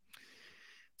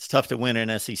 It's tough to win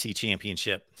an SEC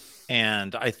championship.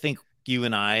 And I think you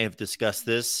and I have discussed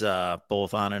this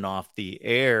both on and off the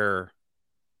air.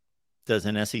 Does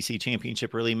an SEC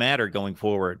championship really matter going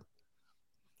forward?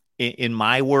 In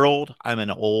my world, I'm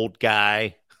an old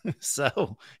guy,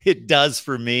 so it does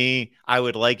for me. I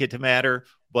would like it to matter,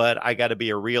 but I got to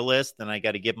be a realist, and I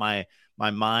got to get my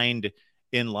mind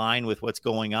in line with what's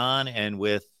going on and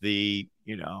with the,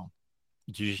 you know,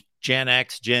 Gen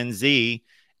X, Gen Z,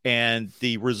 and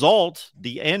the result,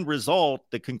 the end result,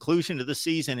 the conclusion of the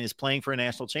season is playing for a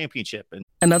national championship. And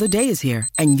another day is here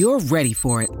and you're ready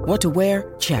for it. What to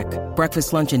wear? Check.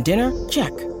 Breakfast, lunch, and dinner?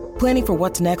 Check. Planning for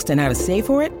what's next and how to save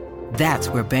for it? That's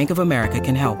where Bank of America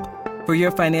can help. For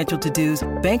your financial to-dos,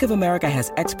 Bank of America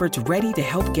has experts ready to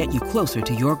help get you closer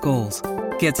to your goals.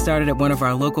 Get started at one of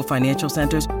our local financial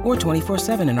centers or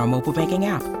 24/7 in our mobile banking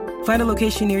app. Find a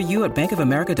location near you at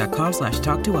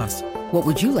bankofamerica.com/talktous. What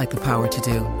would you like the power to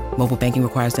do? Mobile banking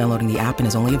requires downloading the app and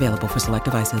is only available for select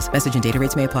devices. Message and data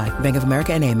rates may apply. Bank of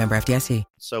America NA, member FDIC.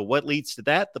 So what leads to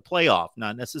that? The playoff,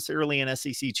 not necessarily an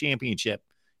SEC championship.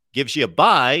 Gives you a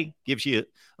bye, gives you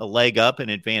a leg up, an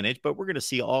advantage, but we're going to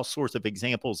see all sorts of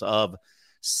examples of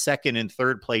second and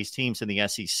third place teams in the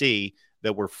SEC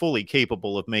that were fully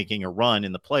capable of making a run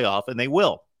in the playoff, and they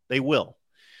will. They will.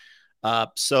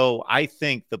 So I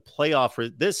think the playoff for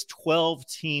this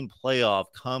 12-team playoff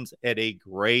comes at a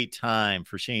great time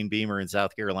for Shane Beamer and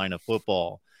South Carolina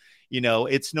football. You know,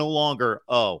 it's no longer,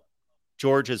 oh,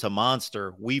 Georgia's a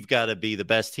monster. We've got to be the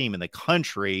best team in the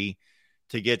country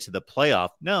to get to the playoff.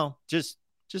 No, just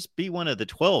be one of the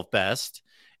 12 best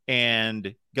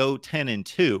and go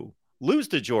 10-2. Lose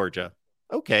to Georgia.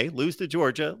 Okay, lose to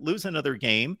Georgia, lose another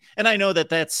game. And I know that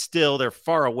that's still, they're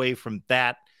far away from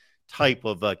that type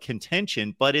of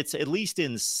contention, but it's at least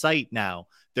in sight now.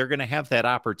 They're going to have that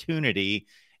opportunity.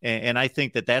 And I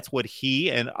think that that's what he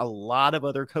and a lot of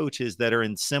other coaches that are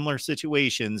in similar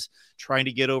situations trying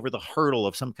to get over the hurdle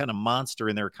of some kind of monster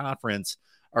in their conference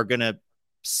are going to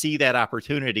see that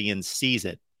opportunity and seize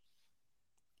it.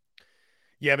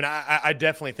 Yeah, I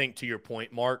definitely think, to your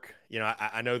point, Mark,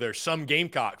 I know there's some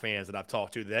Gamecock fans that I've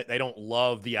talked to that they don't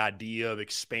love the idea of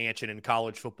expansion in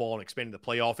college football and expanding the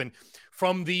playoff. And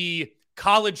from the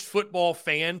college football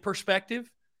fan perspective,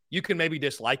 you can maybe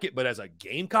dislike it, but as a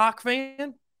Gamecock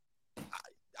fan,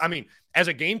 I mean, as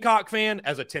a Gamecock fan,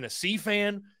 as a Tennessee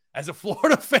fan, as a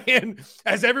Florida fan,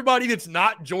 as everybody that's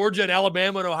not Georgia and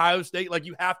Alabama and Ohio State, like,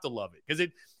 you have to love it because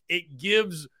it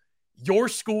gives your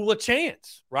school a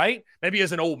chance, right? Maybe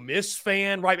as an Ole Miss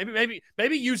fan, right?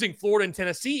 Maybe using Florida and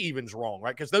Tennessee even's wrong,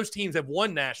 right? Because those teams have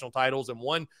won national titles and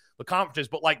won the conferences,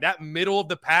 but like that middle of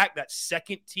the pack, that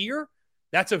second tier,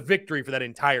 that's a victory for that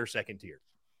entire second tier.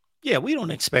 Yeah, we don't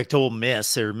expect Ole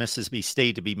Miss or Mississippi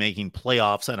State to be making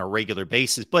playoffs on a regular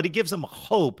basis, but it gives them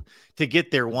hope to get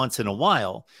there once in a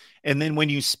while. And then when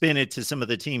you spin it to some of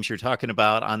the teams you're talking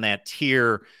about on that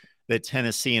tier that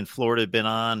Tennessee and Florida have been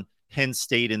on, Penn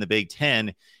State in the Big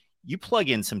Ten, you plug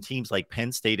in some teams like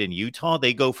Penn State and Utah,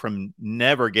 they go from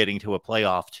never getting to a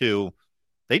playoff to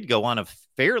they'd go on a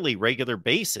fairly regular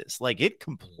basis. Like, it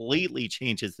completely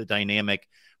changes the dynamic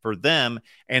for them.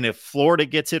 And if Florida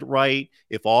gets it right,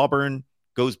 if Auburn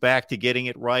goes back to getting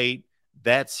it right,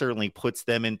 that certainly puts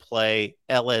them in play.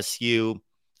 LSU,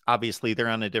 obviously they're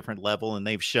on a different level and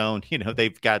they've shown,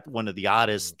 they've got one of the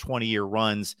oddest 20-year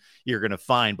runs you're going to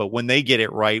find. But when they get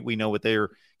it right, we know what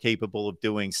they're capable of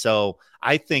doing. So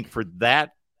I think for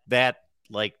that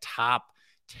like top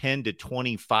 10 to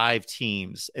 25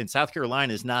 teams, and South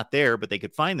Carolina is not there, but they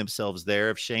could find themselves there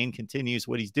if Shane continues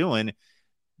what he's doing.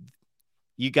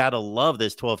 You got to love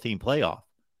this 12-team playoff.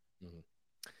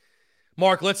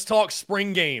 Mark, let's talk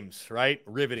spring games, right?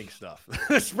 Riveting stuff.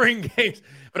 Spring games.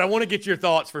 But I want to get your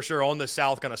thoughts for sure on the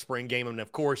South kind of spring game. And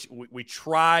of course, we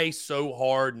try so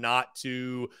hard not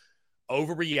to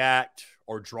overreact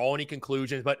or draw any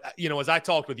conclusions. But, as I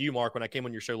talked with you, Mark, when I came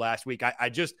on your show last week,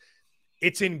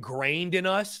 it's ingrained in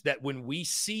us that when we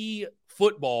see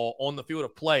football on the field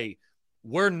of play,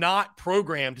 we're not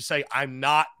programmed to say, I'm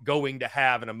not going to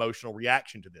have an emotional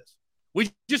reaction to this.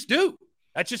 We just do.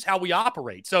 That's just how we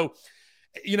operate. So,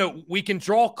 we can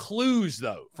draw clues,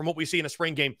 though, from what we see in a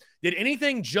spring game. Did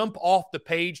anything jump off the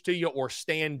page to you or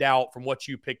stand out from what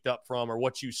you picked up from or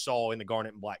what you saw in the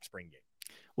Garnet and Black spring game?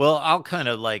 Well, I'll kind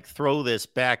of like throw this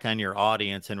back on your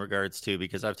audience in regards to,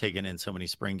 because I've taken in so many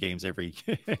spring games every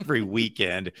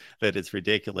weekend that it's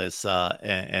ridiculous.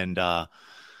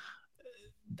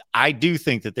 I do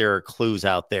think that there are clues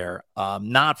out there,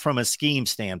 not from a scheme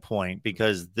standpoint,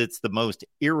 because it's the most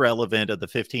irrelevant of the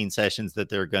 15 sessions that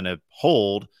they're going to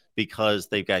hold because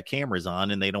they've got cameras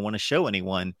on and they don't want to show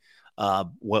anyone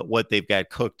what they've got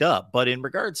cooked up. But in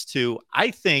regards to,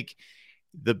 I think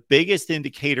the biggest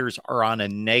indicators are on a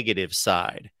negative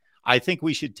side. I think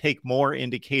we should take more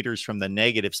indicators from the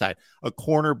negative side. A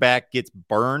cornerback gets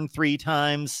burned 3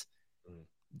 times.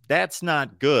 That's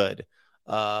not good.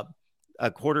 A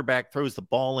quarterback throws the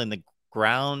ball in the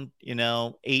ground,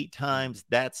 8 times.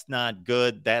 That's not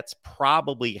good. That's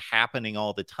probably happening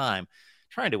all the time.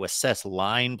 Trying to assess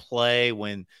line play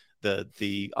when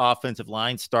the offensive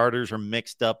line starters are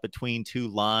mixed up between 2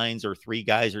 lines or 3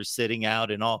 guys are sitting out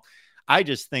and all. I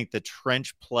just think the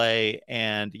trench play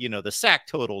and, the sack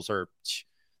totals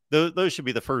those should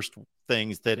be the first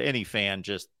things that any fan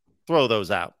just throw those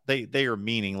out. They are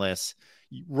meaningless.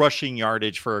 Rushing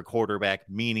yardage for a quarterback,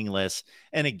 meaningless.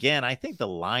 And again, I think the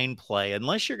line play,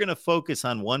 unless you're going to focus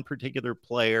on one particular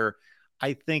player,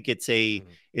 I think it's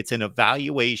an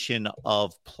evaluation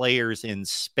of players in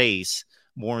space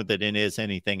more than it is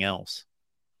anything else.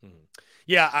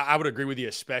 Yeah, I would agree with you,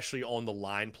 especially on the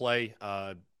line play.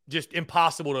 Just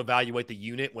impossible to evaluate the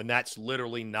unit when that's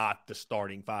literally not the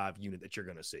starting 5 unit that you're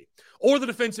going to see, or the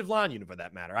defensive line unit for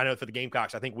that matter. I know for the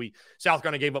Gamecocks, I think South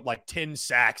Carolina gave up like 10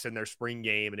 sacks in their spring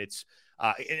game, and it's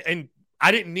and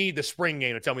I didn't need the spring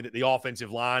game to tell me that the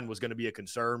offensive line was going to be a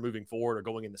concern moving forward or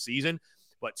going in the season,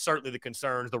 but certainly the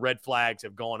concerns, the red flags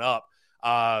have gone up,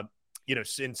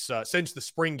 since the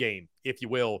spring game, if you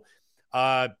will.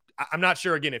 I'm not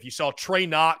sure, again, if you saw Trey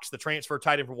Knox, the transfer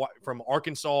tight end from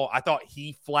Arkansas. I thought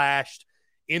he flashed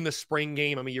in the spring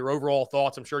game. I mean, your overall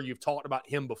thoughts, I'm sure you've talked about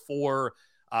him before,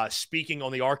 speaking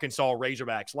on the Arkansas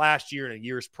Razorbacks last year and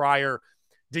years prior.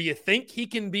 Do you think he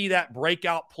can be that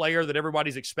breakout player that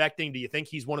everybody's expecting? Do you think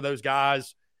he's one of those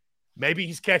guys? maybe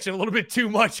he's catching a little bit too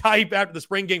much hype after the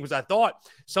spring game, because I thought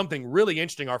something really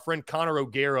interesting. Our friend Connor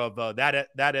O'Gara of the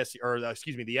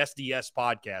SDS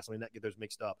podcast. I mean, that get those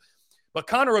mixed up. But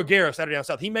Connor O'Gara, Saturday Down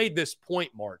South, he made this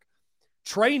point, Mark.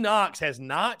 Trey Knox has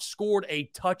not scored a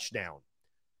touchdown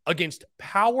against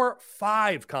Power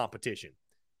 5 competition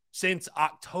since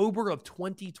October of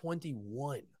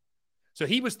 2021. So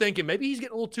he was thinking maybe he's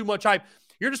getting a little too much hype.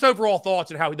 Your just overall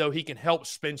thoughts on how, though, he can help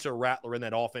Spencer Rattler in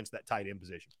that offense, that tight end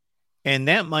position. And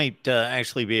that might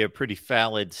actually be a pretty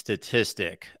valid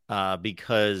statistic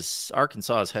because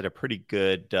Arkansas has had a pretty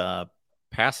good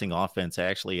passing offense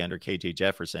actually under KJ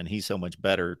Jefferson. He's so much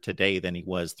better today than he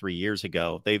was 3 years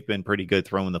ago. They've been pretty good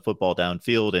throwing the football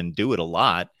downfield and do it a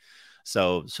lot.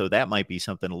 So that might be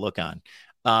something to look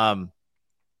on.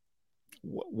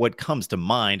 What comes to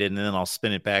mind, and then I'll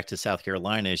spin it back to South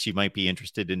Carolina, is you might be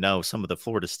interested to know some of the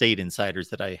Florida State insiders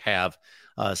that I have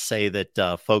say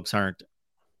that folks aren't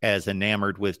as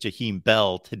enamored with Jaheim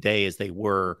Bell today as they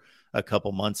were a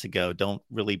couple months ago. Don't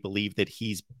really believe that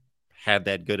he's had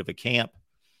that good of a camp.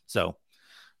 So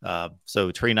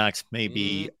Trey Knox may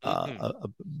be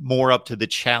more up to the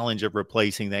challenge of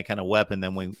replacing that kind of weapon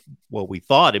than what we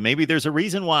thought. And maybe there's a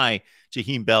reason why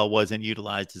Jaheim Bell wasn't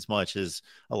utilized as much as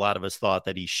a lot of us thought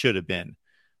that he should have been.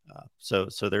 So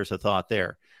there's a thought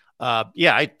there.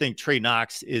 I think Trey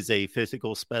Knox is a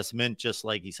physical specimen, just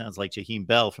like he sounds like Jaheim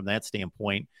Bell from that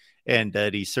standpoint, and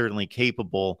that he's certainly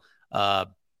capable. I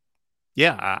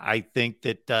think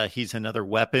that he's another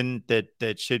weapon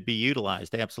that should be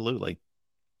utilized. Absolutely.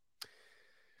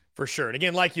 For sure. And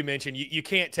again, like you mentioned, you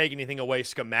can't take anything away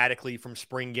schematically from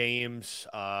spring games,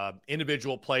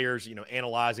 individual players,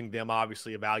 analyzing them,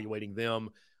 obviously evaluating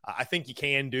them. I think you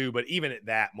can do, but even at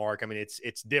that, Mark, I mean,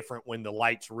 it's different when the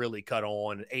lights really cut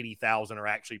on and 80,000 are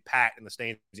actually packed in the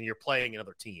stands and you're playing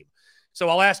another team. So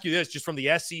I'll ask you this, just from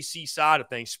the SEC side of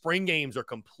things, spring games are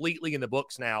completely in the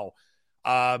books now.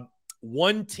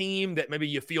 One team that maybe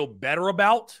you feel better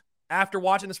about after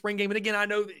watching the spring game, and again, I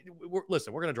know, we're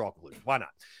going to draw a conclusion. Why not?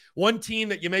 One team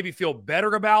that you maybe feel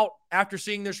better about after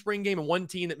seeing their spring game, and one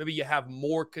team that maybe you have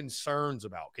more concerns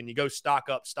about. Can you go stock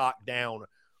up, stock down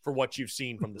for what you've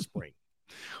seen from the spring?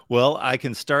 Well, I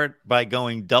can start by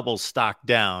going double stock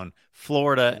down,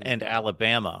 Florida and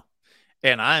Alabama.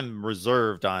 And I'm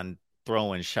reserved on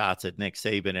throwing shots at Nick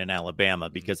Saban and Alabama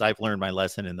because I've learned my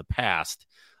lesson in the past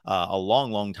a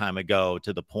long, long time ago,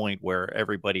 to the point where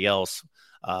everybody else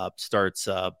starts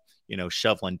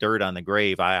shoveling dirt on the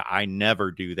grave. I never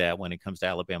do that when it comes to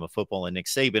Alabama football and Nick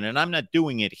Saban. And I'm not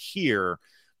doing it here,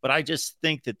 but I just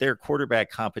think that their quarterback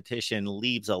competition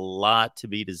leaves a lot to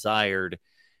be desired.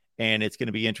 And it's going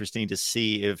to be interesting to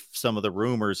see if some of the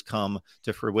rumors come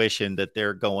to fruition that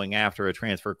they're going after a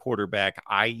transfer quarterback,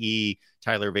 i.e.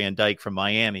 Tyler Van Dyke from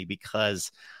Miami,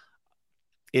 because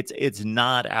it's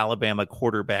not Alabama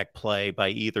quarterback play by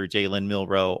either Jalen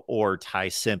Milroe or Ty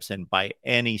Simpson by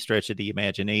any stretch of the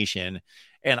imagination.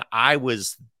 And I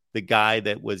was the guy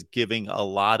that was giving a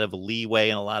lot of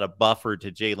leeway and a lot of buffer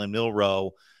to Jalen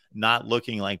Milroe, not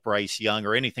looking like Bryce Young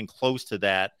or anything close to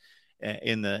that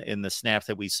in the snaps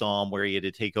that we saw him, where he had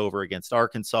to take over against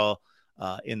Arkansas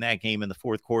in that game in the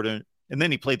fourth quarter. And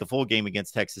then he played the full game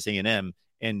against Texas A&M.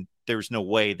 And there's no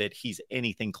way that he's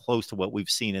anything close to what we've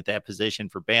seen at that position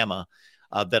for Bama,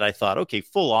 that I thought, okay,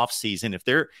 full off season,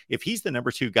 if he's the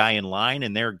number 2 guy in line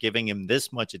and they're giving him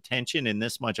this much attention and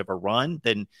this much of a run,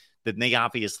 then they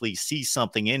obviously see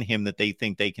something in him that they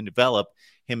think they can develop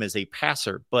him as a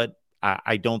passer. But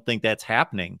I don't think that's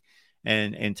happening.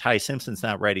 And Ty Simpson's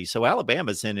not ready. So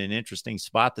Alabama's in an interesting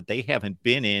spot that they haven't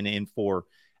been in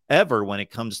forever when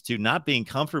it comes to not being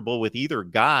comfortable with either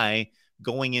guy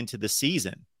going into the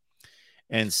season.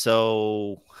 And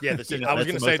so, I was going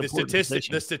to say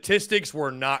the statistics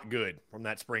were not good from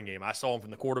that spring game. I saw them from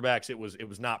the quarterbacks. It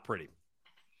was not pretty.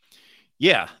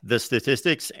 Yeah. The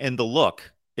statistics and the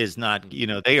look is not,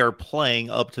 they are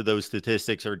playing up to those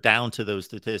statistics or down to those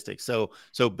statistics. So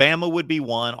Bama would be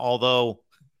one, although,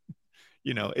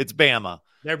 it's Bama.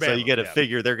 So you got to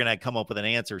figure they're going to come up with an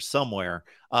answer somewhere.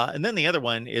 And then the other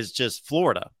one is just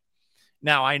Florida.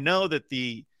 Now, I know that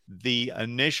the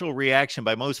initial reaction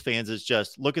by most fans is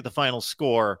just look at the final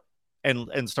score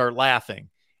and start laughing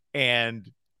and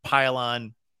pile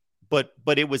on. But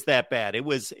it was that bad.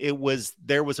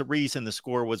 There was a reason the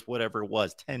score was whatever it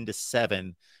was,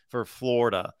 10-7 for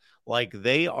Florida. Like,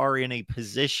 they are in a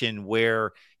position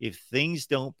where if things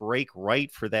don't break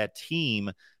right for that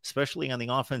team, especially on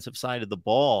the offensive side of the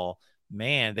ball,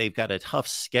 man, they've got a tough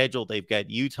schedule. They've got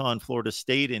Utah and Florida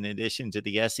State in addition to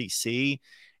the SEC.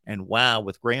 And wow,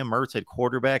 with Graham Mertz at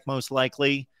quarterback, most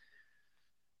likely,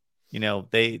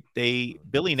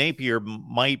 Billy Napier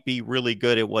might be really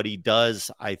good at what he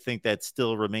does. I think that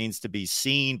still remains to be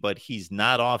seen, but he's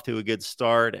not off to a good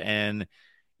start. And,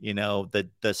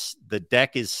 the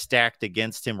deck is stacked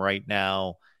against him right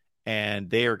now, and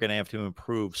they are going to have to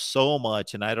improve so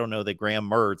much. And I don't know that Graham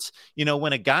Mertz,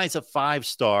 when a guy's a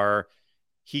 5-star,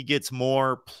 he gets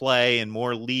more play and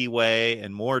more leeway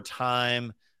and more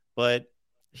time, but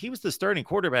he was the starting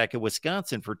quarterback at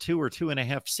Wisconsin for 2 or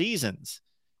 2.5 seasons.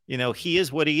 He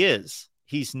is what he is.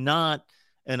 He's not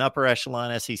an upper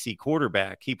echelon SEC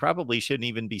quarterback. He probably shouldn't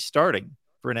even be starting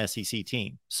for an SEC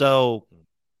team. So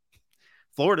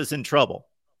Florida's in trouble.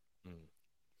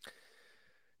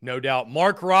 No doubt.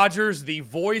 Mark Rogers, the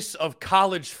voice of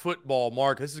college football.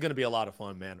 Mark, this is going to be a lot of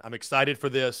fun, man. I'm excited for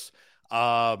this.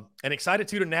 And excited,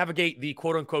 too, to navigate the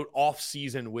quote-unquote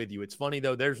off-season with you. It's funny,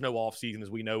 though, there's no off-season, as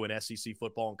we know, in SEC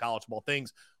football and college football.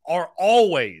 Things are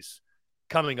always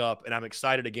coming up, and I'm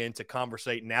excited, again, to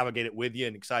conversate and navigate it with you,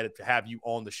 and excited to have you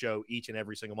on the show each and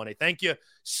every single Monday. Thank you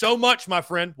so much, my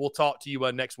friend. We'll talk to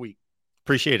you next week.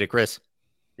 Appreciate it, Chris.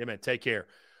 Yeah, man. Take care.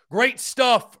 Great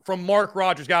stuff from Mark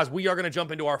Rogers. Guys, we are going to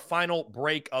jump into our final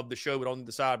break of the show, but on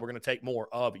the side, we're going to take more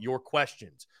of your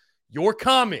questions, your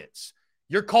comments,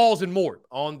 your calls, and more.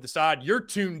 On the side, you're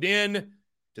tuned in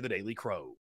to the Daily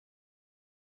Crow.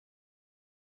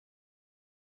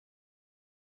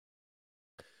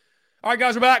 All right,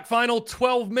 guys, we're back. Final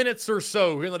 12 minutes or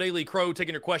so here in the Daily Crow,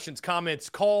 taking your questions, comments,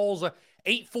 calls.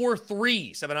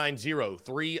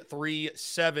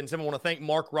 843-790-3377. I want to thank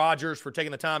Mark Rogers for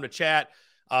taking the time to chat.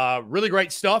 Really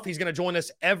great stuff. He's going to join us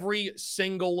every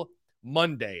single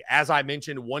Monday, as I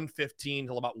mentioned, 1:15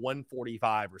 till about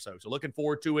 1:45 or so. So looking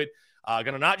forward to it. Going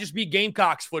to not just be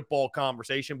Gamecocks football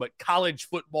conversation, but college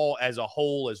football as a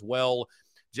whole as well.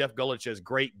 Jeff Gullich is a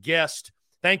great guest.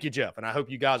 Thank you, Jeff, and I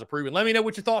hope you guys approve. And let me know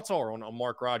what your thoughts are on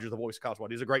Mark Rogers, the voice of college football.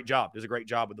 He does a great job. Does a great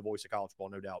job with the voice of college football,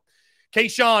 no doubt.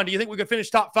 Kayshawn, do you think we could finish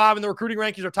top 5 in the recruiting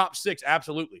rankings or top 6?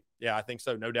 Absolutely. Yeah, I think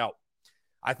so, no doubt.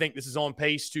 I think this is on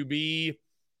pace to be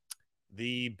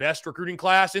the best recruiting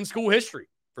class in school history,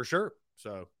 for sure.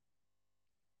 So,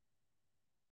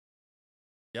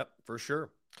 yep, for sure.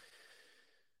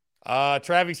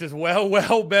 Travis says,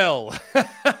 well, Bell.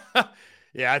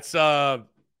 Yeah, it's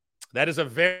that is a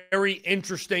very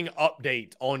interesting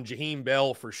update on Jaheim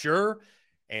Bell for sure.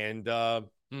 And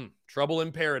trouble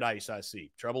in paradise, I see.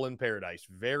 Trouble in paradise.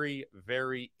 Very,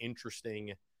 very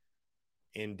interesting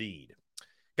indeed.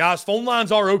 Guys, phone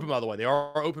lines are open, by the way. They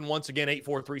are open once again,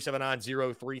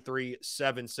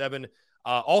 843-790-3377.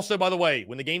 Also, by the way,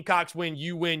 when the Gamecocks win,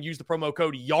 you win. Use the promo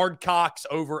code YARDCOCKS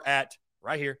over at,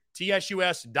 right here,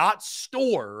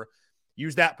 tsus.store.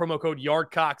 Use that promo code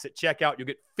YARDCOCKS at checkout. You'll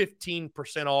get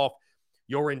 15% off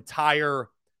your entire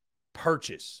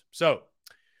purchase. So,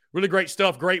 really great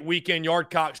stuff. Great weekend.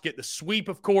 Yardcocks get the sweep,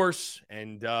 of course.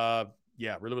 And, yeah,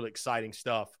 really, really exciting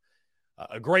stuff.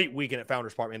 A great weekend at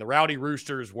Founders Park. And the Rowdy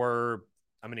Roosters were,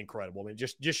 incredible.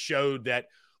 Just showed that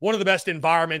one of the best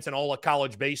environments in all of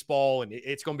college baseball. And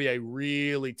it's going to be a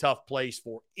really tough place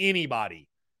for anybody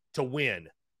to win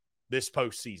this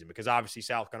postseason because obviously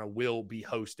South Carolina will be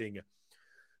hosting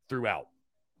throughout.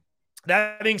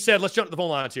 That being said, let's jump to the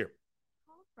phone lines here.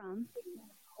 From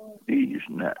These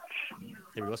nuts.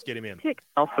 Here, let's get him in.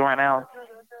 Also right now.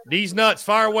 These nuts,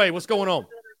 fire away. What's going on?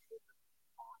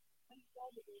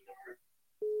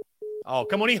 Oh,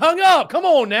 come on. He hung up. Come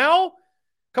on now.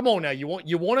 Come on now. You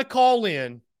want to call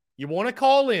in. You want to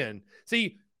call in.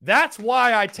 See, that's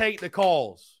why I take the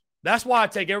calls. That's why I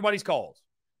take everybody's calls,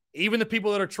 even the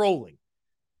people that are trolling.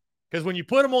 Because when you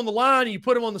put them on the line and you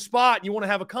put them on the spot and you want to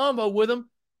have a combo with them,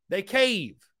 they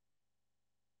cave.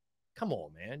 Come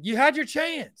on, man. You had your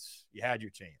chance. You had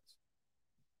your chance.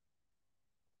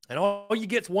 And all you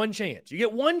get is one chance. You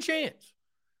get one chance.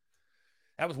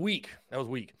 That was weak.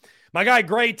 My guy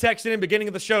Gray texted in beginning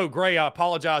of the show. Gray, I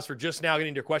apologize for just now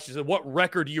getting to your questions. What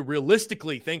record do you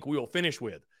realistically think we will finish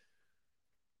with?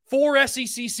 4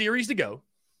 SEC series to go.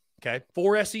 Okay,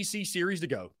 4 SEC series to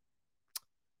go.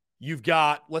 You've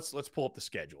got, let's pull up the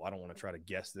schedule. I don't want to try to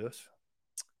guess this.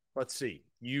 Let's see.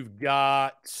 You've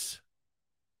got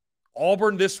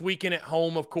Auburn this weekend at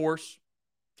home, of course.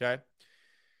 Okay.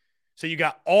 So you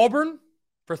got Auburn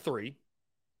for 3.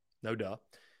 No duh.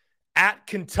 At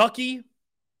Kentucky,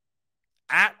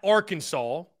 at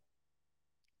Arkansas,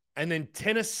 and then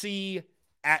Tennessee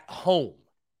at home.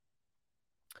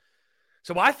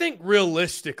 So I think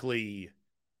realistically,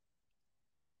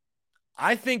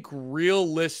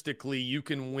 you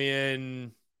can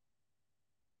win.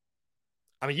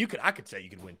 I could say you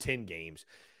could win 10 games.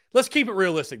 Let's keep it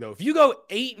realistic, though. If you go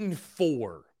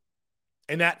 8-4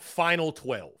 in that final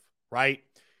 12, right?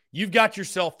 you've got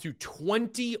yourself to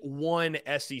 21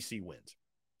 SEC wins.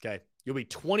 Okay. You'll be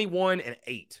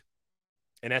 21-8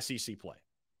 in SEC play.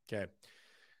 Okay.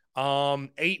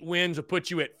 8 wins will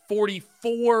put you at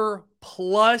 44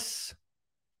 plus,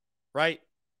 right?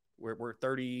 We're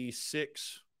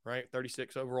 36, right?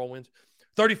 36 overall wins.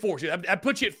 34. So that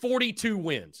puts you at 42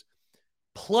 wins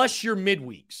plus your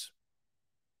midweeks.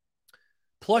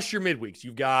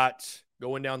 You've got,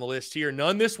 going down the list here,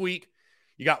 none this week.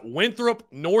 You got Winthrop,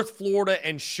 North Florida,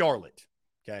 and Charlotte.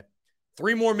 Okay.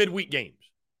 3 more midweek games.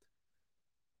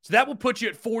 So that will put you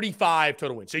at 45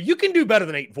 total wins. So you can do better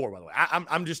than 8-4, by the way.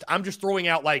 I'm just throwing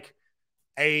out like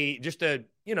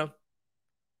that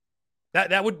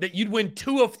you'd win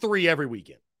 2 of 3 every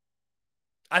weekend.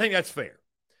 I think that's fair.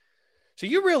 So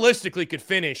you realistically could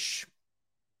finish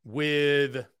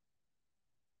with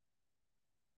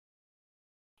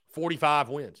 45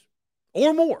 wins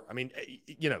or more. I mean,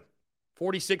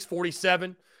 46,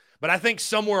 47, but I think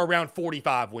somewhere around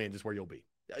 45 wins is where you'll be.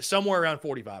 Somewhere around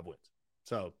 45 wins.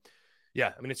 So,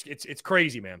 yeah, I mean, it's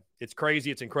crazy, man. It's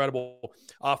crazy. It's incredible.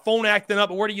 Phone acting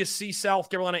up. Where do you see South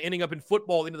Carolina ending up in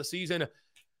football at the end of the season?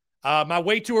 My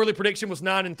way too early prediction was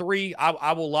 9-3.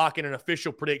 I will lock in an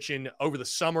official prediction over the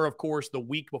summer, of course, the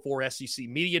week before SEC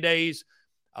Media Days.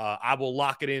 I will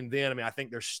lock it in then. I mean, I think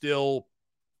there's still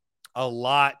a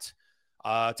lot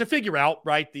to figure out,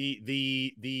 right?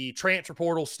 The transfer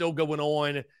portal still going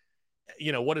on.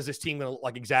 What is this team going to look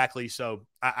like exactly? So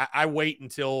I wait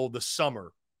until the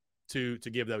summer to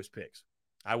give those picks.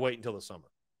 I wait until the summer.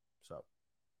 So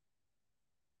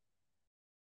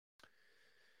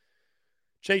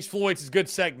Chase Floyd's is a good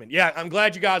segment. Yeah, I'm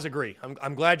glad you guys agree.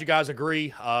 I'm glad you guys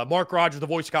agree. Mark Rogers, the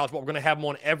voice of college, but we're going to have him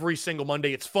on every single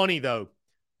Monday. It's funny, though.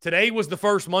 Today was the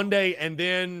first Monday, and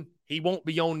then he won't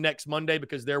be on next Monday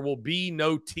because there will be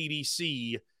no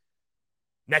TDC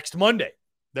next Monday.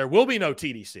 There will be no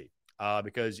TDC.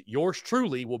 Because yours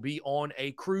truly will be on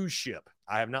a cruise ship.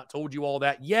 I have not told you all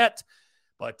that yet,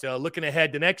 but looking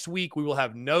ahead to next week, we will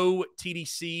have no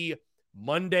TDC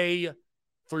Monday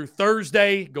through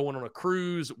Thursday, going on a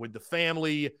cruise with the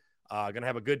family. Going to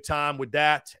have a good time with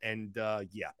that. And,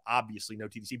 obviously no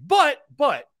TDC. But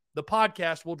the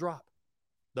podcast will drop.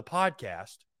 The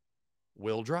podcast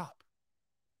will drop.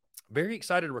 Very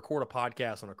excited to record a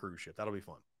podcast on a cruise ship. That'll be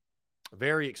fun.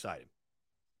 Very excited.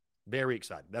 Very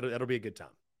excited. That'll be a good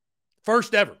time.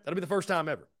 First ever. That'll be the first time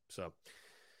ever. So,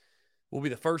 will be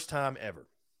the first time ever.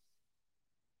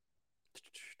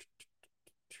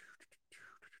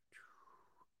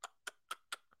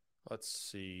 Let's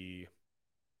see.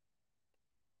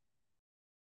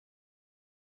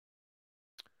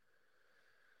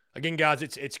 Again, guys,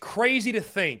 it's crazy to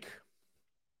think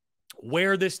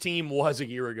where this team was a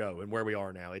year ago and where we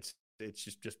are now. It's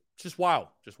just wild.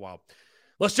 Just wild.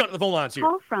 Let's jump to the phone lines here.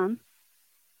 Call from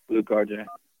Luke RJ.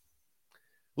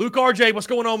 Luke RJ, what's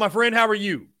going on, my friend? How are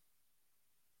you?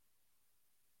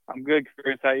 I'm good,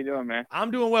 Chris. How you doing, man?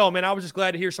 I'm doing well, man. I was just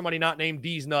glad to hear somebody not named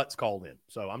D's Nuts called in.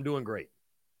 So I'm doing great.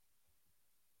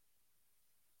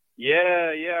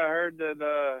 Yeah. I heard that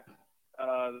the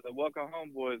Welcome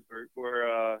Home boys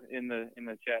were in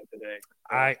the chat today.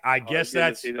 So I guess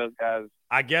that's see those guys.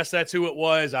 I guess that's who it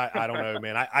was. I don't know,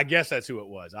 man. I guess that's who it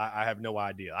was. I have no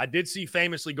idea. I did see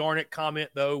Famously Garnett comment,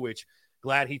 though, which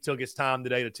glad he took his time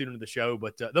today to tune into the show.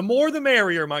 But the more the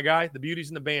merrier, my guy. The beauties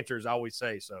and the banter, as I always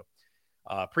say. So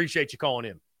appreciate you calling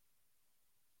in.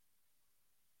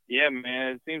 Yeah,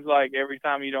 man. It seems like every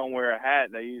time you don't wear a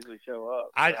hat, they usually show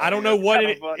up. I don't know what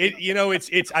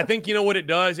it's I think you know what it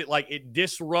does. It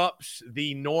disrupts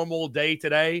the normal day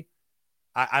today.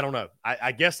 I don't know.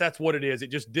 I guess that's what it is. It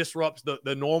just disrupts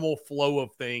the normal flow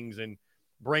of things and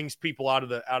brings people out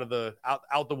the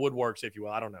woodworks, if you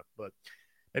will. I don't know, but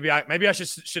maybe I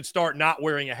should start not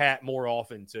wearing a hat more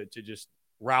often to just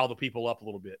rile the people up a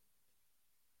little bit.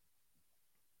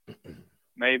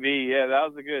 Maybe, yeah. That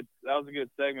was a good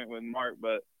segment with Mark,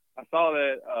 but I saw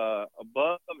that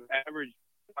above average,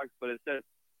 but it says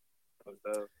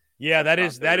so. Yeah, that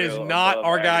is not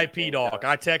our guy P-Dawg.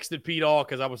 I texted P-Dawg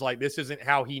because I was like, this isn't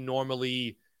how he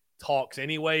normally talks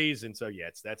anyways. And so,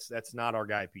 yeah, that's not our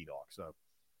guy P-Dawg. So,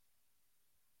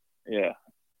 yeah.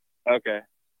 Okay.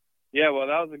 Yeah, well,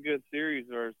 that was a good series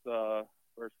versus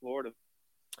Florida.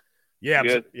 Yeah,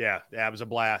 it was a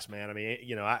blast, man. I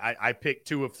mean, I picked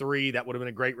 2 of 3. That would have been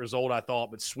a great result, I thought,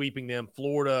 but sweeping them.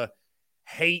 Florida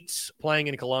hates playing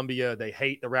in Columbia. They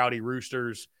hate the Rowdy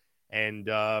Roosters. And,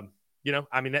 I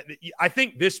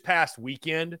think this past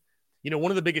weekend,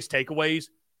 one of the biggest takeaways,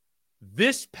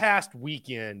 this past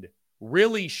weekend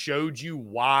really showed you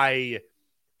why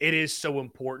it is so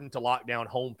important to lock down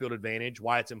home field advantage,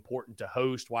 why it's important to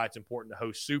host, why it's important to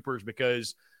host supers,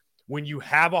 because when you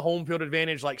have a home field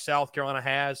advantage like South Carolina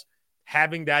has,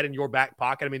 having that in your back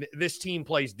pocket. I mean, this team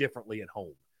plays differently at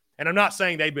home. And I'm not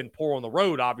saying they've been poor on the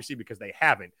road, obviously, because they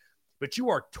haven't. But you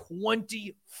are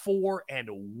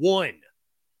 24-1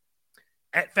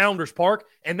 at Founders Park.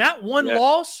 And that one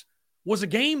loss was a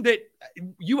game that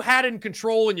you had in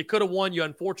control and you could have won. You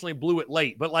unfortunately blew it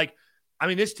late. But,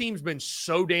 this team's been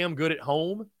so damn good at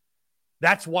home.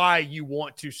 That's why you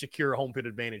want to secure a home field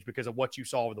advantage, because of what you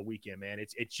saw over the weekend, man.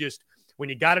 It's just when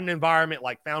you got an environment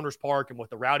like Founders Park and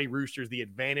with the Rowdy Roosters, the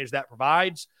advantage that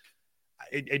provides,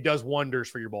 it does wonders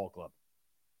for your ball club.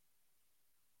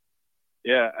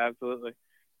 Yeah, absolutely.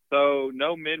 So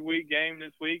no midweek game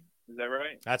this week. Is that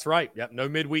right? That's right. Yep. No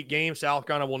midweek game. South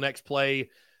Carolina will next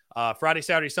play Friday,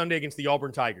 Saturday, Sunday against the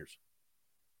Auburn Tigers.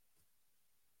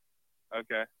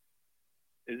 Okay.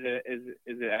 Is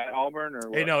it at Auburn or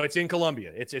what? Hey, no, it's in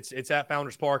Columbia. It's at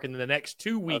Founders Park, and then the next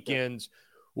 2 weekends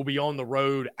will be on the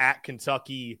road at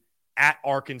Kentucky, at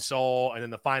Arkansas, and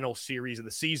then the final series of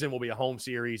the season will be a home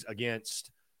series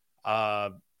against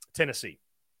Tennessee.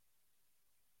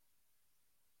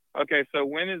 Okay, so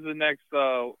when is the next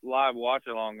live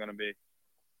watch-along going to be?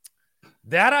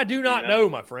 That I do not know,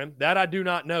 my friend. That I do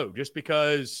not know, just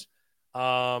because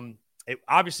it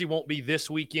obviously won't be this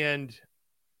weekend.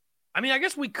 I mean, I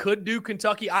guess we could do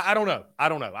Kentucky. I don't know.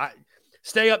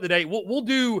 Stay up to date. We'll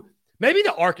do maybe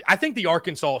I think the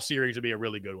Arkansas series would be a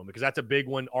really good one, because that's a big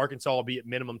one. Arkansas will be at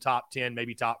minimum top 10,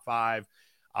 maybe top 5.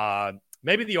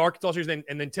 Maybe the Arkansas series, and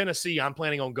then Tennessee, I'm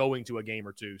planning on going to a game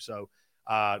or two. So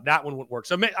that one wouldn't work.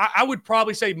 So I would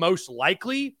probably say most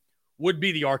likely would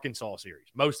be the Arkansas series.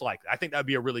 Most likely. I think that would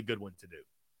be a really good one to do.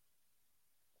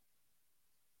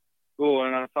 Cool.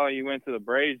 And I saw you went to the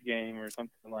Braves game or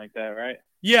something like that, right?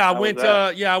 Yeah,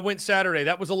 I went Saturday.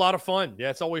 That was a lot of fun. Yeah,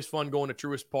 it's always fun going to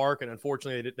Truist Park, and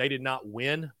unfortunately they did not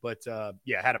win. But,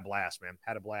 had a blast, man.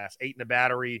 Had a blast. 8 in the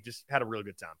battery. Just had a really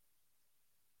good time.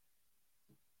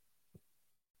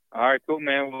 All right, cool,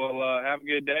 man. Well, have a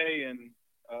good day, and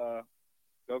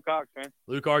go Cox, man.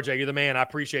 Luke RJ, you're the man. I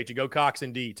appreciate you. Go Cox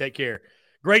indeed. Take care.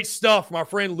 Great stuff, my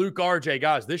friend Luke RJ.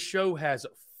 Guys, this show has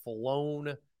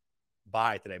flown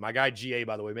by today. My guy GA,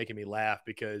 by the way, making me laugh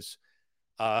because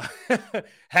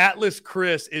Hatless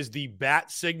Chris is the bat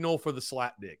signal for the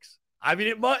slapdicks. I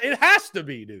mean, it has to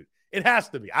be, dude. It has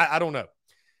to be. I don't know.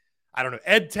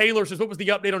 Ed Taylor says, what was the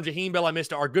update on Jaheim Bell? I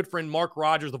missed it. Our good friend Mark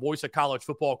Rogers, the voice of college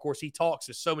football, of course, he talks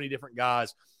to so many different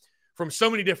guys from so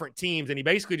many different teams, and he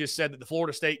basically just said that the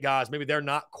Florida State guys, maybe they're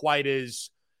not quite as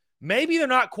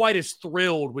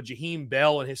thrilled with Jaheim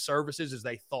Bell and his services as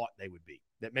they thought they would be.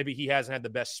 That maybe he hasn't had the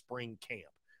best spring camp,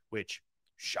 which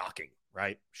shocking,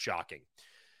 right? Shocking.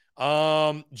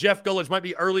 Jeff Gullidge, might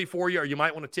be early for you, or you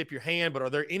might want to tip your hand, but are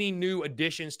there any new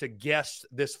additions to guests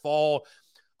this fall?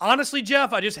 Honestly,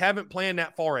 Jeff, I just haven't planned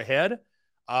that far ahead.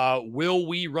 Will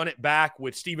we run it back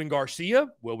with Steven Garcia?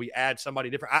 Will we add somebody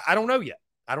different? I don't know yet.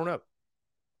 I don't know.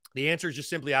 The answer is just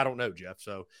simply I don't know, Jeff.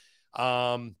 So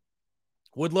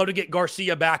would love to get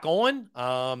Garcia back on,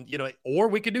 or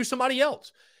we could do somebody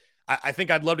else. I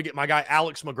think I'd love to get my guy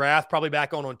Alex McGrath probably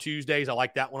back on Tuesdays. I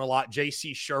like that one a lot.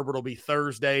 JC Sherbert will be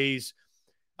Thursdays.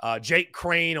 Jake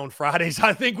Crane on Fridays,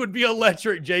 I think, would be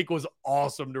electric. Jake was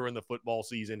awesome during the football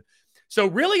season. So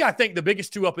really, I think the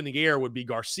biggest two up in the air would be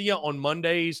Garcia on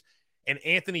Mondays and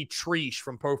Anthony Treesh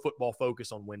from Pro Football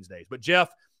Focus on Wednesdays. But, Jeff,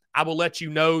 I will let you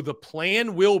know the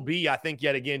plan will be, I think,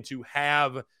 yet again, to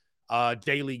have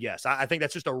daily guests. I think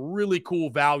that's just a really cool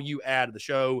value add to the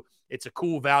show. It's a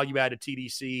cool value add to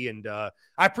TDC, and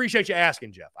I appreciate you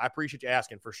asking, Jeff. I appreciate you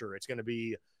asking for sure. It's going to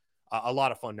be a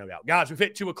lot of fun, no doubt. Guys, we've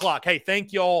hit 2 o'clock. Hey,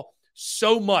 thank y'all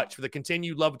so much for the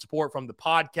continued love and support from the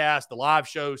podcast, the live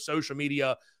show, social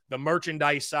media, the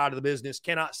merchandise side of the business.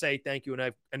 Cannot say thank you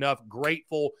enough.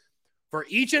 Grateful for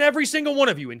each and every single one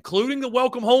of you, including the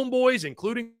Welcome Homeboys,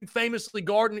 including famously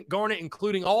Garnet,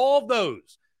 including all of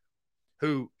those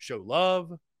who show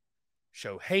love,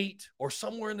 show hate, or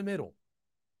somewhere in the middle.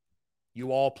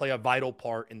 You all play a vital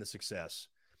part in the success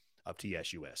of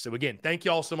TSUS. So again, thank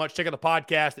you all so much. Check out the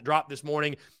podcast that dropped this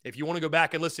morning. If you want to go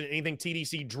back and listen to anything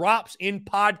TDC, drops in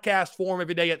podcast form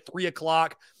every day at 3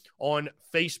 o'clock on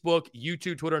Facebook,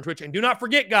 YouTube, Twitter, and Twitch. And do not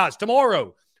forget, guys,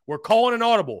 tomorrow we're calling an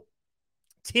audible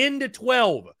 10 to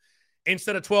 12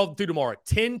 instead of 12 to 2 tomorrow.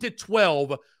 10 to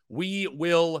 12, we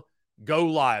will go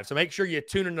live. So make sure you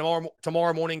tune in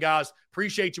tomorrow morning, guys.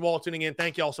 Appreciate you all tuning in.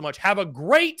 Thank you all so much. Have a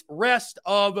great rest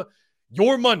of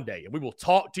your Monday, and we will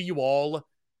talk to you all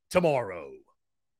tomorrow.